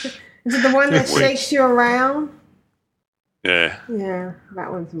 Is it the one that shakes you around? Yeah. Yeah, that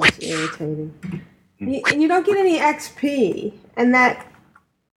one's much irritating. You don't get any XP, and that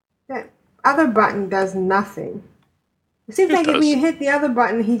other button does nothing. It seems like when you hit the other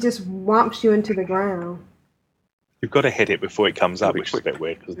button, he just whomps you into the ground. You've got to hit it before it comes up, which is a bit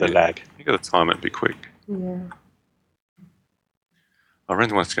weird because of the lag. You got to time it, be quick. Yeah. I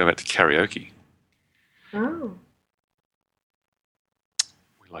really wants to go back to karaoke. Oh.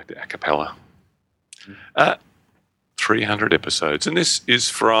 We like the a cappella. 300 episodes, and this is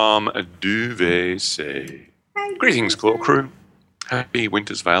from Duvet Say. Greetings, Claw Crew. Happy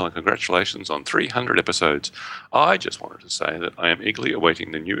Winter's Vale and congratulations on 300 episodes. I just wanted to say that I am eagerly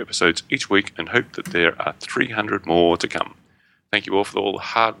awaiting the new episodes each week and hope that there are 300 more to come. Thank you all for all the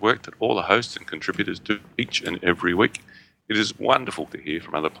hard work that all the hosts and contributors do each and every week. It is wonderful to hear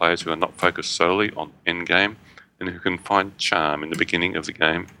from other players who are not focused solely on endgame and who can find charm in the beginning of the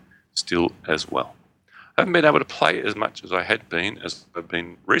game still as well. I haven't been able to play as much as I had been, as I've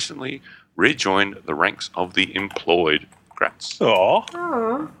been recently rejoined the ranks of the employed. Congrats.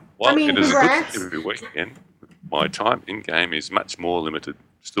 Aww. Well, I mean, it is congrats. good every week again. My time in game is much more limited.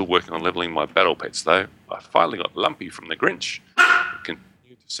 Still working on leveling my battle pets, though. I finally got Lumpy from the Grinch. I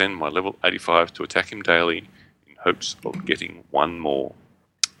continue to send my level 85 to attack him daily in hopes of getting one more.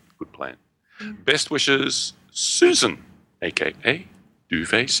 Good plan. Best wishes, Susan, a.k.a.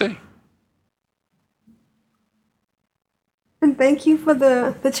 Duvet C. And thank you for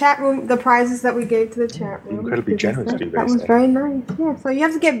the chat room, the prizes that we gave to the chat room. Incredibly generous, That was very nice. Yeah, so you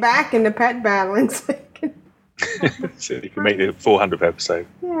have to get back into pet battling. So you can make the 400th episode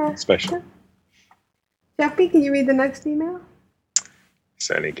special. Jeffy, can you read the next email?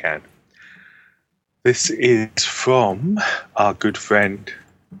 Certainly can. This is from our good friend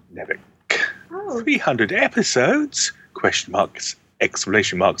Nevik. 300 episodes? Question marks,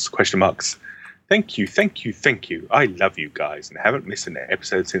 exclamation marks, question marks. Thank you. I love you guys and haven't missed an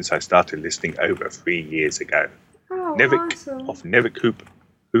episode since I started listening over 3 years ago. Oh, Nevik awesome. of Nevik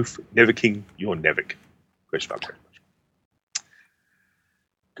Hoof, Neviking, you're Nevik. Question mark.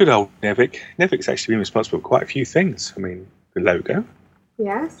 Good old Nevik. Nevik's actually been responsible for quite a few things. I mean, the logo.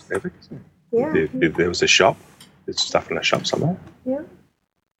 Yes. Nevik. Yeah. There was a shop. There's stuff in a shop somewhere. Yeah.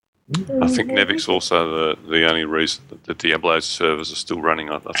 I think Nevik's also the only reason that the Diablo servers are still running.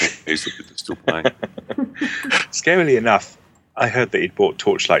 I think he's the bit that's still playing. Scarily enough, I heard that he'd bought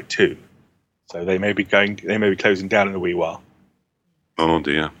Torchlight 2. So they may be closing down in a wee while. Oh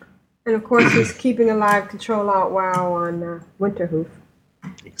dear. And of course, he's keeping alive Control Alt WoW on Winterhoof.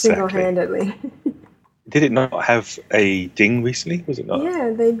 Single-handedly. Did it not have a ding recently? Was it not?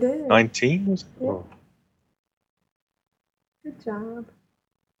 Yeah, they did. 19? Was it? Yeah. Oh. Good job.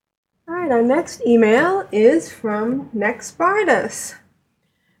 All right, our next email is from Next Bardas.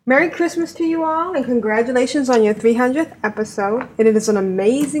 Merry Christmas to you all, and congratulations on your 300th episode. It is an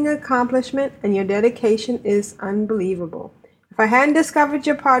amazing accomplishment, and your dedication is unbelievable. If I hadn't discovered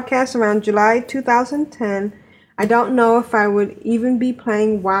your podcast around July 2010, I don't know if I would even be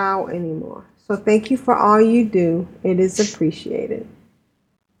playing WoW anymore. So thank you for all you do. It is appreciated.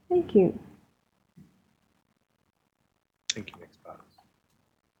 Thank you.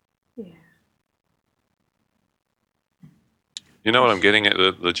 You know what I'm getting at?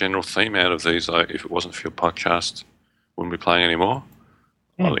 The general theme out of these, like, if it wasn't for your podcast, wouldn't be playing anymore.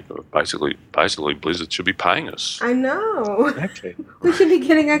 I think basically Blizzard should be paying us. I know. Exactly. We should be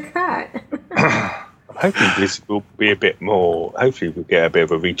getting a cut. I'm hoping Blizzard will be a bit more. Hopefully, we'll get a bit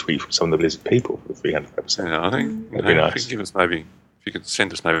of a retweet from some of the Blizzard people for the 300th episode. Yeah, I think that'd be nice. If you could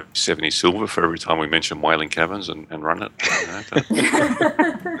send us maybe 70 silver for every time we mention Whaling Caverns and run it.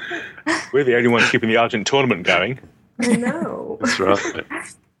 We're the only ones keeping the Argent tournament going. I know. That's right.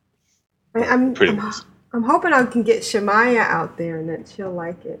 I'm hoping I can get Shemaya out there and that she'll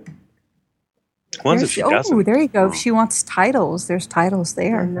like it. Once if she doesn't. Oh, there you go. If she wants titles, there's titles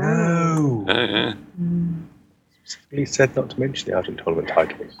there. No. Yeah. He said not to mention the Argent tournament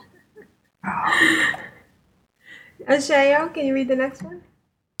titles. Shayo, can you read the next one?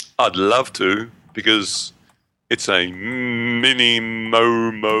 I'd love to, because it's a mini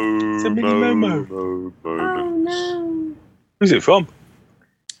Momo. It's a mini Momo. Oh, no. Who's it from?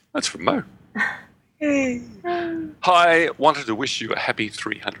 That's from Mo. Hi, wanted to wish you a happy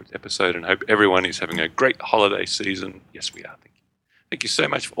 300th episode and hope everyone is having a great holiday season. Yes, we are. Thank you. Thank you so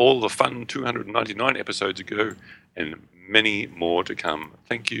much for all the fun 299 episodes ago and many more to come.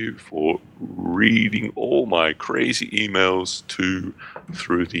 Thank you for reading all my crazy emails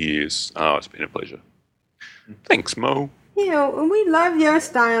through the years. Oh, it's been a pleasure. Thanks, Mo. You know, and we love your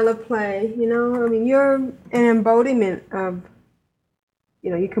style of play. You know, I mean, you're an embodiment of, you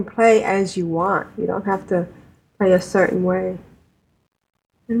know, you can play as you want. You don't have to play a certain way.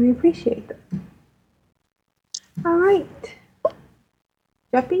 And we appreciate that. All right.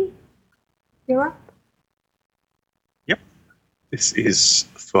 Jeppy, you're up. This is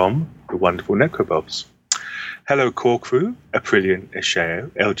from the wonderful Necrobobs. Hello, core crew, Aprillian, Esheo,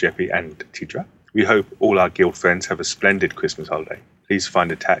 El Jeppy, and Tidra. We hope all our guild friends have a splendid Christmas holiday. Please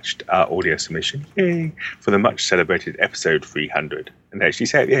find attached our audio submission, yay, for the much celebrated episode 300. And there she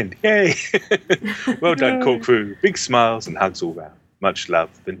said at the end, yay! Well done, core crew. Big smiles and hugs all round. Much love,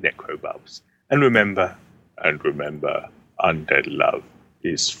 the Necrobubs. And remember, undead love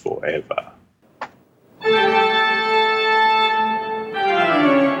is forever.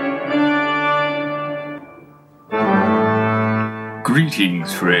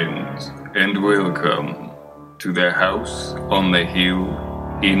 Greetings, friends, and welcome to the house on the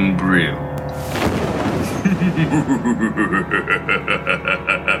hill in Brill.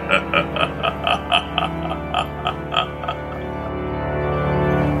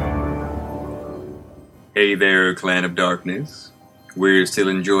 Hey there, Clan of Darkness. We're still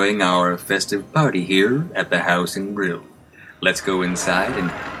enjoying our festive party here at the house in Brill. Let's go inside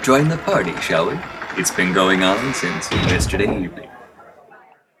and join the party, shall we? It's been going on since yesterday evening.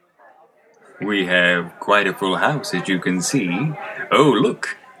 We have quite a full house, as you can see. Oh,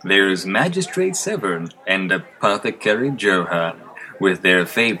 look, there's Magistrate Severn and Apothecary Johan with their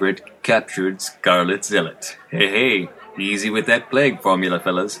favorite captured Scarlet Zealot. Hey, easy with that plague formula,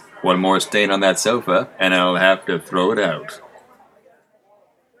 fellas. One more stain on that sofa, and I'll have to throw it out.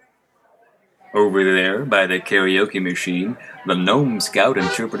 Over there, by the karaoke machine, the Gnome Scout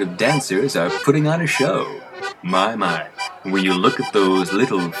interpretive dancers are putting on a show. My, will you look at those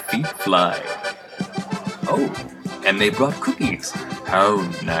little feet fly? Oh, and they brought cookies. How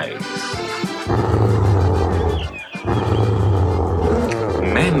nice.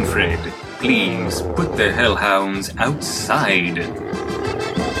 Manfred, please put the hellhounds outside.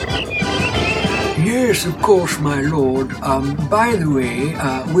 Yes, of course, my lord. By the way,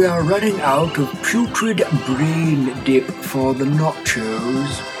 we are running out of putrid brain dip for the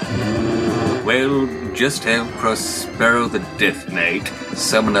nachos. Well, just have Prospero the Death Knight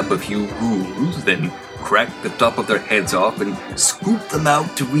summon up a few ghouls, then crack the top of their heads off and scoop them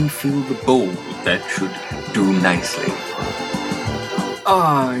out to refill the bowl. That should do nicely.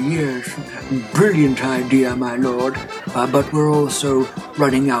 Ah, yes. Brilliant idea, my lord. But we're also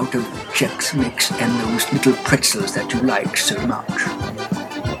running out of Chex Mix and those little pretzels that you like so much.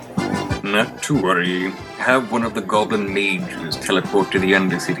 Not to worry. Have one of the goblin mages teleport to the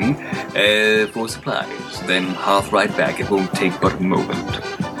Undercity for supplies. Then half right back. It won't take but a moment.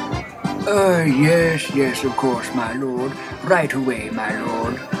 Yes, of course, my lord. Right away, my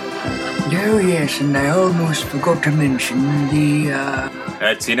lord. Oh, yes, and I almost forgot to mention the,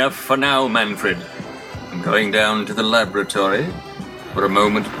 That's enough for now, Manfred. I'm going down to the laboratory for a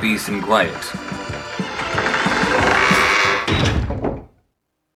moment of peace and quiet.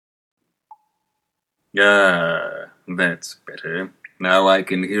 Ah, that's better. Now I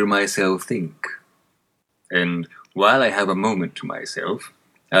can hear myself think. And while I have a moment to myself,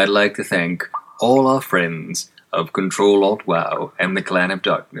 I'd like to thank all our friends of Ctrl Alt WoW and the Clan of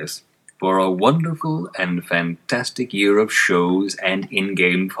Darkness for a wonderful and fantastic year of shows and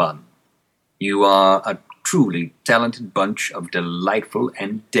in-game fun. You are a truly talented bunch of delightful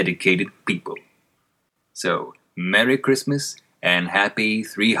and dedicated people. So, Merry Christmas and Happy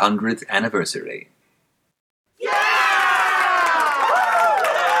 300th Anniversary.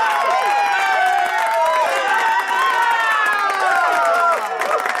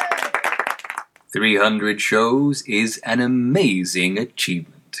 300 shows is an amazing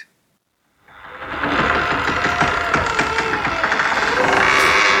achievement.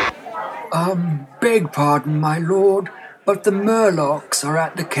 Beg pardon, my lord, but the Murlocs are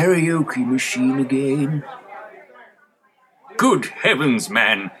at the karaoke machine again. Good heavens,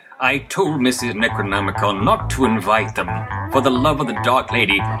 man! I told Mrs. Necronomicon not to invite them. For the love of the Dark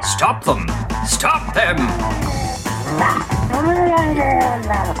Lady, stop them! Stop them!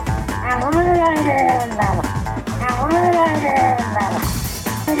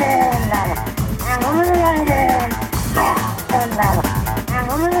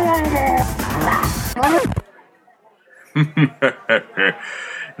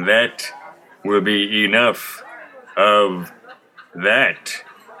 That will be enough of that.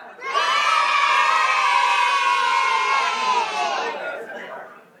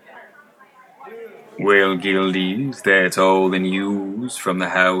 Well, Guildies, that's all the news from the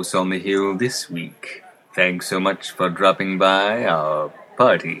house on the hill this week. Thanks so much for dropping by our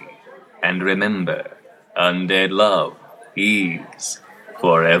party. And remember, undead love is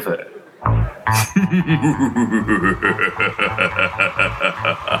forever.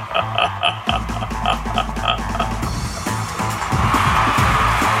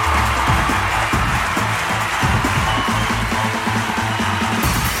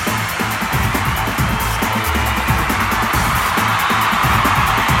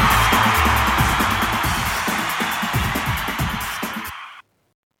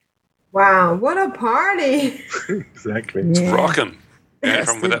 Wow, what a party! Exactly. It's rocking. And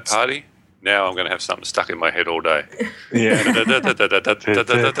from with that party, now I'm going to have something stuck in my head all day. Yeah.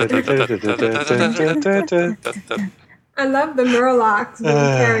 I love the Murlocs doing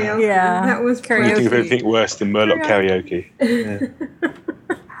karaoke. Yeah. That was Can you think of perfect. anything worse than Murloc karaoke? Yeah.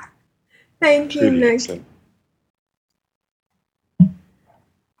 Thank you, Truly Nick. excellent.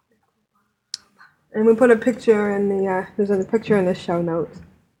 And we put a picture in the there's a picture in the show notes.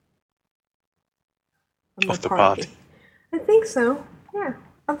 Of the party. I think so. Yeah.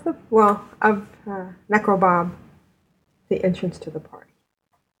 Of Necrobob, the entrance to the party.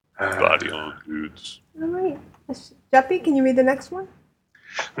 Party on, dudes. All right. Jeppy, can you read the next one?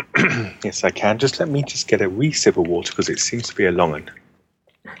 Yes, I can. Just let me just get a wee sip of water because it seems to be a long one.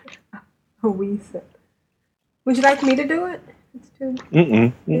 A wee sip. Would you like me to do it? It's too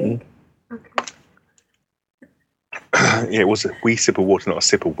big. Okay. Yeah, it was a wee sip of water, not a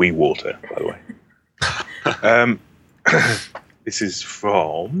sip of wee water, by the way. This is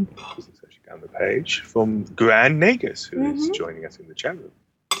from, because it's actually down the page, from Grand Negus, who is joining us in the chat room.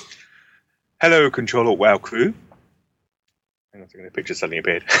 Hello, Control WoW crew. Hang on a second, the picture suddenly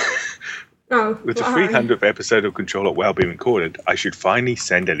appeared. With the 300th episode of Control WoW being recorded, I should finally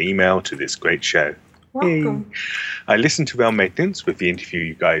send an email to this great show. Welcome. Yay. I listened to Realm Maintenance with the interview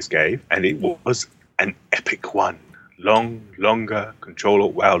you guys gave, and it was an epic one. Longer,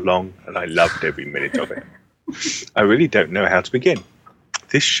 Control WoW long, and I loved every minute of it. I really don't know how to begin.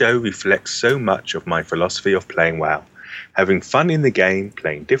 This show reflects so much of my philosophy of playing WoW. Having fun in the game,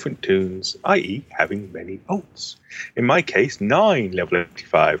 playing different tunes, i.e. having many ults. In my case, 9 level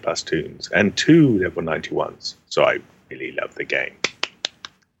 85 plus tunes, and 2 level 91s. So I really love the game.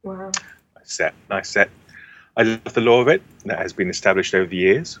 Wow. Nice set. I love the lore of it that has been established over the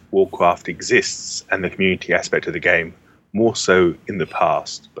years. Warcraft exists, and the community aspect of the game, more so in the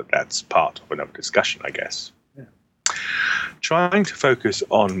past, but that's part of another discussion, I guess. Yeah. Trying to focus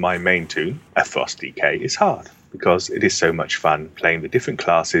on my main tune, Athos DK, is hard, because it is so much fun playing the different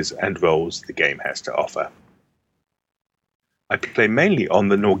classes and roles the game has to offer. I play mainly on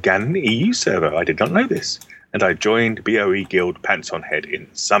the Norganon EU server, I did not know this, and I joined BOE Guild Pants on Head in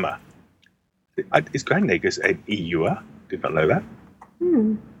the summer. Is Grand Negus an EUer? Did not know that.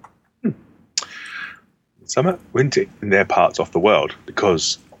 Summer, winter in their parts of the world,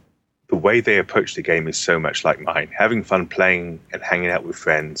 because the way they approach the game is so much like mine, having fun playing and hanging out with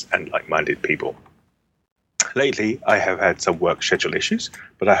friends and like-minded people. Lately, I have had some work schedule issues,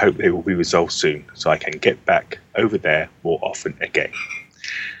 but I hope they will be resolved soon so I can get back over there more often again.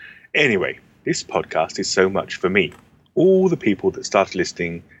 Anyway, this podcast is so much for me. All the people that started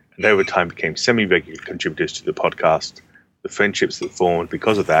listening and over time became semi-regular contributors to the podcast, the friendships that formed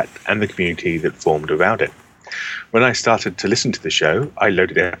because of that, and the community that formed around it. When I started to listen to the show, I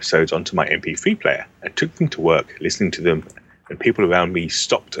loaded episodes onto my MP3 player and took them to work, listening to them, and people around me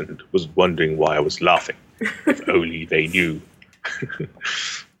stopped and was wondering why I was laughing. If only they knew.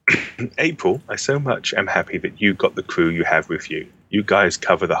 April, I so much am happy that you got the crew you have with you. You guys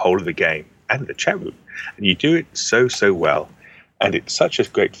cover the whole of the game and the chat room, and you do it so well. And it's such a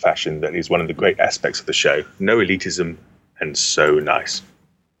great fashion that is one of the great aspects of the show. No elitism, and so nice.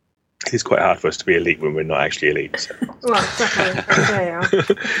 It is quite hard for us to be elite when we're not actually elite. So. Well,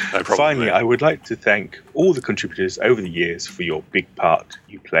 definitely. Finally, I would like to thank all the contributors over the years for your big part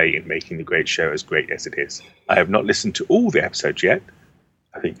you play in making the great show as great as it is. I have not listened to all the episodes yet.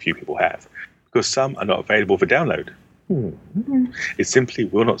 I think few people have, because some are not available for download. It simply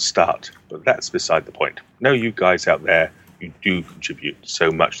will not start, but that's beside the point. No, you guys out there, you do contribute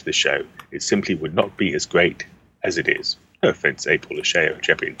so much to the show. It simply would not be as great as it is. No offense, April, Lasheo,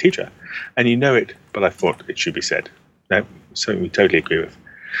 Jeppy, and Teacher. And you know it, but I thought it should be said. No, something we totally agree with.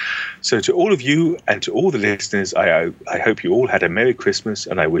 So to all of you and to all the listeners, I hope you all had a Merry Christmas,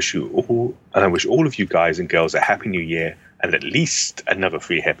 and I wish all of you guys and girls a Happy New Year, and at least another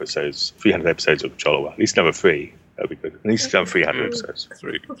 300 episodes of Control. At least another 3. That'd be good. At least another 300 episodes.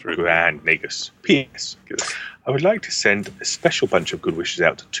 3. Grand Negus. P.S. I would like to send a special bunch of good wishes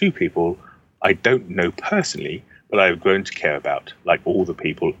out to 2 people I don't know personally, but I have grown to care about, like all the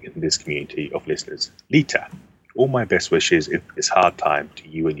people in this community of listeners. Lita, all my best wishes in this hard time to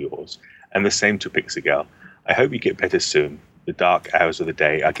you and yours, and the same to Pixagirl. I hope you get better soon. The dark hours of the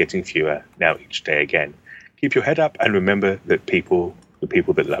day are getting fewer now each day again. Keep your head up and remember that the people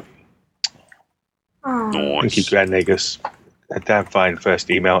that love you. Nice. Thank you, Grand Negus. A damn fine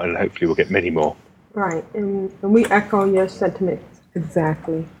first email, and hopefully we'll get many more. Right, and we echo your sentiments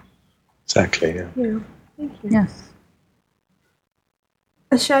exactly. Exactly, yeah. Yeah, thank you. Yes.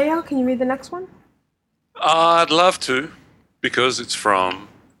 Ashayo, can you read the next one? I'd love to, because it's from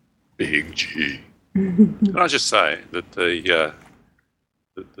Big G. Can I just say that the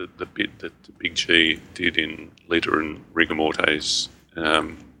bit that Big G did in Lita and Rigamorte's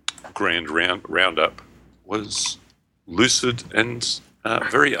grand roundup was lucid and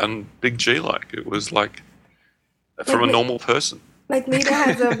very un-Big G-like. It was like from a normal person. Like Lita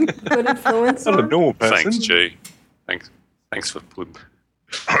has a good influence on? Not a normal person. Thanks, G. Thanks for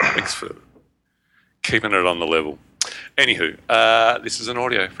keeping it on the level. Anywho, this is an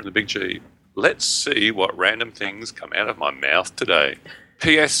audio from the Big G. Let's see what random things come out of my mouth today.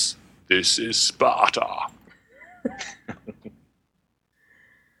 P.S. This is Sparta.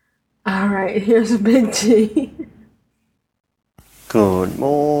 All right, here's a Big G. Good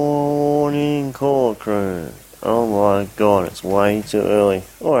morning, Core Crew. Oh my god, it's way too early.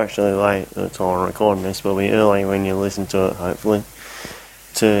 Or actually late at the time I'm recording this, but it'll be early when you listen to it, hopefully.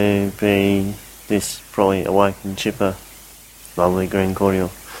 To be this probably awake and chipper, lovely green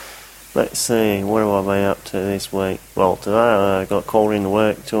cordial. Let's see, what have I been up to this week? Well, today I got called into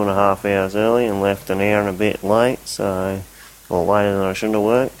work 2.5 hours early and left an hour and a bit late, or later than I should have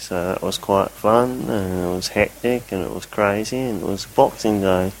worked, so that was quite fun, and it was hectic, and it was crazy, and it was Boxing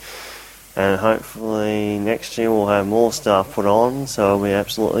Day. And hopefully next year we'll have more stuff put on, so I'll be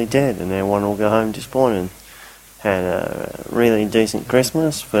absolutely dead, and everyone will go home disappointed. Had a really decent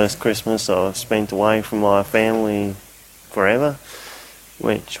Christmas, first Christmas I've spent away from my family forever,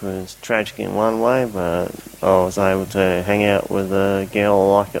 which was tragic in one way, but I was able to hang out with a girl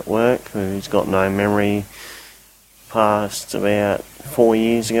I like at work who's got no memory past about 4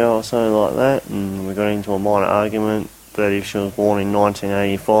 years ago or something like that, and we got into a minor argument that if she was born in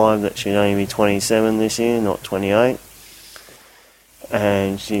 1985 that she'd only be 27 this year, not 28,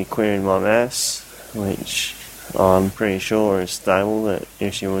 and she queried my maths, which I'm pretty sure is stable, that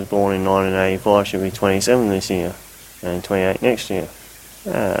if she was born in 1985 she'd be 27 this year and 28 next year.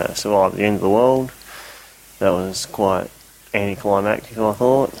 Survived the end of the world. That was quite anticlimactic, I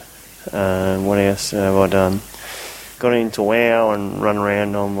thought. What else have I done? Got into WoW and run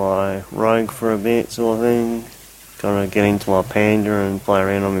around on my rogue for a bit, sort of thing. Gotta get into my panda and play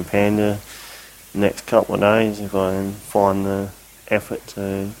around on my panda the next couple of days if I can find the effort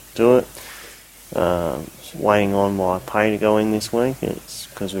to do it. Waiting on my pay to go in this week. It's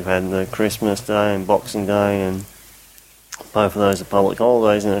because we've had the Christmas Day and Boxing Day, and both of those are public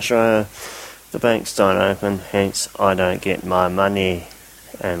holidays in Australia. The banks don't open, hence I don't get my money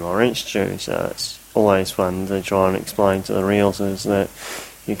and my rent's due, so it's always fun to try and explain to the realtors that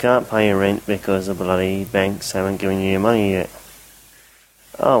you can't pay your rent because the bloody banks haven't given you your money yet.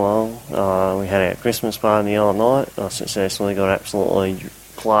 Oh well, we had our Christmas party the other night. I successfully got absolutely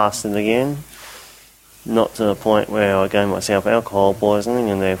blasted again. not to the point where I gave myself alcohol poisoning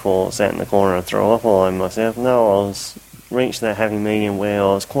and therefore sat in the corner and threw up all over myself. No, I was reached that happy medium where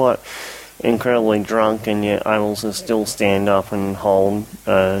I was quite incredibly drunk and yet able to still stand up and hold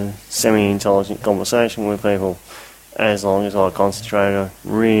a semi-intelligent conversation with people, as long as I concentrated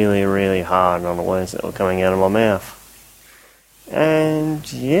really, really hard on the words that were coming out of my mouth.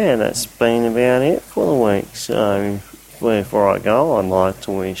 And yeah, that's been about it for the week. So before I go, I'd like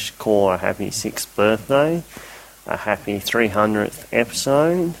to wish Core a happy 6th birthday, a happy 300th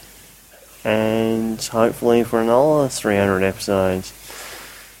episode, and hopefully for another 300 episodes.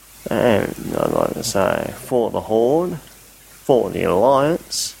 And I'd like to say, for the Horde, for the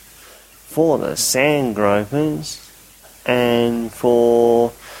Alliance, for the Sand Gropers, and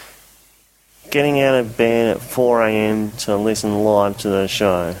for getting out of bed at 4 a.m. to listen live to the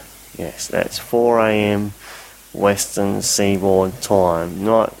show. Yes, that's 4 a.m. Western Seaboard time,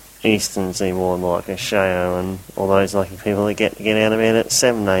 not Eastern Seaboard like Asheo and all those lucky people that get out of bed at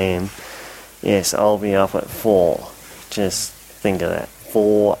 7 a.m. Yes, I'll be up at 4. Just think of that.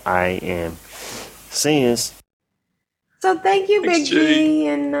 4 a.m. See yous. So thank you, Thanks, Big G,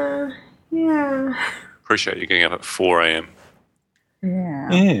 and yeah. Appreciate you getting up at 4 a.m.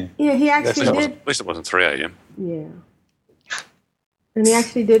 Yeah. Yeah, he actually did. At least it wasn't 3 a.m. Yeah. And he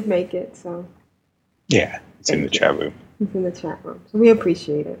actually did make it, so. Yeah, it's in the chat room. He's in the chat room, so we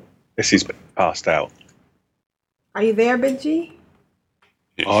appreciate it. This is passed out. Are you there, Big G?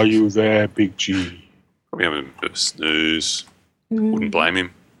 Are you there, Big G? Probably having a bit of a snooze. Wouldn't blame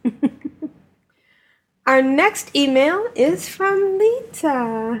him. Our next email is from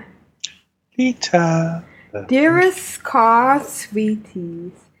Lita. Lita. Dearest Car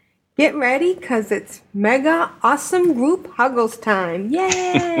Sweeties, get ready because it's mega awesome group Huggles time.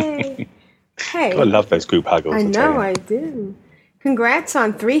 Yay! Hey. I love those group Huggles. I know I do. Congrats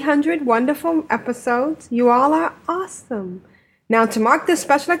on 300 wonderful episodes. You all are awesome. Now, to mark this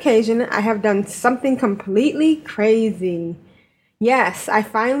special occasion, I have done something completely crazy. Yes, I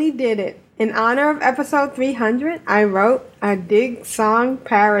finally did it. In honor of episode 300, I wrote a Dig song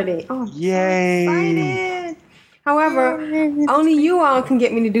parody. Oh, yay! So excited. However, only you all can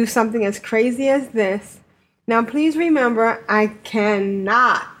get me to do something as crazy as this. Now, please remember, I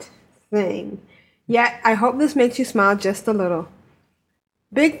cannot sing. Yet, I hope this makes you smile just a little.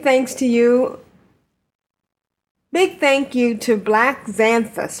 Big thanks to you. Big thank you to Black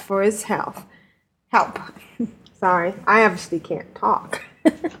Xanthus for his help. Sorry, I obviously can't talk.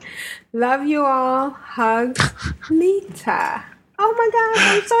 Love you all. Hug, Lita. Oh my gosh,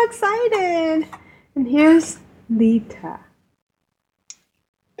 I'm so excited. And here's Lita.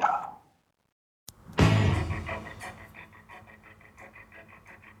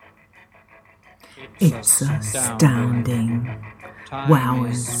 It's astounding. WoW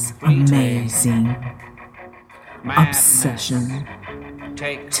is amazing. Obsession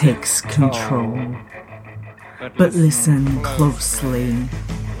takes control. But listen closely.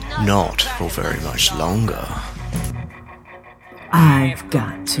 Not for very much longer. I've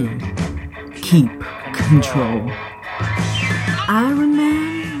got to keep control. I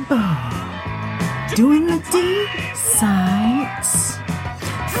remember doing the deep sights,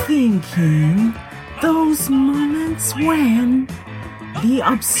 thinking those moments when the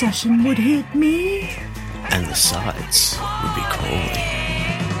obsession would hit me. And the sights would be calling.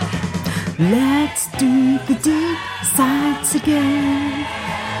 Let's do the deep sights again.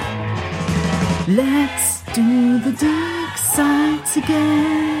 Let's do the dig sights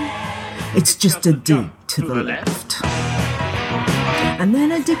again. It's just a dig to the left, and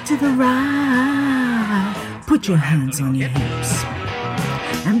then a dig to the right. Put your hands on your hips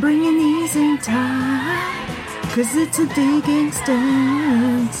and bring your knees in tight, 'cause it's a digging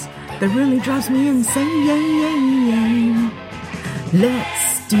stance that really drives me insane.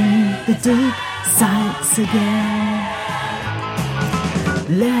 Let's do the dig sights again.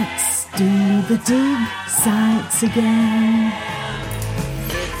 Let's do the dig sights again.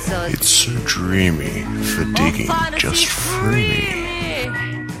 It's so dreamy for digging just free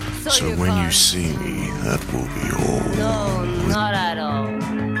me. So when you see me, that will be all. No, not at all.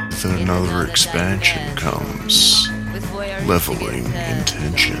 Then another expansion comes, leveling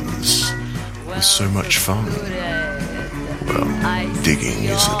intentions with so much fun. Well, digging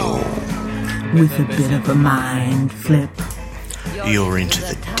is it all. With a bit of a mind flip, you're into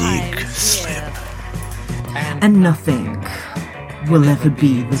the dig slip. And nothing will ever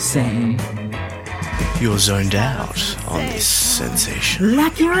be the same. You're zoned out on this sensation.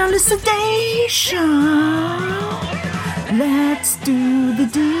 Like you're under sedation. Let's do the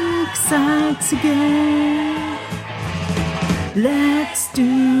dig sights again. Let's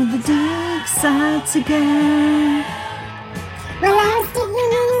do the dig sites again. Well, I was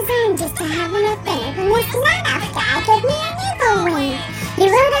digging in his own just to have an affair, and this night guy gave me a nickel ring. He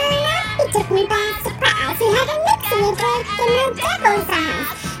wrote her up, he took me by surprise. He had a nixie drink and a devil's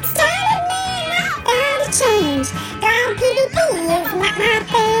eyes. Started me out to change. God, PvP is not my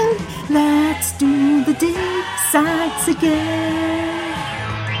thing. Let's do the dig sites again.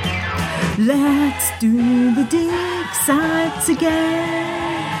 Let's do the dig sites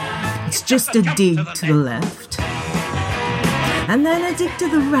again. It's just a dig to the left, and then a dig to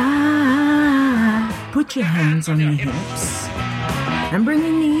the right. Put your hands on your hips and bring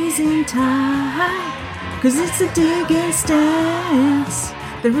your knees in tight, 'cause it's a digging stance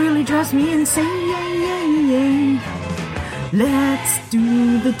that really drives me insane. Let's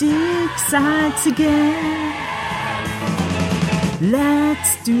do the dig sites again.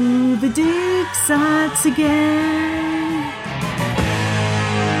 Let's do the dig sites again.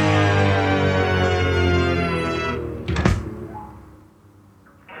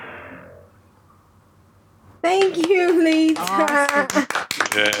 Thank you, Lita.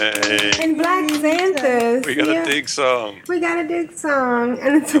 Yay. And Black Xanthus. We got a dig song. We got a dig song,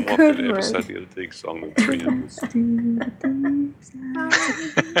 and it's a What good good one. episode we got a dig song with 3 hours.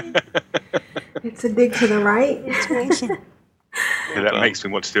 It's a dig to the right. It's awesome. Yeah, that makes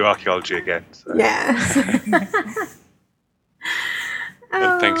me want to do archaeology again. So. Yes.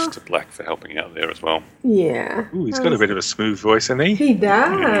 And thanks to Black for helping out there as well. Yeah. Ooh, he's got a bit of a smooth voice, hasn't he? He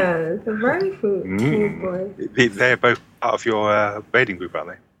does. A very smooth voice. They're both part of your raiding group, aren't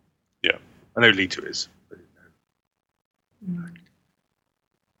they? Yeah. I know Lita is.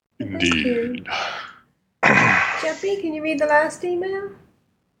 Indeed. Jeffy, can you read the last email?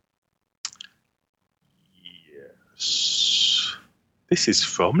 This is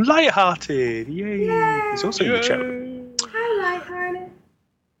from Lighthearted. Yay! He's also in the chat room. Hi, Lighthearted.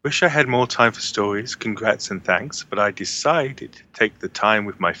 Wish I had more time for stories, congrats and thanks, but I decided to take the time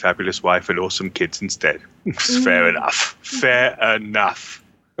with my fabulous wife and awesome kids instead. Fair enough. Fair enough.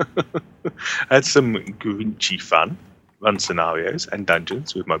 I had some Grinchy fun, run scenarios and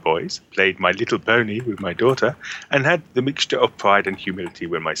dungeons with my boys, played My Little Pony with my daughter, and had the mixture of pride and humility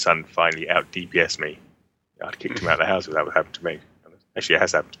when my son finally out-DPS'd me. I'd kicked him out of the house if that would happen to me. Actually, it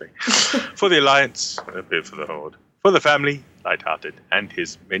has happened to me. For the Alliance, a bit for the Horde. For the family, Lighthearted, and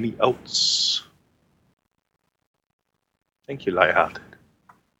his many ults. Thank you, Lighthearted.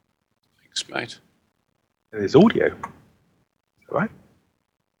 Thanks, mate. And there's audio. All right.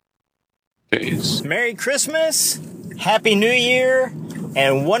 It is. Merry Christmas, Happy New Year,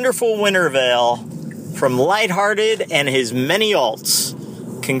 and wonderful Wintervale from Lighthearted and his many alts.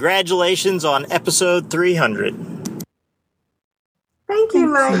 Congratulations on episode 300. Thank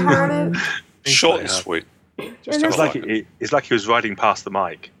you, Lighthearted. Short and sweet. It's like he was riding past the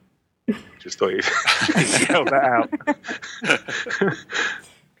mic. Just thought you held that out.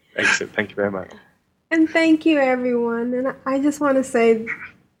 Excellent. Thank you very much. And thank you, everyone. And I just want to say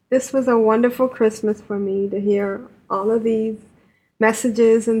this was a wonderful Christmas for me to hear all of these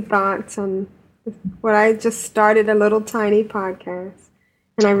messages and thoughts on what I just started a little tiny podcast.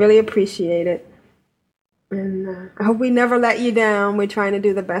 And I really appreciate it. And I hope we never let you down. We're trying to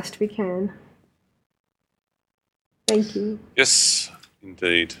do the best we can. Thank you. Yes,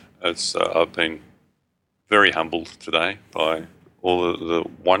 indeed. I've been very humbled today by all of the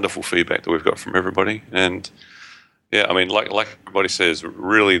wonderful feedback that we've got from everybody. And yeah, I mean, like everybody says,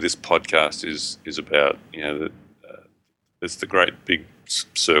 really this podcast is about, it's the great big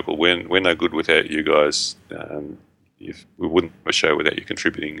circle. We're no good without you guys. We wouldn't have a show without you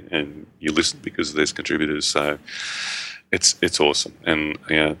contributing, and you listen because there's contributors. So it's awesome. And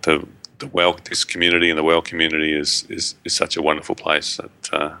the WoW, this community and the WoW community is such a wonderful place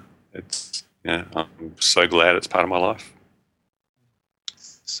that I'm so glad it's part of my life.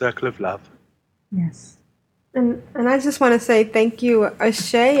 Circle of love. Yes. And I just want to say thank you,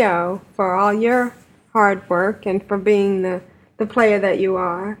 Asheo, for all your hard work and for being the player that you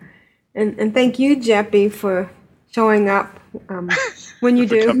are. And thank you, Jeppy, for showing up when you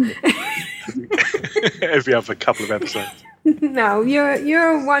do. Every other couple of episodes. No,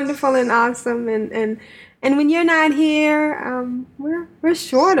 you're wonderful and awesome, and when you're not here, we're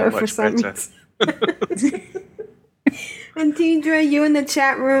shorter for some reason. And Deidre, you in the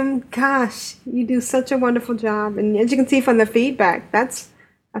chat room, gosh, you do such a wonderful job. And as you can see from the feedback, that's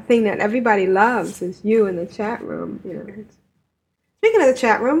a thing that everybody loves is you in the chat room. Speaking of the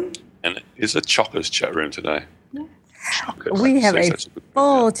chat room, and it's a chockers chat room today. We have a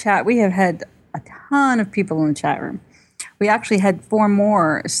full chat. We have had a ton of people in the chat room. We actually had 4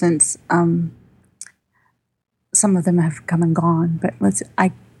 more since some of them have come and gone, but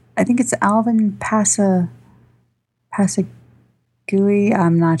I think it's Alvin Pasagui.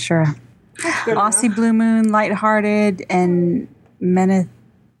 I'm not sure. Aussie Blue Moon, Lighthearted, and Meneth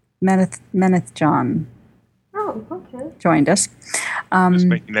John. Oh, okay. Joined us. Just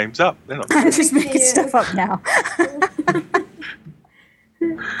making names up. They're not. I'm just making stuff up now.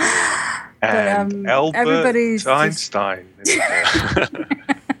 And Albert everybody's Einstein.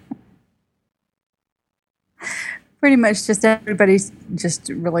 Pretty much just everybody's just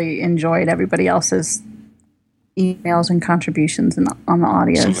really enjoyed everybody else's emails and contributions on the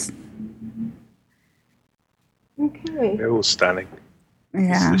audios. Okay. They're all stunning.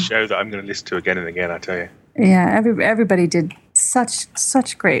 Yeah. This is a show that I'm going to listen to again and again, I tell you. Yeah, everybody did such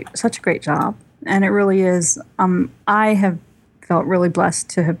a great job, and it really is. I have felt really blessed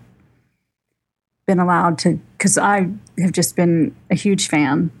to have been allowed to, because I have just been a huge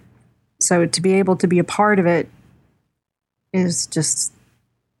fan. So to be able to be a part of it is just.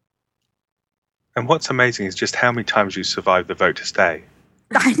 And what's amazing is just how many times you survived the vote to stay.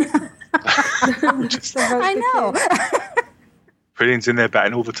 I know. I know. Brilliant's in there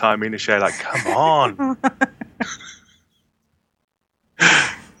batting all the time in the show, like, come on.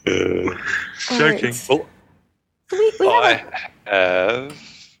 Joking. Right. Well, I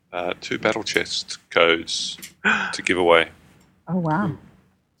have 2 battle chest codes to give away. Oh, wow.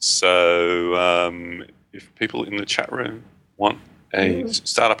 So if people in the chat room want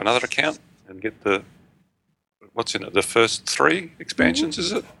start up another account and get what's in it, the first 3 expansions,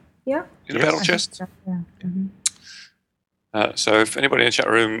 is it? Yeah. In the battle chest? So, yeah. Mm-hmm. So if anybody in the chat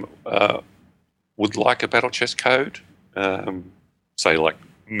room would like a battle chest code, say like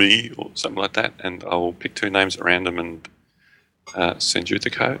me or something like that, and I'll pick 2 names at random and send you the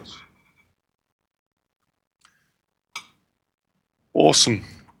codes. Awesome.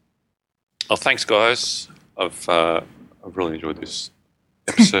 Oh, thanks, guys. I've really enjoyed this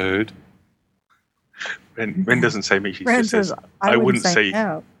episode. Ren doesn't say me. She Ren just says, I wouldn't say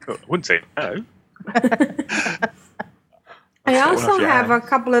no. I wouldn't say no. I also have a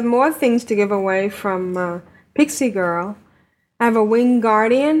couple of more things to give away from Pixie Girl. I have a Winged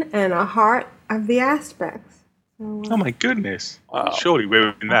Guardian and a Heart of the Aspects. So, Oh my goodness! Wow. Surely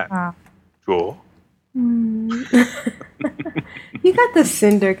we're in that drawer. You got the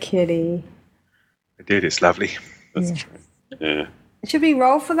Cinder Kitty. I did. It's lovely. That's true. Yeah. Should we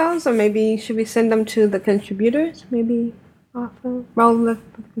roll for those, or maybe should we send them to the contributors? Maybe roll the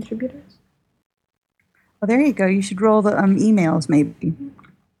contributors. Well, there you go. You should roll the emails, maybe.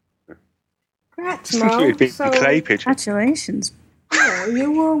 Congrats, Mo. So, clay pigeon. Congratulations. Yeah,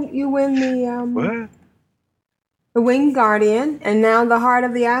 you win the Winged Guardian, and now the Heart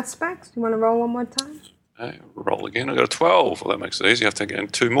of the Aspects. Do you want to roll one more time? Roll again. I got a 12. Well, that makes it easy. I have to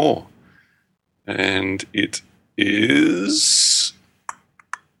get 2 more. And it is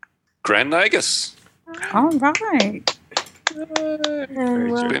Grand Nagus. All right. He's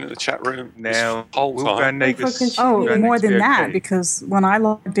been in the chat room now. Whole time. Grand Nagus. Oh, more than that, because when I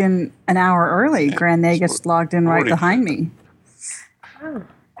logged in an hour early, Grand Nagus logged in right behind me. Oh,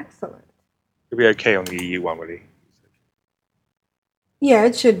 excellent. He'll be okay on the EU one, will he? Yeah,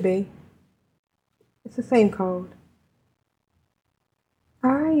 it should be. It's the same code.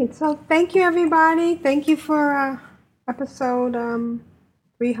 All right, so thank you, everybody. Thank you for episode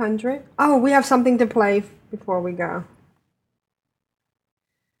 300. Oh, we have something to play before we go.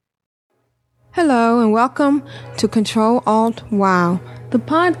 Hello, and welcome to Control Alt WoW, the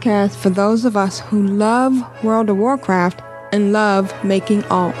podcast for those of us who love World of Warcraft and love making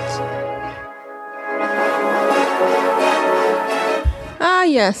alts. Ah,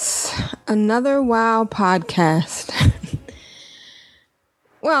 yes, another WoW podcast.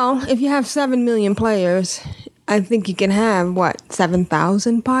 Well, if you have 7 million players, I think you can have,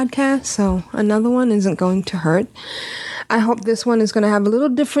 7,000 podcasts? So another one isn't going to hurt. I hope this one is going to have a little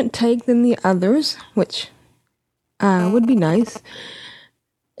different take than the others, which would be nice.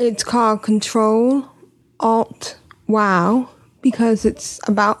 It's called Control Alt WoW because it's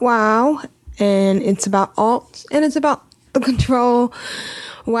about WoW, and it's about alts, and it's about the control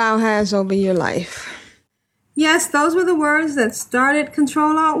WoW has over your life. Yes, those were the words that started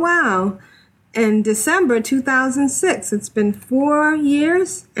Control Alt WoW in December 2006. It's been 4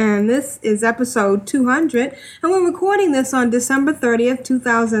 years, and this is episode 200. And we're recording this on December 30th,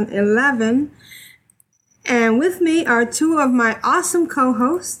 2011. And with me are 2 of my awesome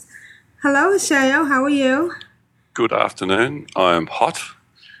co-hosts. Hello, Shayo. How are you? Good afternoon. I'm hot.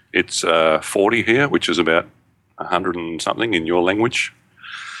 It's 40 here, which is about 100 and something in your language.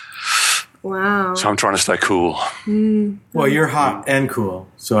 Wow. So I'm trying to stay cool. Well, you're hot and cool,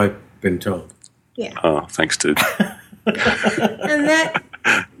 so I've been told. Yeah. Oh, thanks, dude. And that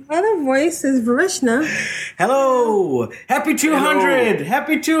other voice is Varishna. Hello! Happy 200! Hello.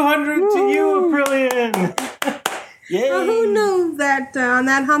 Happy 200 to you, Brilliant! Yay! Well, who knew that on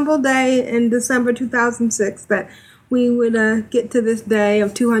that humble day in December 2006 that we would get to this day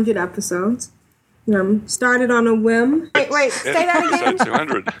of 200 episodes? Started on a whim. Wait, say that again? Episode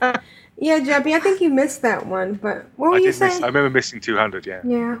 200. Yeah, Jeppy, I think you missed that one, but what were you saying? I remember missing 200, yeah.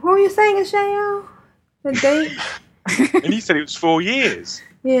 Yeah, what were you saying, Ashayo? The date? And you said it was 4 years.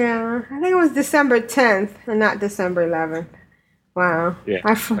 Yeah, I think it was December 10th and not December 11th. Wow. Yeah,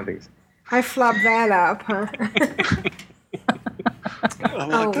 I think so. I flubbed that up, huh? I'm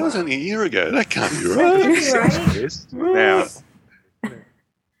like, that was only a year ago. That can't be right. Right? Now,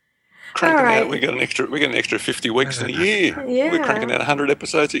 Cranking right. out, we got an extra 50 weeks in a year. Yeah. We're cranking out 100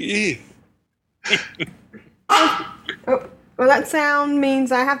 episodes a year. Well, that sound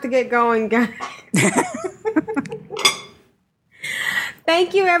means I have to get going, guys.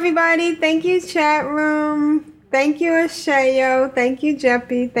 Thank you, everybody. Thank you, chat room. Thank you, Ashayo. Thank you,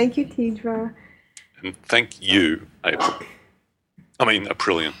 Jeppy. Thank you, Tidra. And thank you, April. I mean,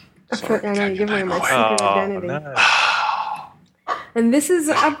 Aprillian. Sorry, I know you're giving away my secret identity. No. And this is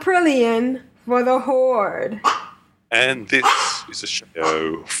Aprillian for the Horde. And this is a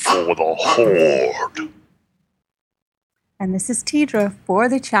show for the Horde. And this is Tidra for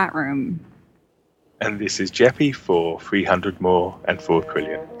the chat room. And this is Jeppy for 300 more and for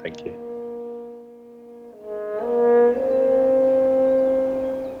Aprillian. Thank you.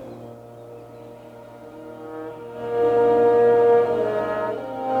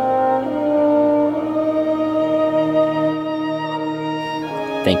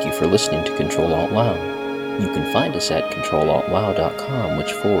 Thank you for listening to Control Alt WoW. You can find us at controlaltwow.com,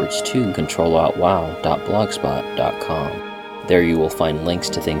 which forwards to controlaltwow.blogspot.com. There you will find links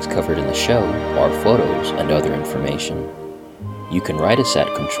to things covered in the show, our photos, and other information. You can write us at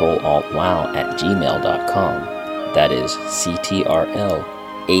controlaltwow@gmail.com. That is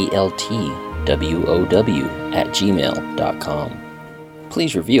CTRLALTWOW@gmail.com.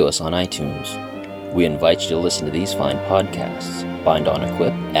 Please review us on iTunes. We invite you to listen to these fine podcasts. Bind on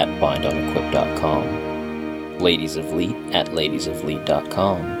Equip at bindonequip.com. Ladies of Leet at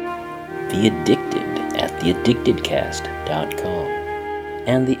ladiesofleet.com. The Addicted at theaddictedcast.com.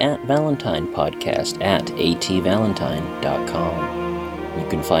 And the At Valentine podcast at atvalentine.com. You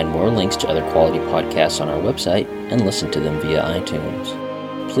can find more links to other quality podcasts on our website and listen to them via iTunes.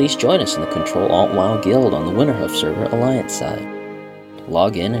 Please join us in the Control Alt WoW Guild on the Winterhoof server Alliance side.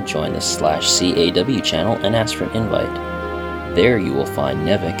 Log in and join the /CAW channel and ask for an invite. There you will find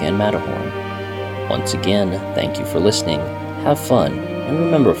Nevik and Matterhorn. Once again, thank you for listening, have fun, and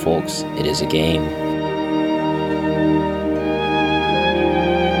remember folks, it is a game.